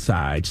hear both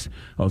sides,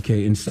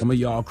 okay? In some of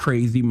y'all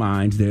crazy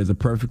minds, there's a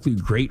perfectly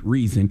great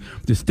reason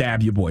to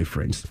stab your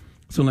boyfriends.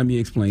 So let me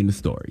explain the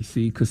story.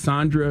 See,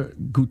 Cassandra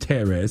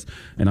Gutierrez,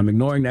 and I'm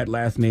ignoring that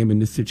last name in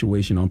this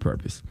situation on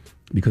purpose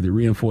because it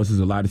reinforces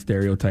a lot of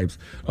stereotypes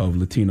of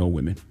Latino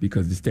women,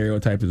 because the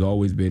stereotype has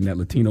always been that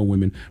Latino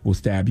women will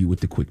stab you with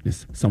the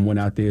quickness. Someone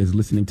out there is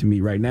listening to me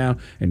right now,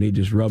 and they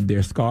just rubbed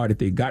their scar that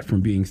they got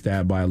from being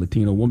stabbed by a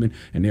Latino woman,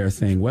 and they're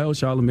saying, well,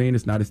 Charlamagne,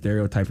 it's not a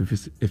stereotype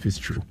if it's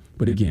true.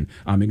 But again,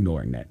 I'm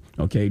ignoring that.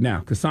 Okay, now,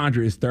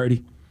 Cassandra is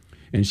 30,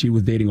 and she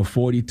was dating a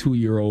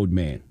 42-year-old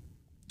man.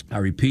 I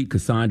repeat,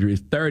 Cassandra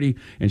is 30,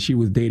 and she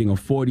was dating a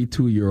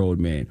 42-year-old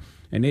man.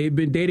 And they've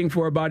been dating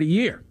for about a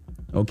year,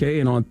 okay?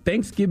 And on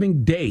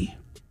Thanksgiving Day,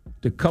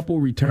 the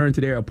couple returned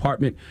to their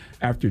apartment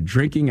after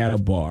drinking at a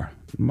bar.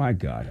 My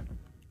God,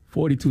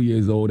 42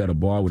 years old at a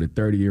bar with a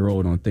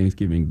 30-year-old on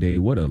Thanksgiving Day.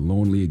 What a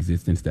lonely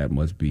existence that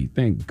must be.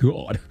 Thank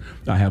God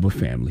I have a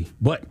family.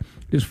 But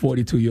this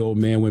 42-year-old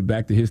man went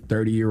back to his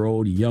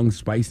 30-year-old young,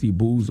 spicy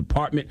booze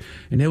apartment,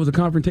 and there was a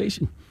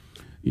confrontation.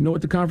 You know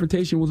what the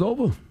confrontation was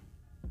over?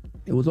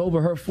 It was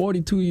over her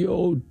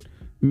 42-year-old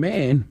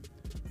man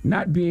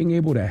not being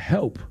able to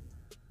help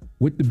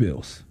with the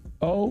bills.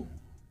 Oh,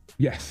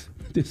 yes,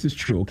 this is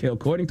true. Okay,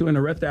 according to an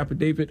arrest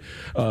affidavit,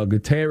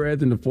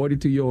 Gutierrez and the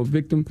 42-year-old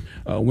victim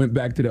went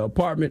back to the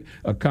apartment.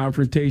 A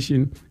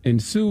confrontation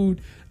ensued.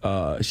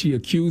 She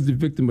accused the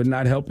victim of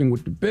not helping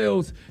with the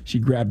bills. She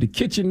grabbed a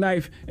kitchen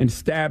knife and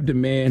stabbed the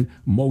man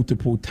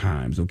multiple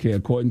times. Okay,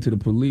 according to the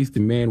police, the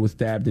man was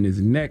stabbed in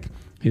his neck,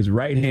 his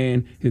right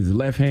hand, his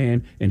left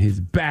hand, and his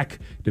back.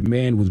 The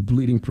man was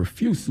bleeding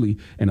profusely,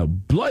 and a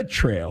blood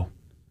trail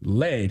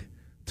led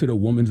to the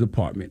woman's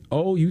apartment.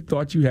 Oh, you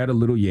thought you had a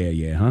little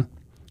yeah, huh?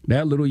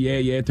 That little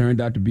yeah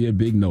turned out to be a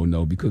big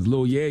no-no because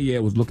little yeah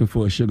was looking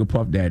for a Sugar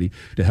Puff Daddy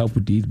to help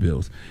with these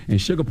bills. And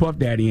Sugar Puff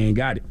Daddy ain't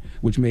got it,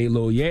 which made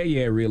little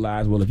yeah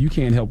realize, well, if you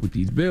can't help with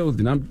these bills,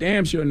 then I'm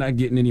damn sure not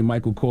getting any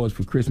Michael Kors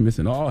for Christmas,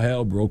 and all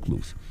hell broke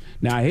loose.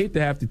 Now, I hate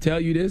to have to tell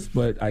you this,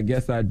 but I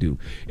guess I do.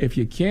 If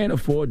you can't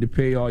afford to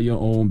pay all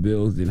your own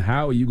bills, then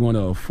how are you going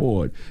to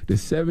afford the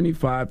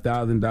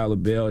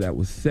 $75,000 bail that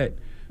was set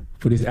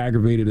for this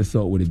aggravated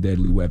assault with a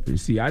deadly weapon?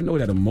 See, I know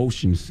that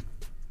emotions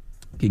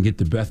can get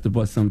the best of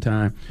us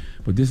sometime,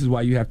 but this is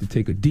why you have to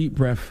take a deep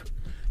breath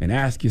and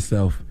ask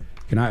yourself,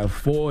 can I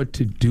afford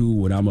to do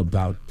what I'm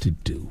about to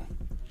do?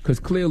 Because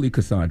clearly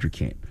Cassandra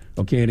can't.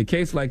 Okay, in a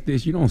case like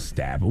this, you don't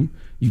stab him.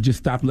 You just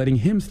stop letting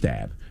him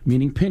stab,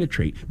 meaning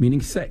penetrate,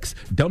 meaning sex.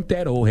 Dump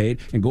that old head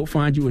and go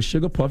find you a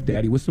Sugar Puff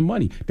Daddy with some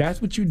money.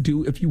 That's what you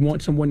do if you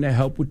want someone to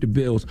help with the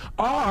bills.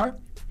 Or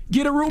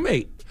get a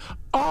roommate.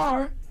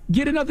 Or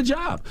get another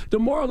job. The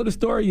moral of the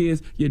story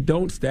is you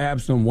don't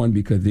stab someone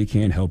because they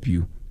can't help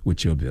you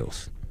with your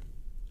bills.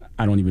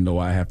 I don't even know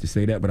why I have to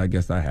say that, but I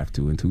guess I have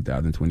to in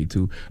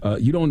 2022.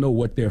 You don't know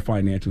what their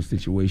financial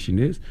situation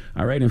is.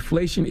 All right,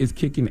 inflation is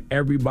kicking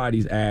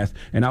everybody's ass,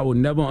 and I will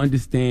never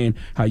understand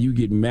how you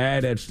get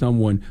mad at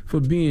someone for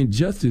being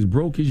just as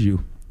broke as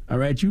you. All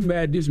right, you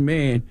mad this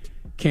man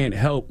can't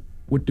help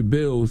with the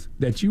bills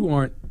that you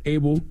aren't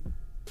able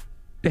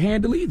to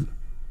handle either.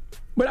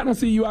 But I don't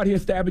see you out here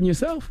stabbing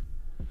yourself.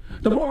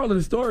 The moral of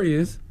the story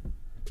is,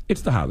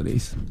 it's the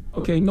holidays,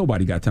 okay?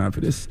 Nobody got time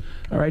for this.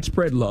 All right,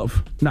 spread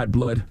love, not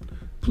blood.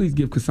 Please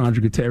give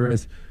Cassandra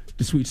Gutierrez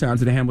the sweet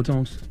sounds of the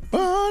Hamiltons.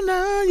 Oh,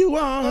 now you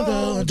are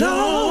the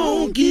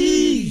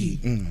donkey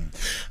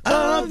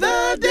of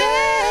the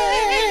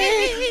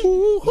day.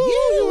 Ooh,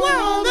 you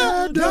are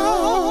the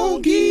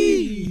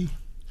donkey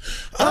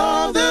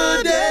of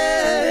the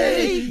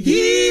day.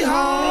 Yee-haw.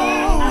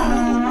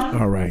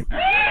 All right.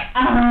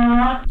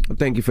 Well,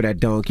 thank you for that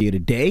donkey of the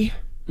day.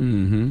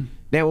 Mm-hmm.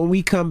 Now, when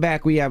we come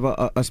back, we have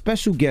a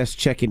special guest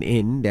checking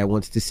in that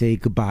wants to say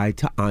goodbye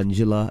to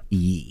Angela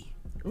Yee.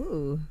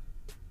 Ooh.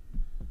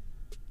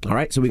 All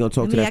right, so we're going to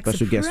talk to that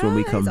special guest when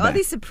we come back. All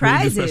these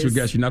surprises. Special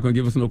guest, you're not going to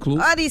give us no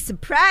clues? All these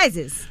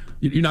surprises.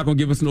 You're not going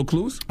to give us no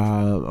clues?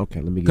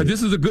 Okay, let me get it. Because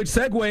this is a good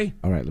segue.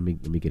 All right, let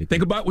me get it.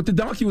 Think about what the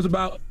donkey was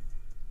about.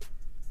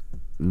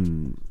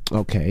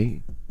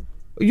 Okay.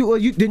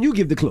 Then you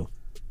give the clue.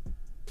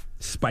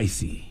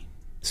 Spicy.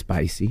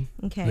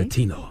 Okay.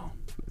 Latino.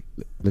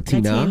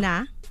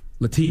 Latina.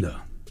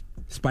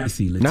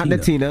 Spicy Latina. Not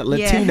Latina.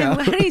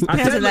 Latina. Yeah.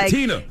 I said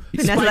Latina.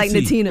 That's like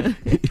Latina.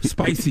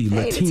 Spicy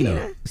Latina.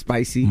 Latina.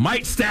 Spicy.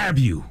 Might stab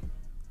you.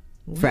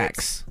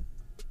 Facts.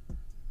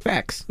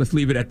 Let's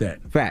leave it at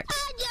that. Facts.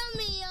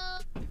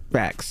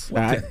 All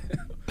right.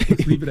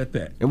 Let's leave it at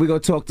that. And we're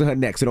going to talk to her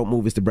next. So don't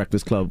move. It's The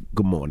Breakfast Club.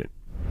 Good morning.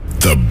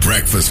 The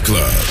Breakfast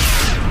Club.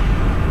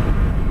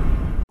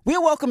 We're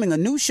welcoming a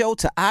new show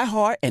to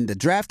iHeart and the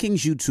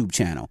DraftKings YouTube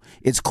channel.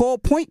 It's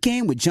called Point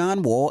Game with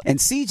John Wall and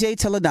CJ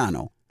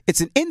Toledano.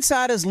 It's an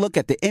insider's look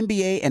at the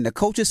NBA and the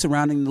coaches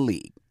surrounding the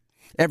league.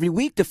 Every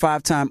week, the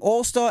 5-time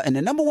All-Star and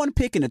the number 1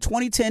 pick in the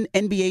 2010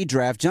 NBA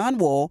Draft, John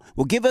Wall,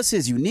 will give us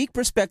his unique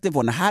perspective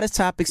on the hottest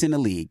topics in the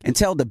league and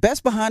tell the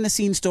best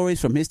behind-the-scenes stories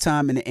from his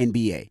time in the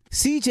NBA.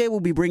 CJ will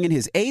be bringing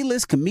his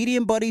A-list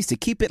comedian buddies to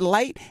keep it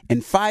light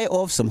and fire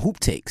off some hoop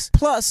takes.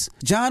 Plus,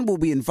 John will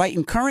be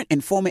inviting current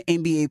and former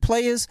NBA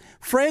players,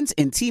 friends,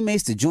 and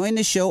teammates to join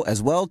the show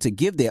as well to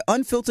give their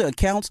unfiltered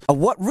accounts of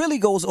what really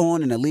goes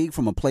on in the league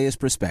from a player's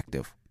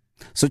perspective.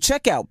 So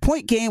check out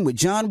Point Game with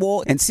John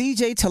Wall and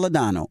CJ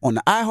Toledano on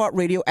the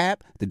iHeartRadio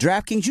app, the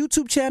DraftKings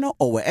YouTube channel,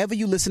 or wherever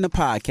you listen to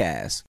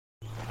podcasts.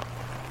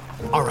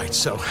 All right,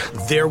 so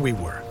there we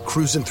were,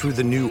 cruising through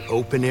the new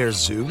open-air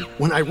zoo,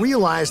 when I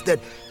realized that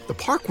the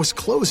park was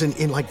closing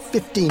in like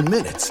 15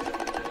 minutes.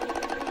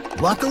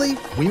 Luckily,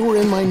 we were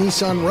in my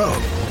Nissan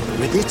Rogue.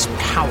 With its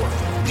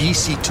powerful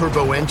VC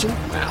turbo engine,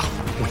 well,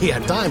 we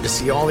had time to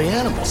see all the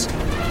animals.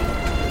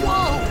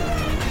 Whoa!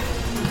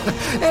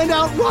 And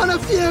outrun a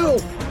few!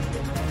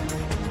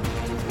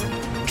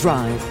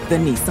 Drive the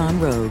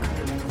Nissan Rogue.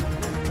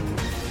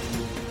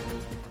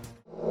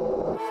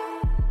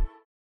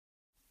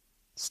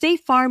 State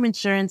Farm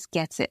Insurance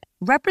gets it.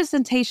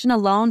 Representation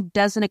alone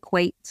doesn't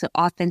equate to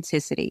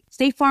authenticity.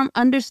 State Farm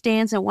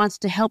understands and wants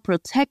to help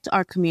protect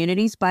our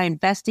communities by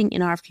investing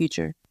in our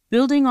future,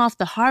 building off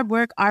the hard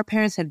work our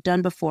parents have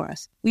done before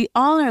us. We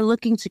all are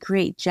looking to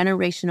create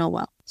generational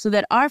wealth so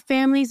that our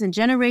families and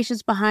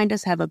generations behind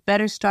us have a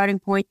better starting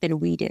point than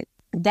we did.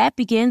 That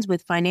begins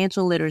with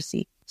financial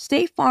literacy.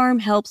 State Farm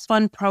helps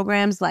fund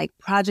programs like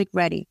Project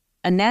Ready,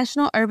 a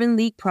National Urban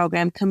League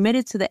program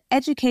committed to the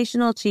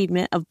educational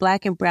achievement of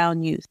Black and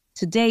Brown youth.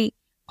 To date,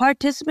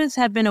 Participants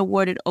have been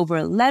awarded over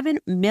 $11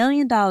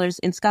 million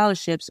in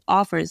scholarships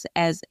offers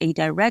as a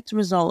direct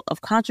result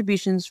of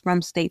contributions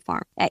from State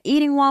Farm. At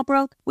Eating While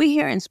Broke, we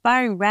hear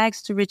inspiring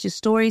rags to riches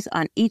stories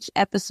on each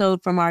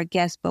episode from our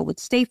guests, but with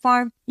State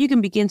Farm, you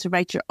can begin to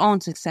write your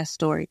own success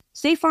story.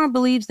 State Farm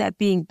believes that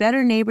being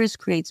better neighbors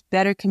creates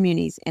better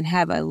communities and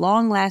have a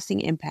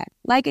long-lasting impact.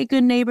 Like a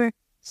good neighbor,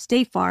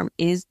 State Farm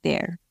is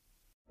there.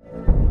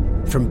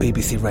 From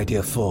BBC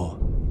Radio 4,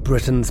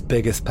 Britain's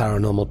biggest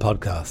paranormal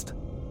podcast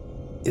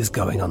is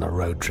going on a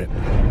road trip.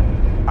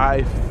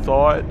 I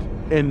thought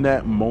in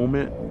that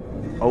moment,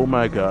 oh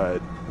my God,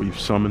 we've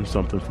summoned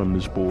something from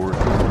this board.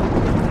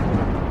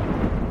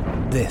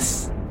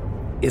 This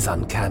is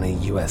Uncanny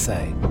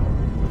USA.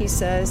 He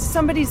says,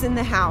 somebody's in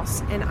the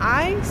house, and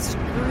I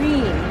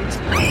screamed.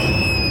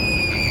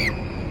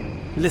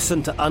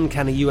 Listen to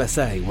Uncanny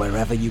USA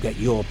wherever you get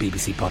your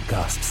BBC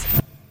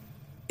podcasts,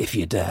 if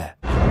you dare.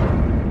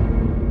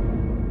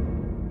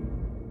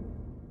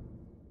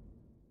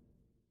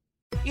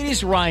 It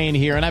is Ryan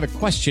here, and I have a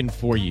question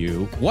for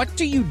you. What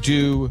do you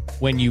do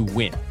when you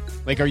win?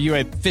 Like, are you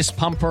a fist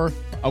pumper,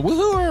 a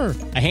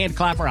woohooer, a hand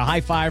clapper, a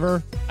high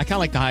fiver? I kind of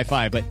like the high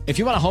five, but if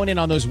you want to hone in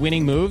on those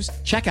winning moves,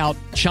 check out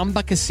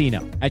Chumba Casino.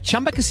 At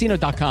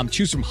ChumbaCasino.com,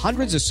 choose from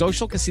hundreds of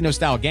social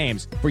casino-style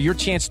games for your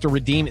chance to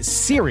redeem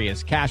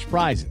serious cash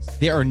prizes.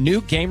 There are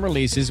new game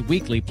releases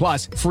weekly,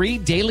 plus free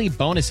daily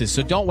bonuses.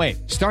 So don't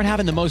wait. Start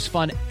having the most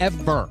fun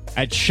ever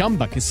at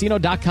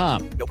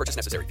ChumbaCasino.com. No purchase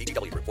necessary.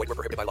 VGW. Void where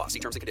prohibited by law. See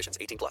terms and conditions.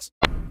 18+.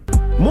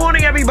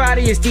 Morning,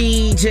 everybody. It's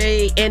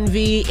DJ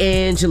Envy,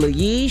 Angela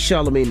Yee,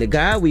 Charlamagne the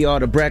Guy. We are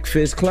the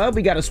Breakfast Club.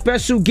 We got a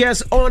special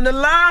guest on the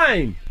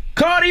line,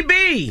 Cardi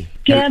B.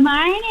 Good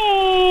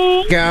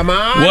morning. Good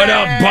morning. What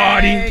up,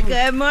 Barty?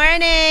 Good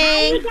morning.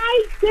 How you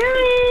guys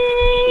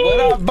doing? What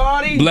up,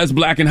 Barty? Blessed,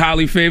 black, and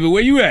highly favored.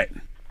 Where you at?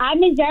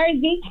 I'm in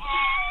Jersey.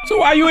 So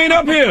why you ain't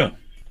up here?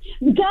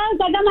 Because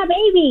I got my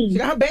baby. She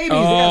got her babies. They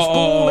got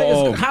school.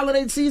 It's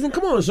holiday season.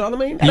 Come on,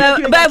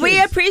 Charlamagne. But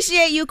we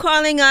appreciate you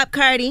calling up,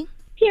 Cardi.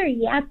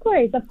 Period. Of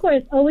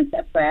course. Always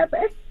and forever.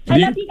 I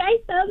love you guys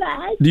so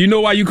much. Do you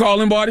know why you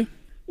calling, Barty?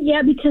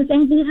 Yeah, because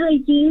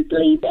Angela's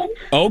leaving.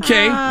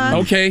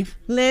 Okay.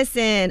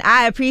 Listen,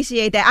 I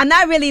appreciate that. I'm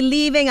not really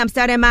leaving. I'm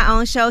starting my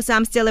own show, so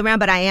I'm still around,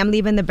 but I am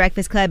leaving the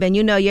Breakfast Club, and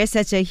you know you're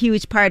such a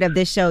huge part of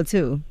this show,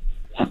 too.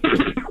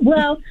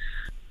 Well,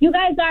 you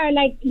guys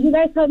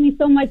helped me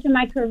so much in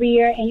my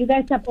career, and you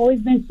guys have always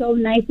been so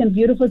nice and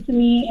beautiful to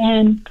me.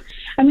 And,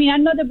 I mean, I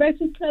know the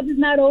Breakfast Club is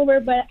not over,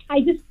 but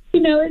I just,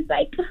 it's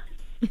like,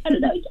 I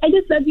don't know. I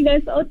just love you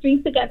guys all three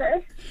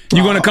together.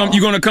 You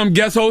gonna come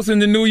guest host in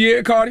the new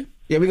year, Cardi?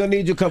 Yeah, we're gonna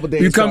need you a couple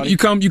days. You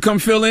come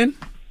fill in?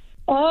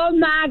 Oh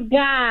my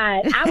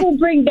God. I will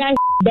bring that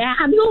down.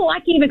 I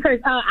can't even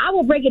curse. I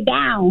will break it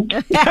down.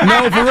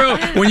 No, for real.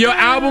 When your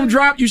album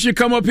drop, you should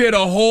come up here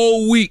the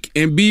whole week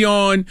and be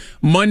on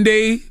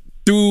Monday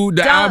through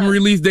the album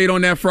release date on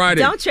that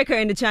Friday. Don't trick her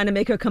into trying to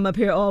make her come up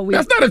here all week.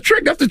 That's not a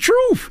trick. That's the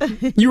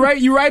truth. You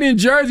right in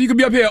Jersey. You could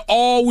be up here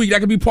all week.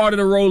 That could be part of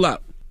the rollout.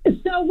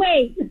 So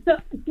wait,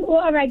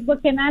 all right,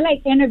 but can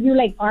I interview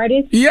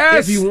artists?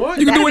 Yes, if you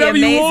want. You can do whatever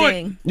you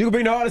want. You can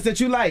bring the artists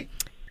that you like.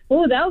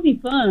 Oh, that would be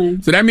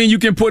fun. So that means you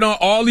can put on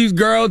all these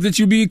girls that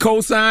you be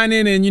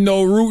co-signing and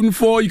rooting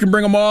for. You can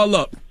bring them all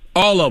up,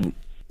 all of them.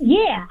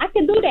 Yeah, I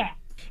can do that.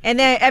 And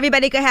then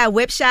everybody could have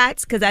whip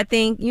shots, because I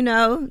think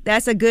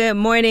that's a good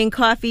morning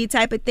coffee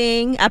type of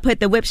thing. I put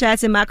the whip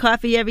shots in my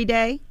coffee every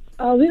day.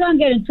 Oh, we're going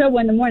to get in trouble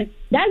in the morning.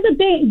 That's the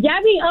thing.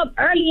 Y'all be up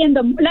early in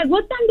the...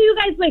 what time do you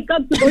guys wake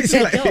up to go to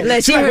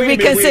that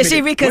show?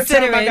 She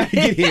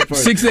reconsidering.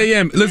 6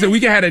 a.m. Listen,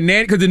 we can have a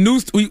nanny, because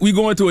we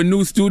going to a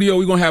new studio.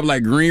 We're going to have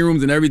green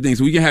rooms and everything.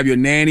 So we can have your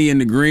nanny in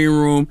the green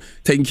room,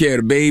 taking care of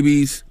the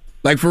babies.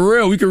 For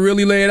real, we can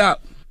really lay it out.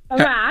 All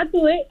right, I'll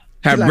do it.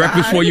 Have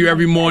breakfast for you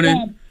every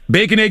morning.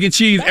 Bacon, egg, and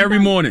cheese every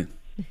morning.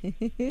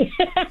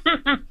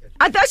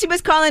 I thought she was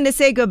calling to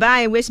say goodbye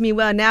and wish me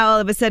well. Now, all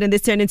of a sudden,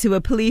 this turned into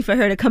a plea for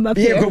her to come up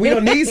here. Yeah, but we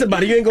don't need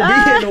somebody. You ain't going to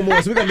be here no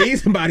more, so we're going to need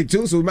somebody,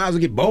 too, so we might as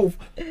well get both.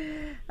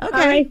 Okay. All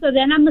right, so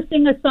then I'm going to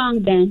sing a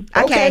song then.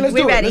 Okay, let's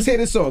do ready. it. Let's hear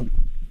this song.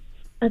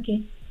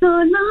 Okay. So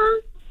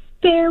long,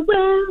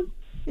 farewell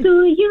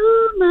to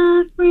you,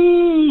 my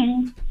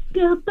friend.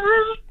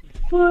 Goodbye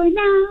for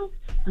now.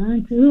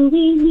 Until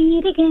we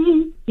meet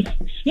again.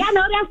 Y'all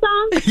know that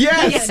song?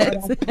 Yes.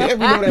 Yeah, we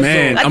know that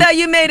Man, song. I thought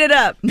you made it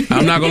up.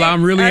 I'm not going to lie.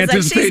 I'm really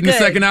anticipating the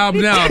second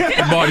album now,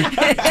 buddy.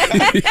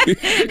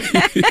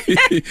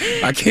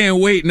 I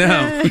can't wait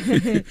now.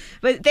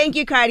 But thank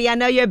you, Cardi. I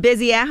know you're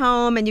busy at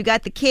home and you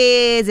got the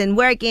kids and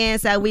working,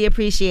 so we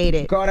appreciate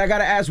it. Cardi, I got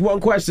to ask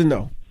one question,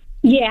 though.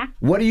 Yeah.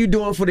 What are you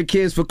doing for the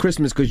kids for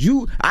Christmas? Because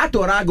I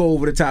thought I'd go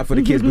over the top for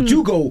the kids, but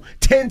you go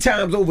 10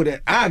 times over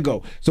that I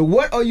go. So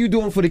what are you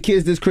doing for the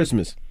kids this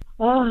Christmas?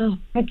 Oh,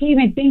 I can't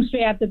even think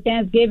straight after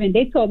Thanksgiving.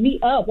 They tore me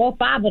up, all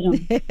 5 of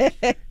them.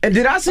 And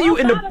did I see you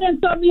in the... 5 of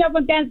them tore me up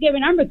on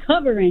Thanksgiving. I'm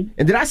recovering.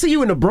 And did I see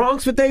you in the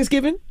Bronx for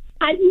Thanksgiving?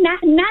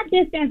 Not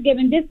this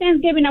Thanksgiving. This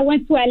Thanksgiving I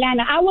went to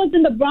Atlanta. I was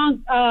in the Bronx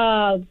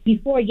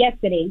before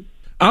yesterday.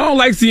 I don't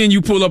like seeing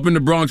you pull up in the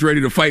Bronx ready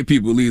to fight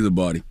people either,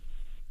 buddy.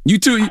 You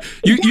too.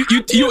 You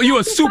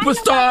a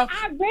superstar.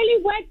 I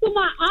really went to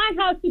my aunt's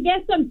house to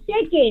get some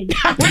chicken.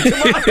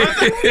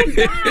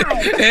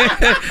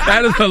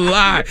 That is a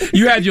lie.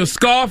 You had your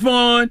scarf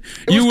on.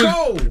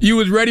 You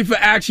was ready for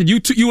action. You a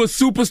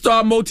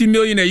superstar,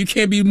 multimillionaire. You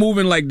can't be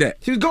moving like that.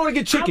 She was going to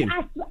get chicken.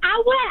 I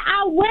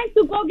went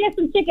to go get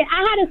some chicken.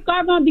 I had a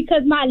scarf on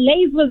because my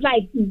lace was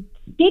like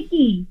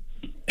sticky.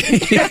 Here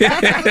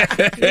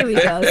we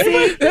go. It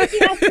was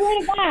sticky, I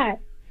swear to God.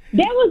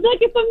 They was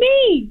looking for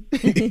me.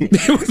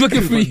 They was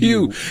looking for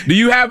you. Do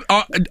you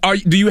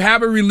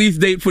have a release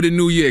date for the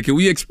new year? Can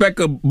we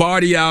expect a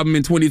Bardi album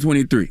in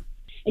 2023?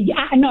 Yeah,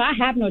 I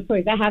have no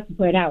choice. I have to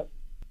put it out.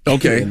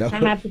 Okay. I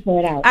have to put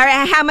it out. All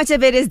right, how much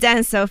of it is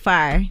done so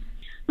far?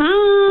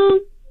 I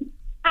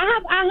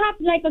have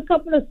like a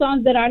couple of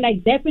songs that are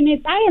like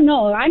definite. I don't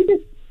know. I don't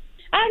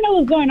know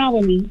what's going on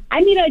with me.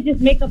 I need to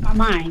just make up my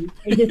mind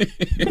and just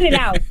put it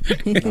out.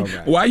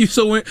 Right. Why are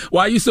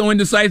you so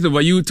indecisive?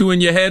 Are you too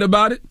in your head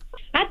about it?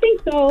 I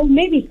think so.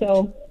 Maybe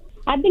so.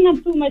 I think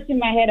I'm too much in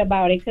my head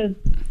about it because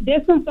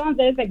there's some songs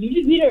that it's like you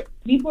just need to.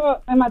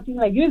 People in my team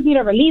like you just need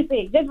to release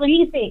it. Just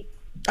release it.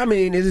 I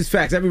mean, it is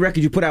facts. Every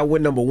record you put out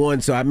went number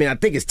one. So I mean, I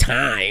think it's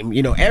time.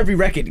 You know, every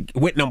record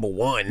went number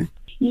one.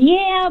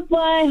 Yeah, but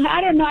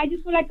I don't know. I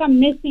just feel like I'm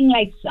missing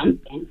like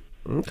something.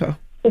 Okay.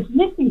 It's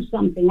missing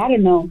something. I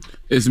don't know.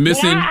 It's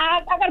missing.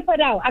 I gotta put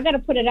it out. I gotta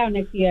put it out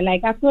next year.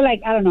 Like I feel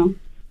like I don't know.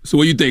 So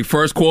what do you think?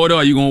 First quarter?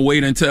 Are you gonna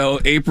wait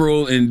until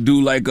April and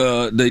do like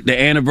the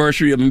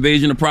anniversary of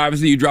Invasion of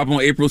Privacy? You drop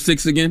on April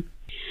 6th again?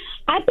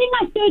 You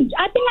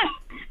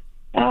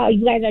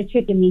guys are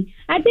tricking me.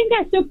 I think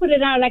I still put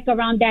it out like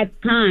around that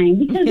time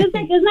because it's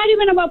like it's not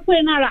even about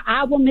putting out an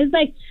album. It's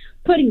like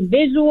putting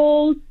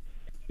visuals.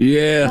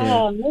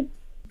 Yeah.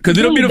 Because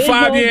it'll be the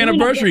 5-year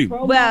anniversary.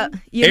 Well,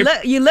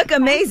 you look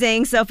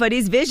amazing. So for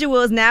these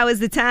visuals, now is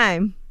the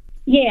time.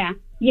 Yeah.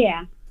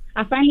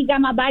 I finally got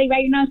my body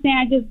right. You know what I'm saying?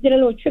 I just did a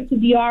little trip to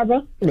DR,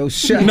 bro. No,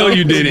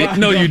 you didn't.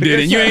 No, you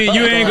didn't. You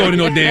ain't going to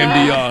no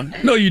damn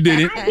DR. No, you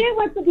didn't. I did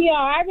went to DR.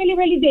 I really,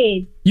 really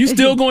did. You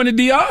still going to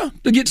DR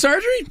to get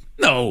surgery?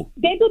 No.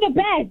 They do the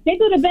best. They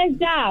do the best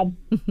job.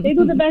 They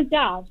do the best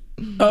job.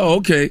 Oh,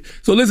 okay.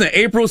 So listen,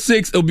 April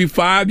 6th, it'll be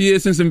 5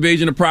 years since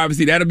Invasion of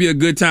Privacy. That'll be a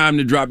good time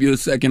to drop your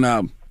second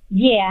album.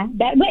 Yeah,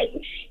 but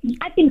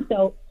I think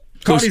so.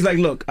 Cardi's like,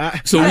 look.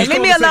 Leave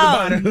me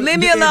alone. Leave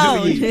me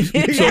alone.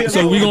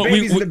 So we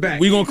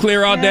gonna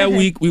clear out that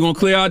week. We gonna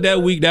clear out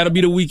that week. That'll be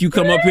the week you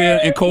come up here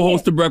and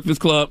co-host the Breakfast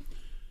Club.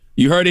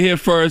 You heard it here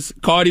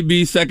first. Cardi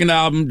B's second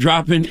album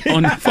dropping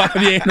on the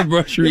 5-year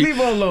anniversary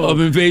of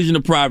Invasion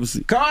of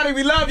Privacy. Cardi,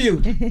 we love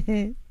you.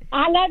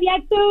 I love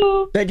you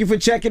too. Thank you for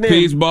checking in.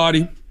 Peace,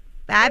 Bardi.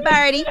 Bye,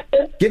 Bardi.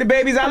 Get the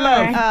babies I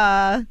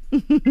love.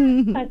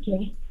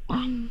 Okay.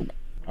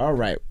 All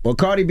right. Well,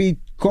 Cardi B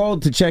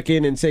called to check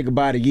in and say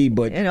goodbye to Yee,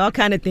 but and all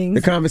kind of things.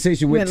 The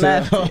conversation went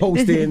to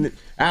hosting,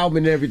 album,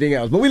 and everything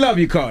else. But we love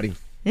you, Cardi.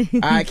 All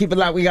right, keep it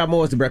locked. We got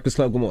more. It's the Breakfast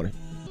Club. Good morning.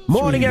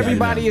 Morning,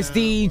 everybody. It's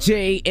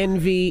DJ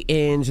NV,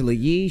 Angela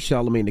Yee,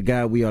 Charlamagne the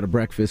Guy. We are the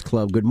Breakfast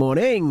Club. Good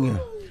morning.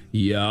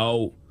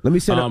 Yo. Let me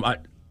send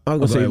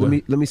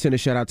let me send a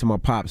shout out to my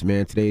pops,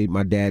 man. Today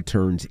my dad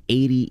turns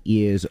 80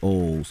 years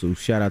old. So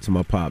shout out to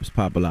my pops.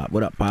 Pop a lot.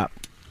 What up, Pop?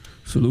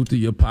 Salute to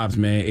your pops,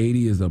 man.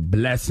 80 is a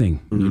blessing.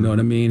 You know what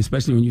I mean?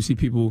 Especially when you see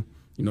people,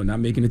 not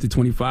making it to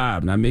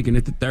 25, not making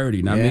it to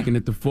 30, not making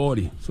it to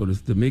 40. So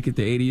to make it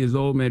to 80 years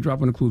old, man,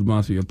 drop on the clues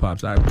bombs for your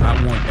pops. I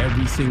want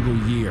every single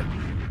year.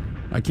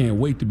 I can't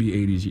wait to be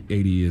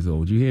 80 years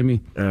old. You hear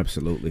me?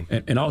 Absolutely.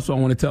 And also I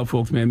want to tell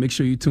folks, man, make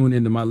sure you tune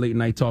into my late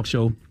night talk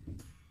show.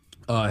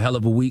 Hell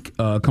of a Week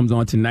comes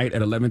on tonight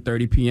at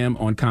 11:30 p.m.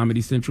 on Comedy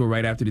Central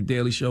right after the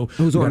Daily Show.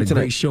 Who's on tonight? Got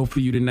a great show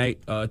for you tonight.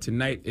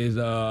 Tonight is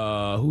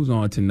who's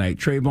on tonight?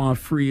 Trayvon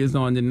Free is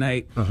on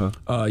tonight.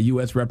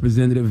 U.S.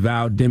 Representative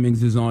Val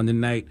Demings is on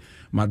tonight.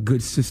 My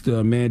good sister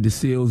Amanda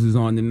Seals is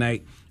on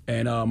tonight,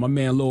 and my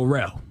man Lil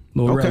Rel.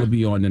 Lil Rel will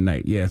be on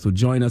tonight. Yeah, so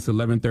join us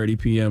 11:30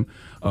 p.m.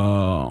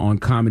 On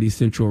Comedy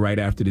Central right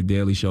after the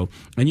Daily Show.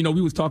 And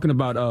we was talking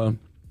about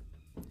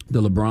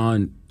the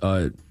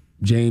LeBron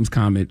James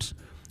comments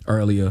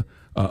earlier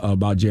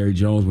about Jerry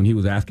Jones when he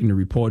was asking the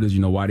reporters,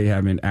 why they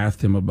haven't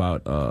asked him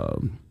about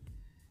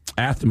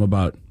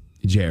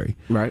Jerry.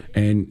 Right.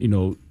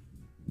 And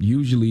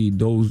usually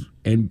those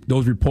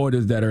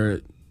reporters that are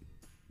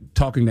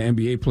talking to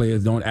NBA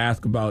players don't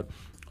ask about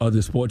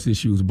other sports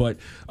issues, but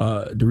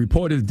the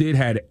reporters did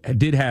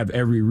have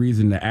every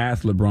reason to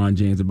ask LeBron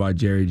James about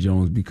Jerry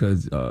Jones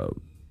because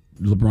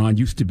LeBron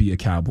used to be a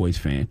Cowboys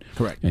fan.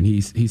 Correct. And he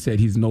said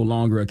he's no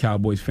longer a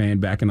Cowboys fan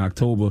back in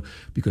October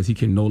because he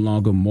can no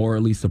longer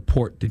morally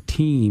support the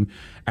team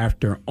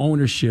after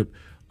ownership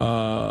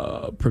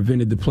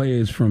prevented the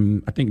players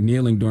from, I think,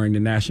 kneeling during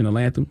the national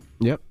anthem.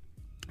 Yep.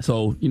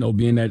 So,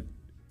 being that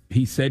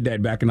he said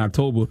that back in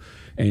October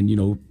and,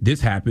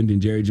 this happened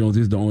and Jerry Jones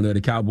is the owner of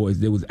the Cowboys,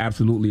 there was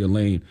absolutely a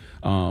lane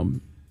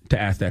to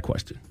ask that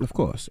question. Of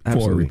course.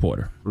 Absolutely. For a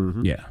reporter.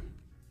 Mm-hmm. Yeah.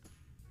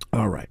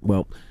 All right.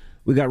 Well,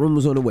 we got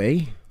rumors on the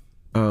way.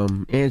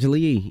 Angela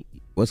Yee,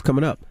 What's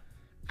coming up?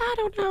 I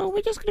don't know.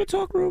 We're just going to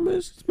talk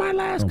rumors. It's my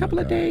last couple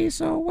of days,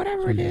 so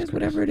whatever it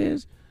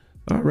is.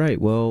 All right.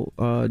 Well,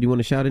 do you want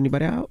to shout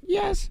anybody out?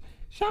 Yes.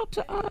 Shout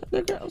to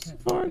the girls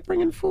for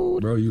bringing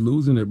food. Bro, you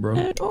losing it, bro.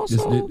 And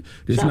also,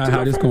 this not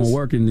how this going to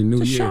work in the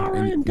new year.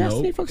 Shara and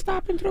Destiny for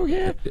stopping through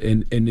here.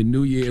 In the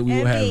new year, we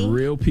will have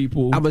real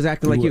people. I was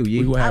acting like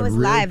you. I was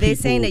live. They're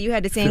saying that you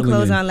had the same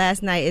clothes on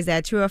last night. Is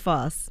that true or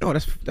false? Oh,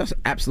 that's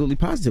absolutely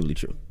positively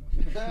true.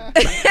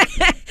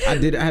 I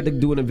had to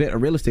do a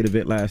real estate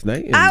event last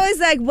night. I was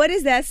like, what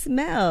is that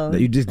smell?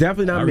 You just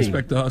definitely not I me.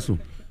 respect the hustle.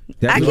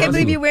 I can't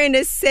believe you're wearing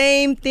the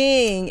same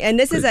thing. And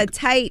this is a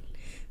tight,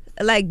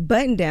 like,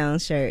 button-down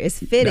shirt. It's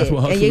fitted. That's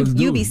what hustlers and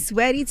do. you be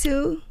sweaty,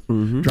 too?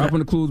 Mm-hmm. Dropping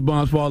the clues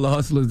bombs for all the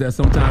hustlers that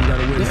sometimes got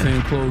to wear the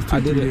same clothes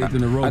 2-3 days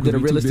in a row. I did a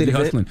real estate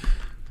event. Hustling.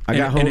 I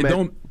got home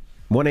at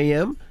 1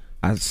 a.m.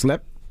 I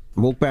slept,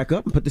 woke back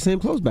up, and put the same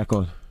clothes back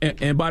on.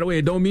 And by the way,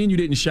 it don't mean you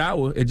didn't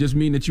shower. It just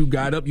mean that you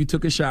got up, you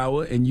took a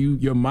shower, and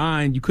your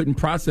mind, you couldn't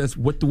process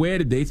what to wear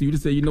today. So you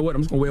just say, you know what,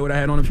 I'm just going to wear what I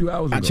had on a few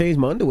hours ago. I changed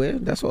my underwear.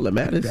 That's all that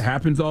matters. It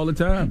happens all the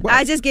time.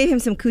 I just gave him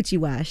some coochie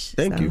wash.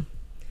 Thank you.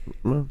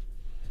 Well,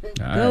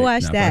 go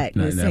wash that.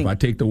 Now, if I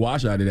take the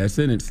wash out of that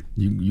sentence,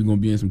 you're going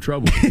to be in some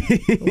trouble.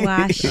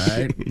 Wash. All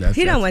right?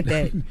 He don't want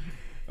that.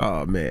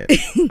 Oh, man.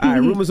 All right,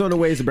 rumors on the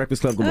way. It's the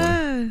Breakfast Club. Good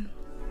morning.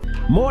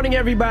 Morning,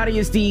 everybody.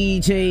 It's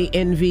DJ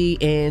Envy,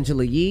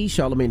 Angela Yee,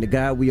 Charlamagne the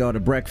God. We are the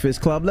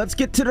Breakfast Club. Let's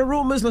get to the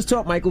rumors. Let's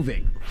talk Michael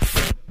Vick.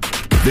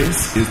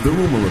 This is the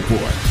Rumor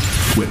Report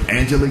with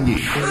Angela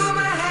Yee on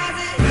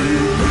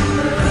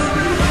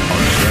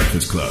the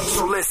Breakfast Club.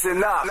 So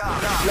listen up.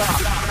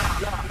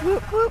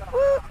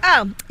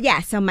 Oh, yeah.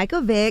 So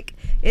Michael Vick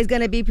is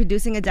going to be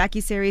producing a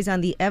docuseries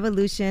on the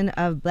evolution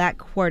of black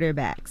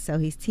quarterbacks. So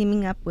he's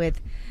teaming up with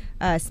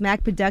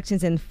Smack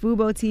Productions and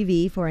Fubo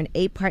TV for an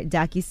 8-part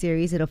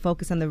docuseries. It'll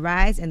focus on the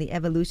rise and the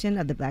evolution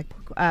of the black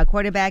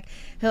quarterback.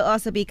 He'll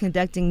also be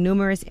conducting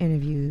numerous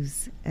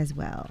interviews as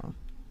well.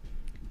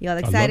 Y'all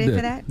excited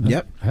for that?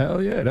 Yep.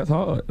 Hell yeah, that's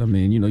hard. I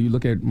mean, you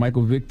look at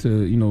Michael Vick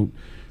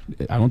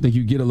I don't think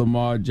you get a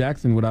Lamar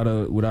Jackson without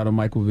a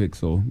Michael Vick.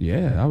 So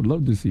yeah, I would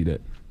love to see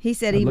that. He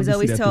said he was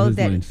always told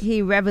that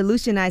he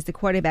revolutionized the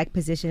quarterback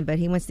position, but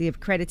he wants to give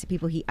credit to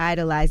people he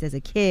idolized as a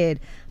kid,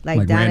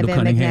 like Donovan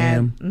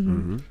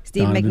McNabb,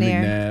 Steve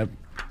McNair.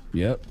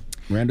 Yep.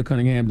 Randall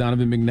Cunningham,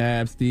 Donovan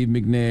McNabb, Steve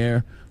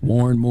McNair,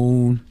 Warren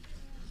Moon.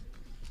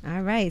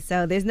 All right,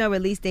 so there's no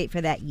release date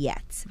for that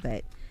yet,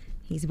 but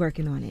he's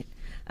working on it.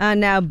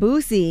 Now,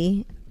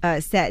 Boosie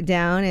sat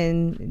down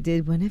and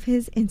did one of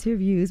his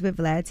interviews with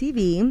Vlad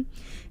TV.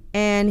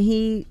 And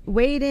he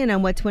weighed in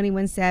on what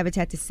 21 Savage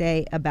had to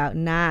say about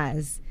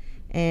Nas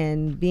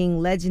and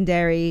being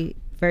legendary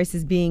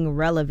versus being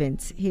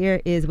relevant.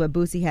 Here is what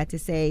Boosie had to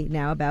say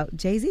now about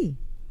Jay-Z.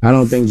 I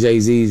don't think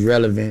Jay-Z's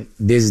relevant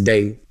this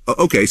day.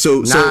 Okay,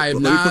 so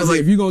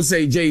if you're going to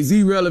say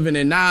Jay-Z relevant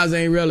and Nas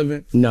ain't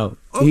relevant, no.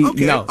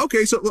 No.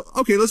 Okay,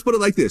 let's put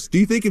it like this. Do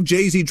you think if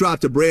Jay-Z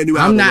dropped a brand new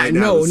album right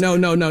now?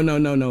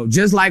 No.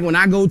 Just like when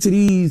I go to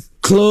these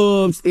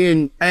clubs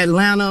in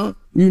Atlanta,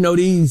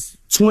 these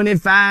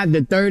 25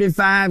 to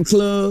 35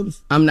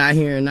 clubs, I'm not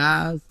hearing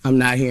Nas, I'm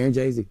not hearing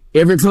Jay-Z.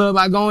 Every club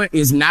I go in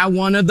is not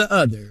one or the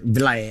other,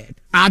 Vlad.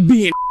 I'm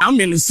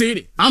in the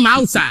city. I'm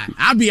outside.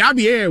 I be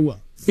everywhere.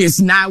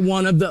 It's not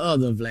one of the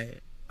other, Vlad.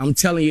 I'm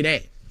telling you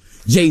that.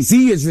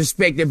 Jay-Z is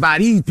respected by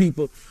these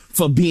people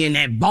for being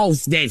that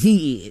boss that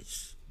he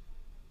is.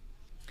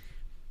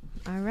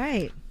 All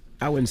right.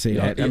 I wouldn't say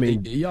that. I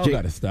mean, y'all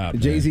got to stop.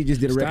 Jay-Z just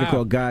did a record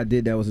called God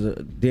Did. That was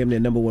a damn near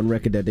 #1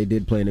 record that they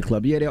did play in the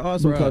club. Yeah, there are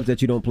some clubs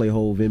that you don't play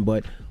Hove in,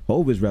 but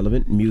Hove is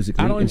relevant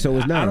musically, and so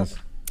is Nas.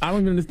 I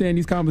don't even understand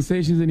these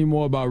conversations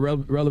anymore about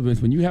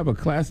relevance. When you have a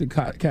classic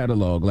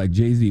catalog like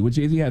Jay-Z, which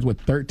Jay-Z has,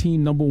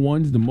 13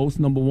 #1s, the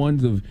most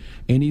 #1s of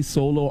any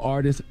solo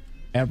artist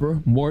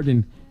ever, more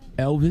than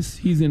Elvis.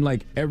 He's in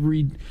like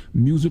every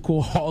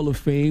musical hall of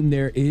fame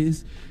there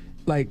is.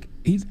 Like,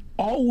 he's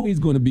always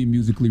going to be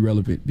musically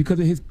relevant because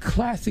of his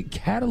classic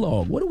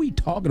catalog. What are we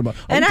talking about?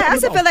 And I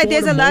also feel like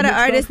there's a lot of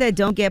artists that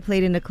don't get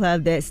played in the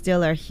club that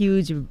still are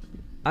huge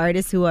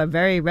artists who are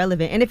very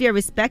relevant. And if you're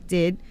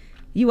respected,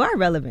 you are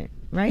relevant,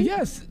 right?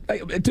 Yes.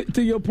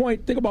 To your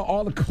point, think about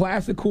all the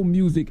classical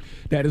music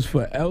that is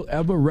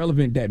forever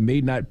relevant that may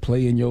not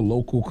play in your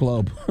local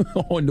club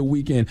on the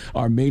weekend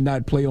or may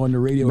not play on the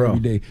radio every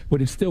day,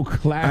 but it's still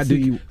classic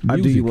music. I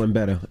do you one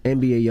better.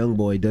 NBA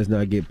Youngboy does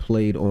not get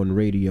played on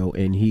radio,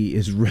 and he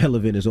is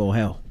relevant as all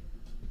hell.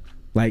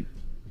 Like,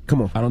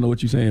 come on. I don't know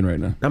what you're saying right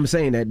now. I'm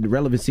saying that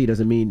relevancy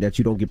doesn't mean that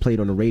you don't get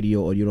played on the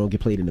radio or you don't get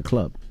played in the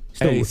club.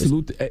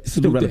 Salute the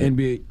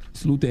NBA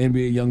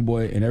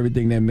Youngboy and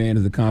everything that man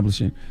is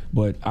accomplishing.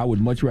 But I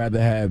would much rather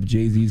have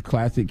Jay-Z's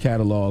classic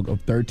catalog of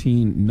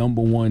 13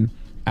 #1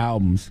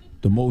 albums,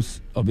 the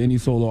most of any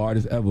solo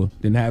artist ever,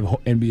 than have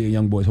NBA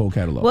Youngboy's whole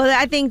catalog. Well,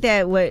 I think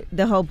that what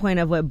the whole point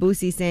of what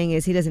Boosie's saying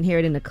is he doesn't hear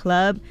it in the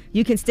club.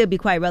 You can still be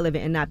quite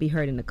relevant and not be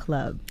heard in the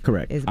club.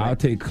 Correct. I'll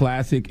take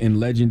classic and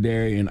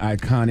legendary and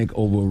iconic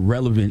over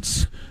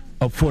relevance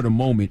for the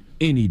moment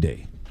any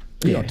day.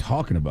 What are y'all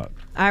talking about?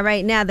 All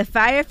right, now the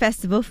Fire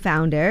Festival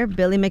founder,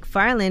 Billy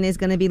McFarland, is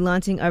going to be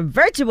launching a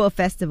virtual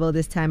festival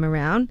this time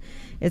around.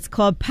 It's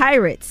called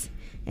Pirates,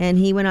 and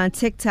he went on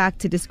TikTok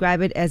to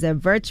describe it as a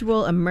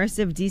virtual,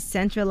 immersive,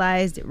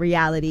 decentralized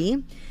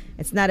reality.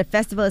 It's not a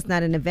festival, it's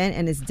not an event,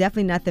 and it's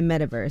definitely not the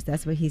metaverse.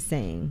 That's what he's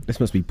saying. This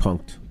must be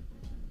punked.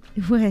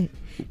 What?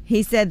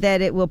 He said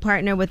that it will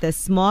partner with a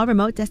small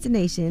remote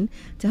destination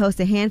to host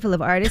a handful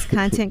of artists,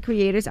 content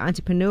creators,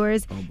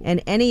 entrepreneurs,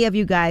 and any of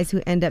you guys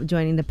who end up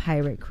joining the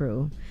pirate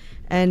crew.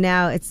 And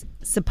now it's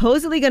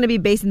supposedly going to be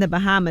based in the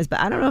Bahamas, but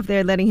I don't know if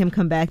they're letting him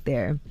come back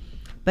there.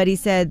 But he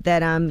said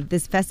that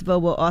this festival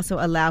will also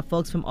allow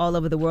folks from all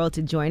over the world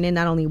to join in,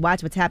 not only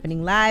watch what's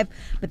happening live,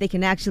 but they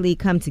can actually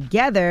come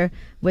together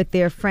with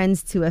their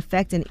friends to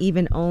affect and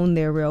even own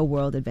their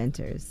real-world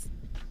adventures.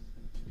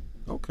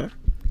 Okay.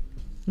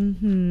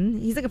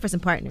 He's looking for some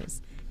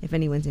partners, if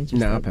anyone's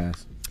interested. No, I'll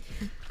pass.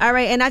 All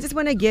right, and I just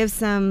want to give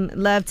some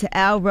love to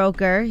Al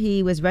Roker.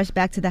 He was rushed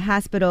back to the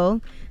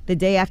hospital the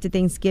day after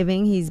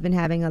Thanksgiving. He's been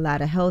having a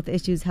lot of health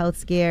issues, health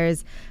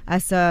scares. I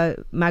saw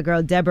my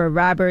girl Deborah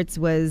Roberts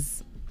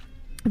was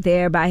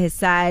there by his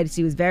side.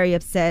 She was very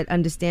upset,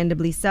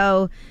 understandably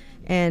so.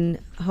 And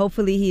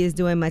hopefully he is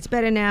doing much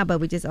better now, but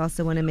we just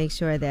also want to make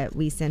sure that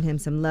we send him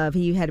some love.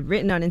 He had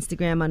written on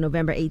Instagram on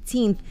November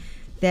 18th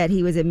that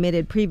he was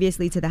admitted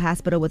previously to the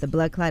hospital with a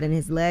blood clot in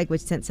his leg, which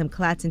sent some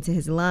clots into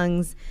his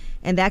lungs.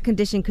 And that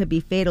condition could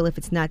be fatal if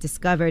it's not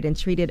discovered and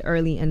treated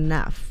early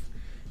enough.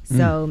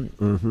 So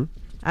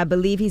I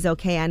believe he's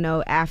okay. I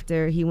know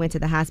after he went to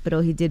the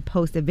hospital, he did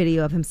post a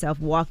video of himself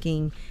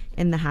walking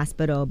in the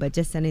hospital, but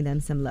just sending them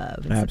some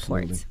love and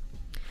support.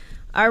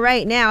 All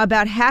right, now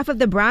about half of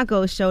the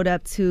Broncos showed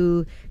up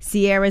to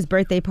Sierra's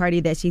birthday party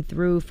that she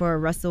threw for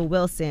Russell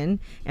Wilson.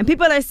 And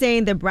people are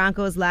saying the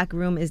Broncos locker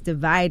room is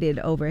divided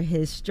over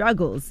his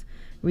struggles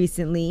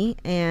recently.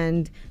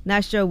 And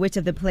not sure which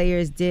of the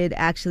players did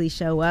actually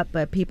show up,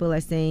 but people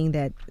are saying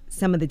that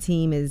some of the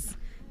team is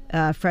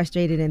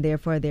frustrated and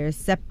therefore they're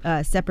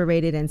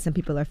separated, and some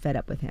people are fed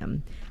up with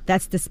him.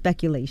 That's the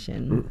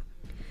speculation.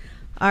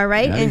 All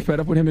right. Yeah, and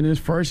fed up with him in his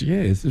first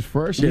year. It's his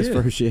first year. His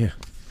first year.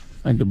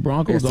 And the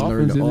Broncos'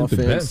 offense isn't the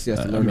best. He has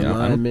to learn the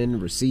linemen,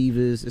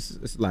 receivers.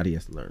 It's a lot he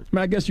has to learn. I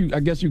mean, I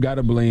guess you got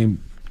to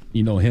blame,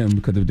 him,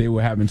 because if they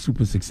were having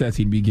super success,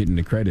 he'd be getting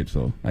the credit.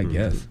 So I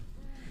guess.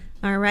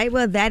 All right.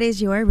 Well, that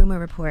is your rumor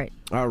report.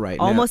 All right.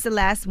 Almost the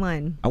last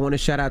one. I want to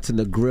shout out to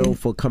the Grill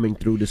for coming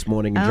through this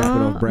morning and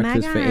dropping off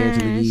breakfast for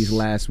Angela Yee's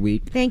last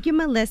week. Thank you,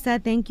 Melissa.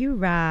 Thank you,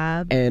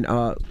 Rob. And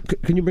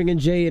can you bring in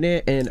Jay in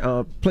there and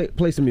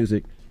play some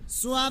music?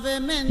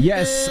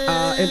 Yes,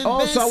 and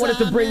also I wanted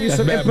to bring you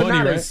some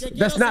empanadas. Right?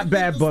 That's not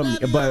Bad Bunny.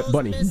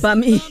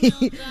 Bummy.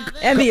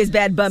 Envy is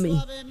Bad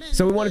Bummy.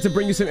 So we wanted to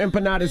bring you some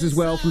empanadas as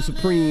well from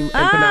Supreme Empanadas.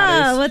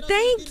 Ah, well,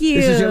 thank you.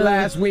 This is your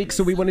last week,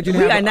 so we wanted you to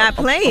have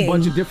a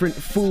bunch of different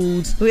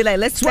foods. We're like,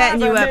 let's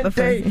fatten you up.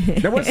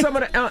 Now, what's some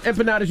of the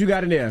empanadas you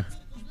got in there?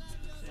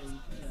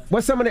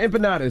 What's some of the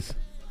empanadas?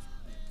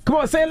 Come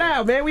on, say it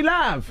loud, man. We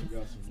live. We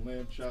got some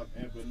lamb chop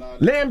empanadas.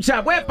 Lamb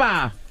chop,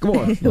 wepa. Come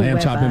on. Lamb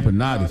chop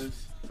empanadas.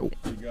 We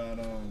got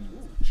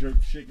jerk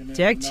chicken empanadas.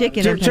 Jerk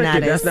chicken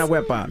empanadas. That's not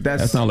wet pop. That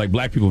sounds like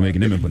black people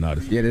making them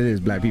empanadas. Yeah, it is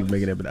black people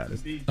making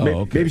empanadas. Oh,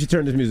 okay. Maybe you should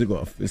turn this music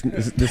off. It's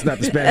not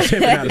the Spanish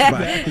empanada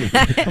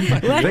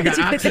spot. They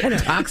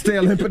got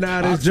oxtail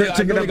empanadas, jerk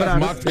chicken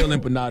empanadas. Mocktail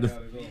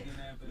empanadas.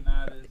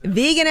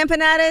 Vegan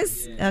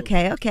empanadas?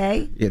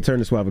 Okay. Yeah, turn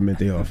the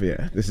suavemente off.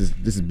 Yeah, this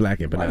is black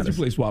empanadas. Why did you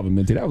play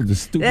suavemente? That was the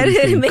stupidest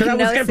That didn't thing. make Because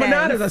no I was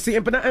empanadas. sense. I see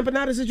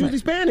empanadas is usually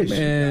Spanish.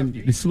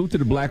 Man, salute to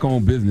the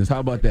black-owned business. How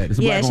about that? It's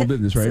a black-owned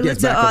business, right? Salute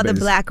to all the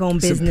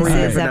black-owned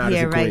businesses up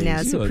here right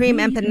now. Supreme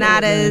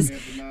Empanadas.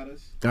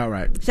 All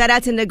right. Shout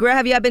out to Negril.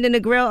 Have you ever been to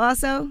Negril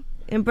also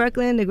in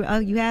Brooklyn? Oh,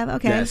 you have?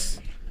 Okay.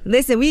 Yes.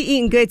 Listen, we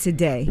eating good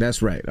today.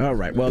 That's right. All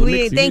right. Well,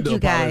 thank you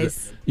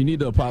guys. You need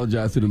to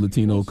apologize to the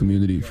Latino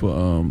community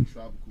for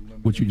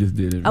what you just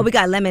did. Oh, we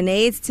got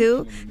lemonades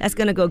too. That's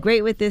gonna go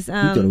great with this. You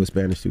thought it was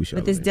Spanish too,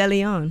 Charlotte. With this De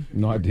Leon.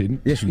 No, I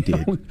didn't. Yes, you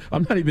did.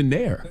 I'm not even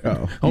there.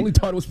 Oh, I only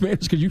thought it was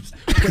Spanish because you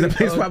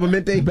played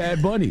Suavemente.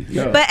 Bad Bunny.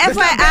 Yeah. But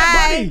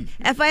FYI, you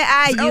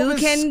Elvis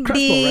can Crespo,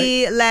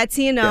 be right?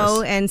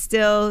 Latino and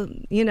still,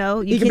 you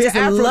He can be just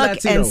an look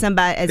Afro-Latino. at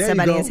somebody There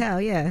you go. as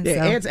hell. Yeah. Yeah,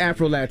 so. Ant's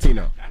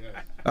Afro-Latino.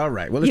 All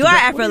right. Well, You are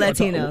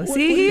Afro-Latino.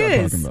 See, he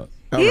is.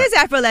 He is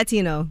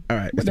Afro-Latino. All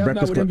right. But that's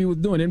not what Envy was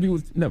doing. Envy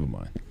was, never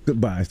mind.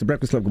 Goodbye. It's the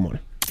Breakfast Club. Good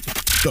morning.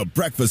 The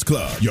Breakfast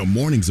Club. Your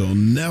mornings will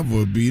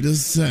never be the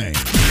same.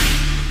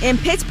 In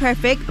Pitch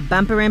Perfect,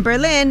 Bumper in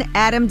Berlin,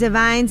 Adam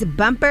Devine's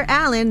Bumper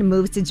Allen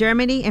moves to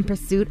Germany in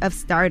pursuit of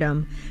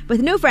stardom.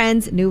 With new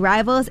friends, new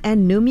rivals,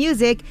 and new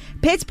music,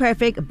 Pitch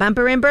Perfect,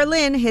 Bumper in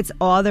Berlin hits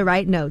all the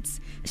right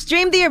notes.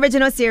 Stream the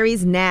original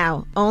series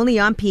now, only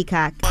on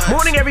Peacock.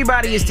 Morning,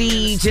 everybody. It's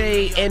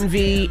DJ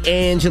Envy,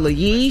 Angela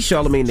Yee,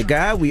 Charlamagne the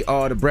Guy. We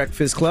are the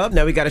Breakfast Club.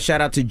 Now we got a shout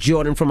out to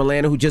Jordan from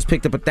Atlanta who just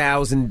picked up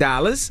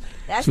 $1,000.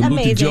 That's salute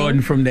amazing. to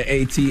Jordan from the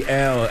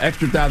ATL.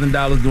 Extra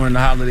 $1,000 during the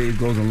holidays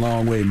goes a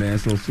long way, man.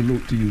 So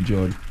salute to you,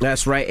 Jordan.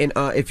 That's right. And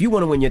if you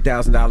want to win your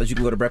 $1,000, you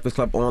can go to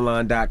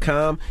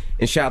breakfastclubonline.com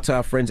and shout out to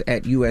our friends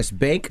at U.S.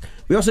 Bank.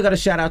 We also got a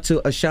shout out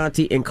to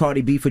Ashanti and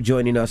Cardi B for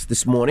joining us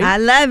this morning. I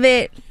love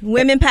it.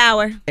 Women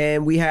power.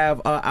 And we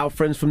have our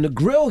friends from the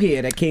Grill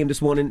here that came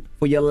this morning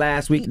for your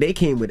last week. They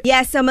came with it.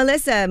 Yeah, so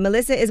Melissa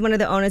is one of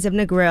the owners of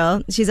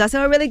Grill. She's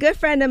also a really good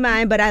friend of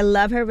mine, but I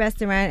love her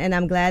restaurant, and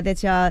I'm glad that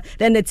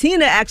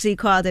Natina actually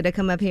called her to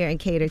come up here and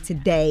cater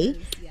today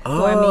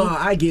for me.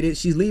 I get it.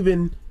 She's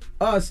leaving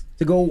us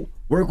to go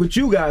work with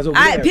you guys over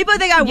there. People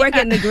think I work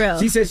at the Grill.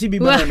 She said she'd be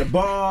behind the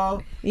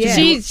bar. Yeah.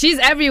 She's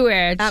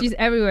everywhere. She's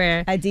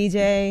everywhere. I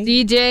DJ.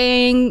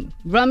 DJing,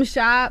 rum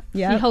shop.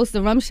 Yep. She hosts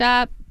the rum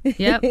shop.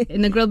 Yep,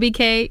 in the Grill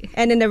BK.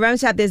 And in the rum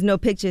shop, there's no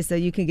pictures, so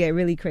you can get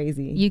really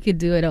crazy. You could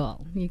do it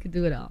all.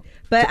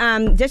 But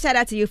just shout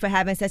out to you for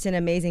having such an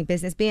amazing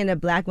business, being a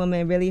black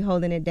woman, really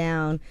holding it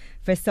down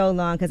for so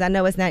long, because I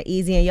know it's not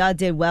easy, and y'all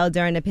did well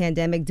during the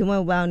pandemic,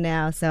 doing well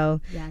now. So,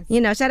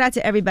 shout out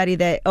to everybody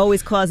that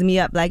always calls me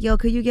up like, yo,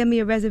 could you get me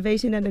a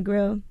reservation at the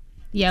Grill?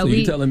 Yeah, so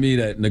you're telling me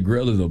that the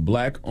Grill is a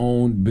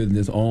black-owned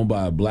business owned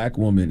by a black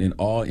woman, and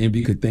all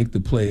Envy could think to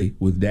play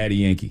was Daddy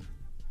Yankee?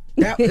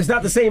 It's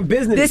not the same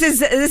business.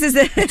 This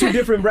is two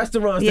different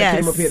restaurants that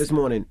came up here this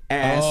morning.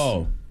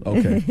 Oh,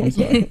 okay. I'm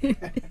sorry.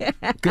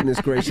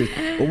 Goodness gracious.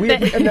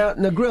 Well, now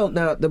the Grill,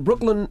 the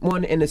Brooklyn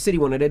one and the city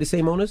one, are they the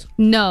same owners?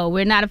 No,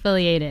 we're not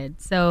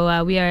affiliated.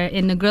 So we are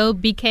in the Grill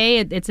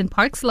BK. It's in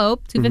Park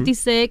Slope,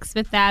 256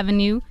 Fifth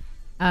Avenue,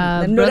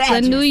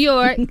 Brooklyn, New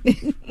York.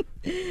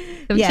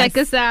 Check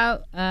us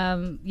out.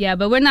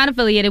 But we're not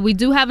affiliated. We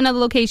do have another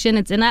location.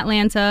 It's in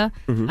Atlanta,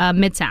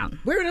 Midtown.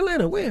 Where in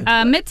Atlanta? Where?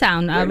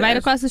 Midtown, right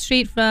across the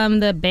street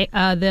from the Bank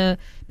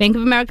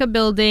of America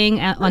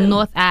building on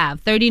North Ave,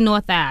 30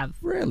 North Ave.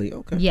 Really?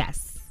 Okay.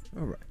 Yes.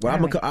 All right.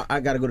 Well, I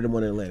got to go to the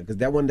one in Atlanta because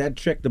that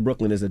trek to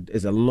Brooklyn is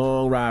a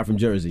long ride from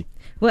Jersey.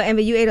 Well,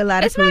 Amber, you ate a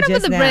lot of food just now.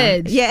 It's right over the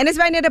bridge. Yeah, and it's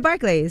right near the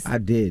Barclays. I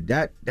did.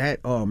 That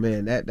oh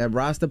man, that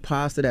Rasta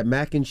pasta, that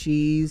mac and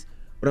cheese.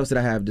 What else did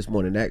I have this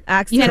morning? That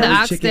oxtail. You had the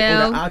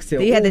oxtail. oxtail. The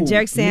oxtail. You had the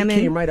jerk salmon.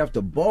 It came right off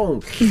the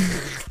bone.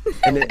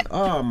 And then,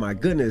 oh my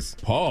goodness.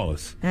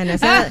 Pause. I know.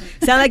 Sound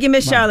like you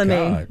missed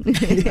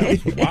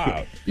Charlamagne.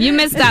 Wow. You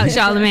missed out,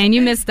 Charlamagne.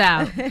 You missed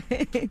out.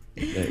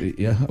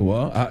 Yeah.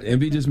 Well,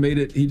 Envy just made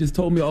it. He just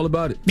told me all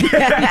about it.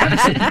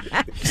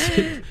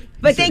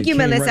 But thank you,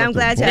 Melissa. I'm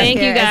glad you're Thank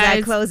here. you, guys. As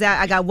I close out,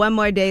 I got one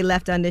more day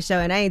left on the show,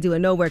 and I ain't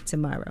doing no work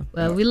tomorrow.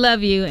 Well, we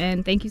love you,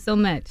 and thank you so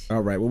much.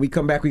 All right. When we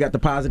come back, we got the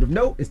positive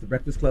note. It's the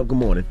Breakfast Club. Good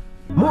morning.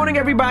 Morning,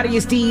 everybody.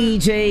 It's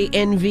DJ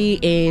Envy,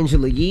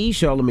 Angela Yee,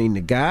 Charlamagne the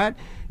God.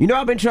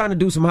 I've been trying to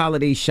do some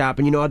holiday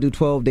shopping. I do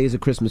 12 days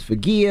of Christmas for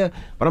Gia,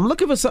 but I'm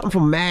looking for something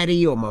from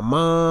Maddie or my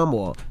mom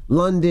or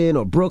London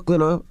or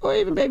Brooklyn or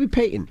even baby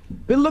Peyton.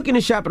 Been looking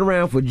and shopping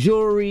around for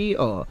jewelry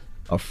or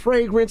a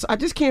fragrance. I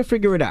just can't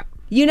figure it out.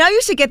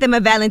 You should get them a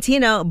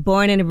Valentino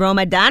Born in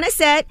Roma Donna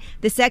set.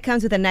 The set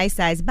comes with a nice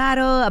size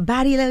bottle, a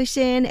body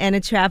lotion, and a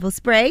travel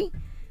spray.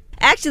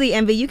 Actually,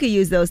 Envy, you could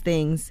use those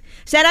things.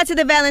 Shout out to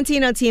the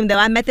Valentino team, though.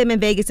 I met them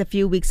in Vegas a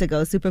few weeks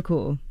ago. Super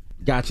cool.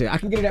 Gotcha. I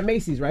can get it at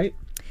Macy's, right?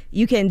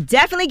 You can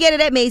definitely get it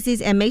at Macy's,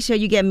 and make sure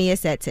you get me a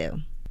set, too.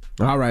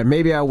 All right,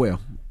 maybe I will.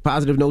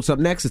 Positive notes up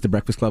next. It's the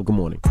Breakfast Club. Good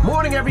morning.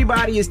 Morning,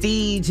 everybody. It's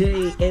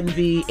DJ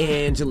Envy,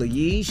 Angela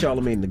Yee,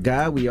 Charlamagne the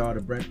Guy. We are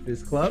the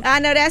Breakfast Club. I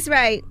know that's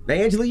right. Now,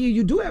 Angela Yee,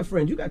 you do have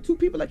friends. You got two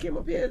people that came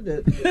up here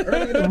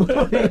early in the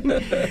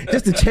morning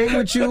just to chain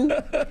with you.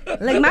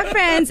 Like, my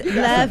friends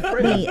love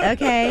me,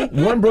 okay?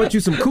 One brought you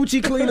some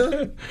coochie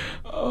cleaner.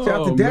 Shout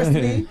out to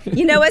Destiny.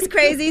 You know what's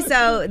crazy?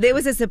 So there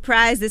was a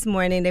surprise this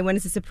morning. They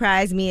wanted to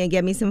surprise me and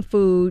get me some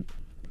food,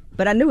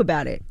 but I knew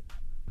about it.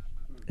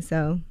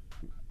 So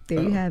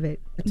there you have it.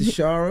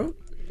 Tashara?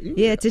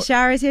 Yeah,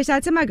 Tashara's here. Shout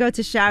out to my girl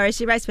Tashara.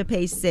 She writes for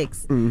Page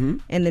 6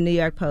 in the New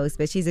York Post,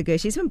 but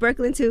she's from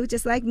Brooklyn too,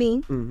 just like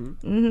me.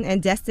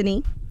 And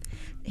Destiny.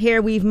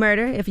 Hair Weave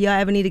Murder. If y'all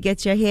ever need to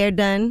get your hair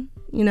done,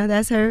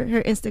 that's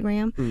her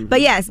Instagram.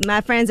 But yes, my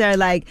friends are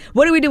like,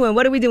 what are we doing?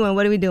 What are we doing?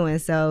 What are we doing?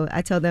 So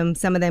I told them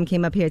some of them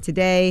came up here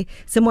today.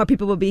 Some more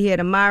people will be here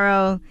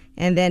tomorrow.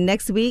 And then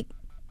next week,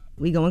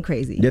 we going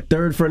crazy. Your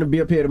third friend will be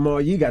up here tomorrow.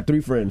 You got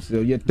 3 friends. So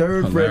your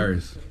third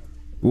friend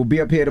will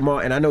be up here tomorrow.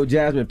 And I know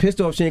Jasmine pissed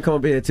off she didn't come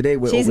up here today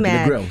with she's over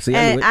mad. To the Grill. See,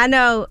 and I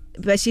know,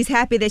 but she's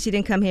happy that she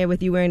didn't come here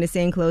with you wearing the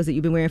same clothes that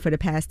you've been wearing for the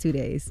past 2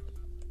 days.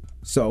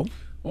 So?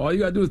 All you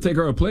got to do is take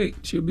her a plate.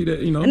 She'll be there,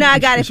 No, I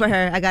got it for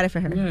her.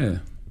 Yeah.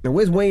 Now,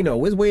 where's Wayno?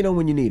 Where's Wayno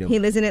when you need him? He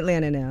lives in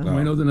Atlanta now.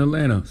 Wayno's in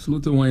Atlanta.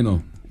 Salute to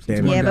Wayno.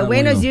 Yeah, but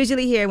Wayno's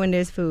usually here when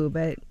there's food,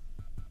 but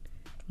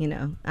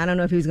I don't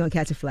know if he was going to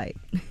catch a flight.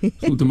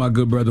 Salute to my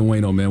good brother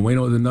Wayno, man.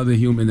 Wayno is another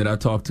human that I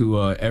talk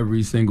to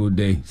every single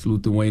day.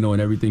 Salute to Wayno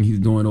and everything he's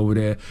doing over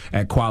there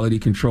at Quality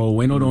Control.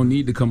 Wayno don't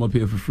need to come up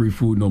here for free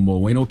food no more.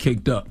 Wayno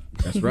caked up.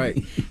 That's right.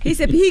 He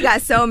said he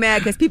got so mad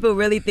because people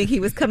really think he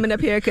was coming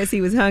up here because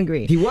he was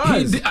hungry. He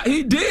was.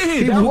 He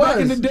did. That was back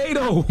in the day,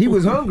 though. He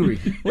was hungry.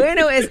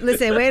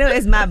 Wayno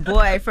is my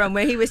boy from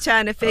when he was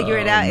trying to figure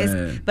it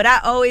out. But I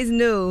always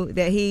knew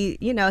that he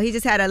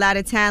just had a lot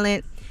of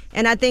talent.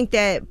 And I think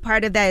that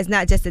part of that is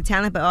not just the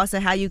talent, but also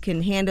how you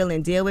can handle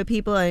and deal with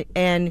people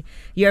and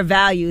your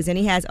values. And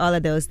he has all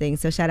of those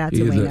things. So shout out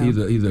to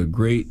Wayno. He's a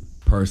great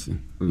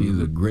person. Mm-hmm.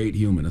 He's a great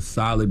human, a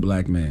solid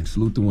black man.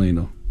 Salute to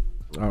Wayno.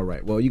 All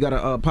right. Well, you got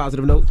a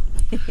positive note?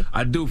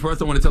 I do.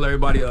 First, I want to tell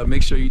everybody,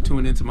 make sure you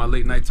tune into my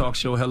late night talk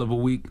show, Hell of a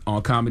Week,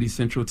 on Comedy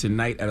Central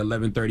tonight at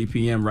 11:30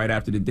 p.m. right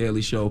after the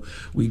Daily Show.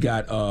 We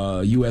got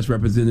U.S.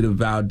 Representative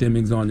Val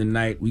Demings on the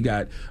night. We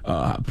got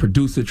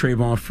producer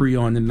Trayvon Free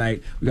on the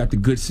night. We got the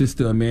good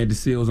sister Amanda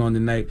Seals on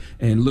the night,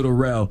 and Little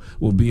Rel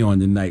will be on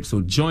the night.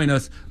 So join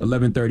us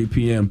 11:30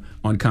 p.m.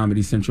 on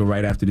Comedy Central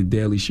right after the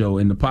Daily Show.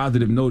 And the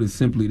positive note is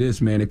simply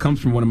this, man. It comes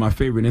from one of my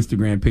favorite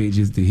Instagram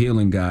pages, The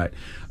Healing Guide.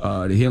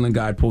 The Healing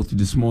Guide posted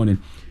this morning.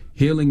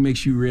 Healing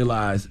makes you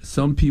realize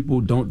some people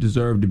don't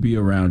deserve to be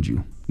around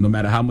you, no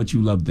matter how much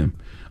you love them.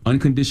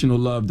 Unconditional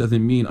love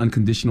doesn't mean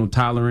unconditional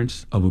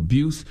tolerance of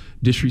abuse,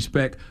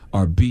 disrespect,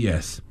 or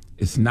BS.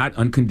 It's not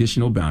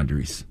unconditional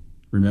boundaries.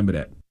 Remember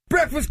that.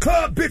 Breakfast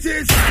Club,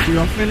 bitches!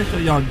 Y'all finished or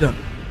y'all done?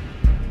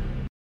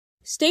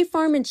 State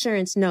Farm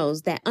Insurance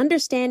knows that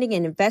understanding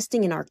and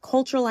investing in our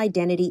cultural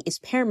identity is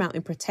paramount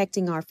in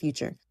protecting our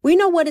future. We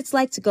know what it's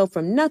like to go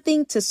from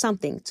nothing to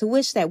something, to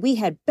wish that we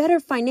had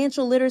better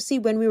financial literacy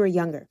when we were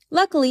younger.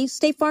 Luckily,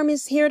 State Farm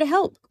is here to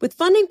help with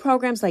funding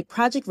programs like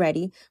Project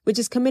Ready, which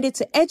is committed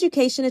to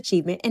education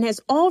achievement and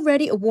has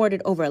already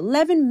awarded over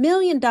 $11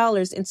 million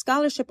in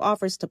scholarship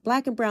offers to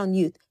Black and Brown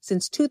youth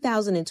since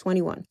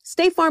 2021.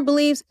 State Farm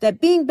believes that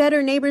being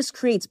better neighbors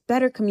creates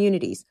better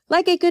communities.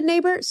 Like a good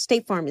neighbor,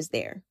 State Farm is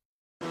there.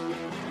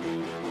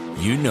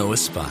 You know a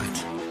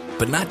spot,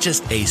 but not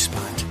just a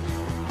spot,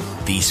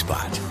 the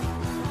spot.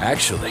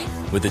 Actually,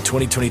 with the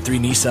 2023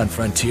 Nissan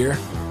Frontier,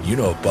 you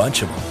know a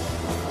bunch of them.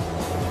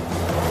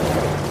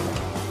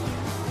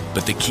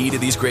 But the key to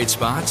these great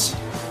spots?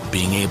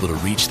 Being able to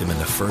reach them in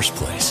the first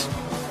place.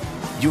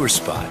 Your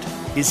spot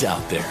is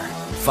out there.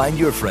 Find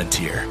your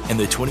Frontier in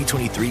the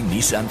 2023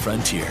 Nissan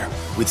Frontier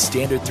with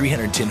standard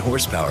 310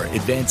 horsepower,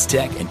 advanced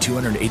tech, and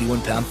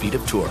 281 pound-feet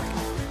of torque.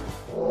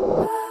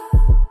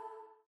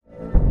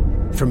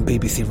 From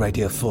BBC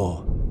Radio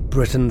 4,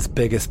 Britain's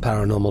biggest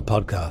paranormal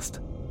podcast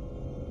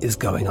is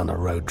going on a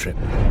road trip.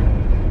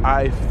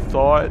 I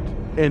thought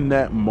in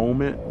that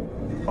moment,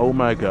 oh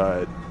my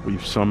God,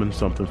 we've summoned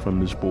something from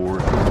this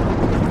board.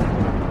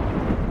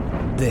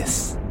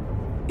 This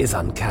is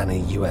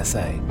Uncanny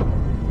USA.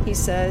 He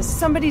says,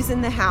 somebody's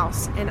in the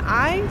house, and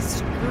I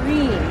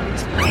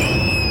screamed.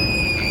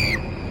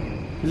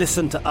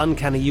 Listen to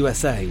Uncanny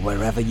USA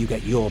wherever you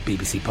get your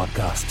BBC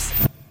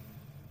podcasts,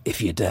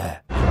 if you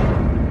dare.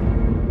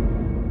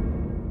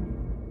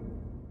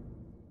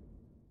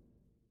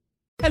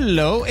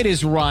 Hello, it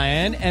is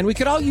Ryan, and we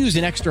could all use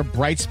an extra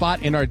bright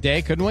spot in our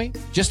day, couldn't we?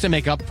 Just to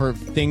make up for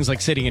things like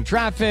sitting in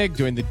traffic,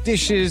 doing the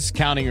dishes,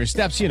 counting your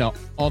steps,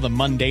 all the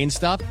mundane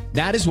stuff.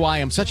 That is why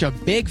I'm such a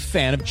big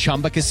fan of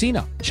Chumba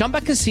Casino. Chumba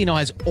Casino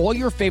has all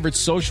your favorite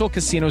social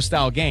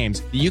casino-style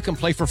games that you can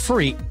play for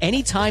free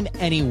anytime,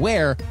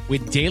 anywhere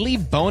with daily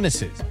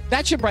bonuses.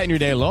 That should brighten your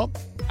day a little.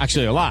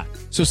 Actually, a lot.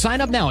 So sign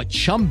up now at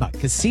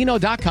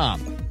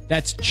ChumbaCasino.com.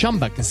 That's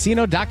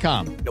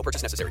ChumbaCasino.com. No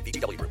purchase necessary.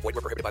 VGW Group. Void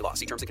where prohibited by law.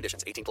 See terms and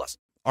conditions. 18+.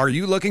 Are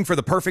you looking for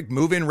the perfect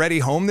move-in ready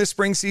home this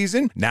spring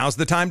season? Now's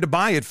the time to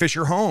buy at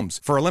Fisher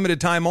Homes. For a limited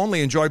time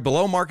only, enjoy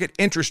below-market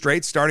interest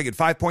rates starting at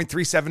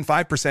 5.375%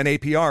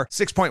 APR,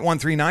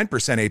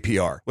 6.139%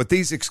 APR. With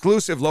these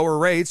exclusive lower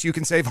rates, you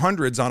can save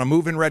hundreds on a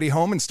move-in ready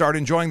home and start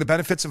enjoying the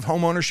benefits of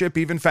home ownership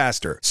even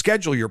faster.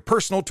 Schedule your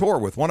personal tour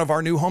with one of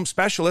our new home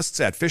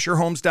specialists at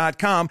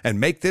FisherHomes.com and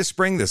make this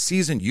spring the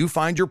season you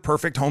find your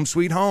perfect home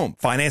sweet home.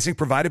 Financing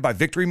provided by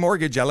Victory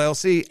Mortgage,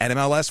 LLC,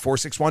 NMLS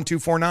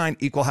 461249,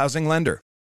 Equal Housing Lender.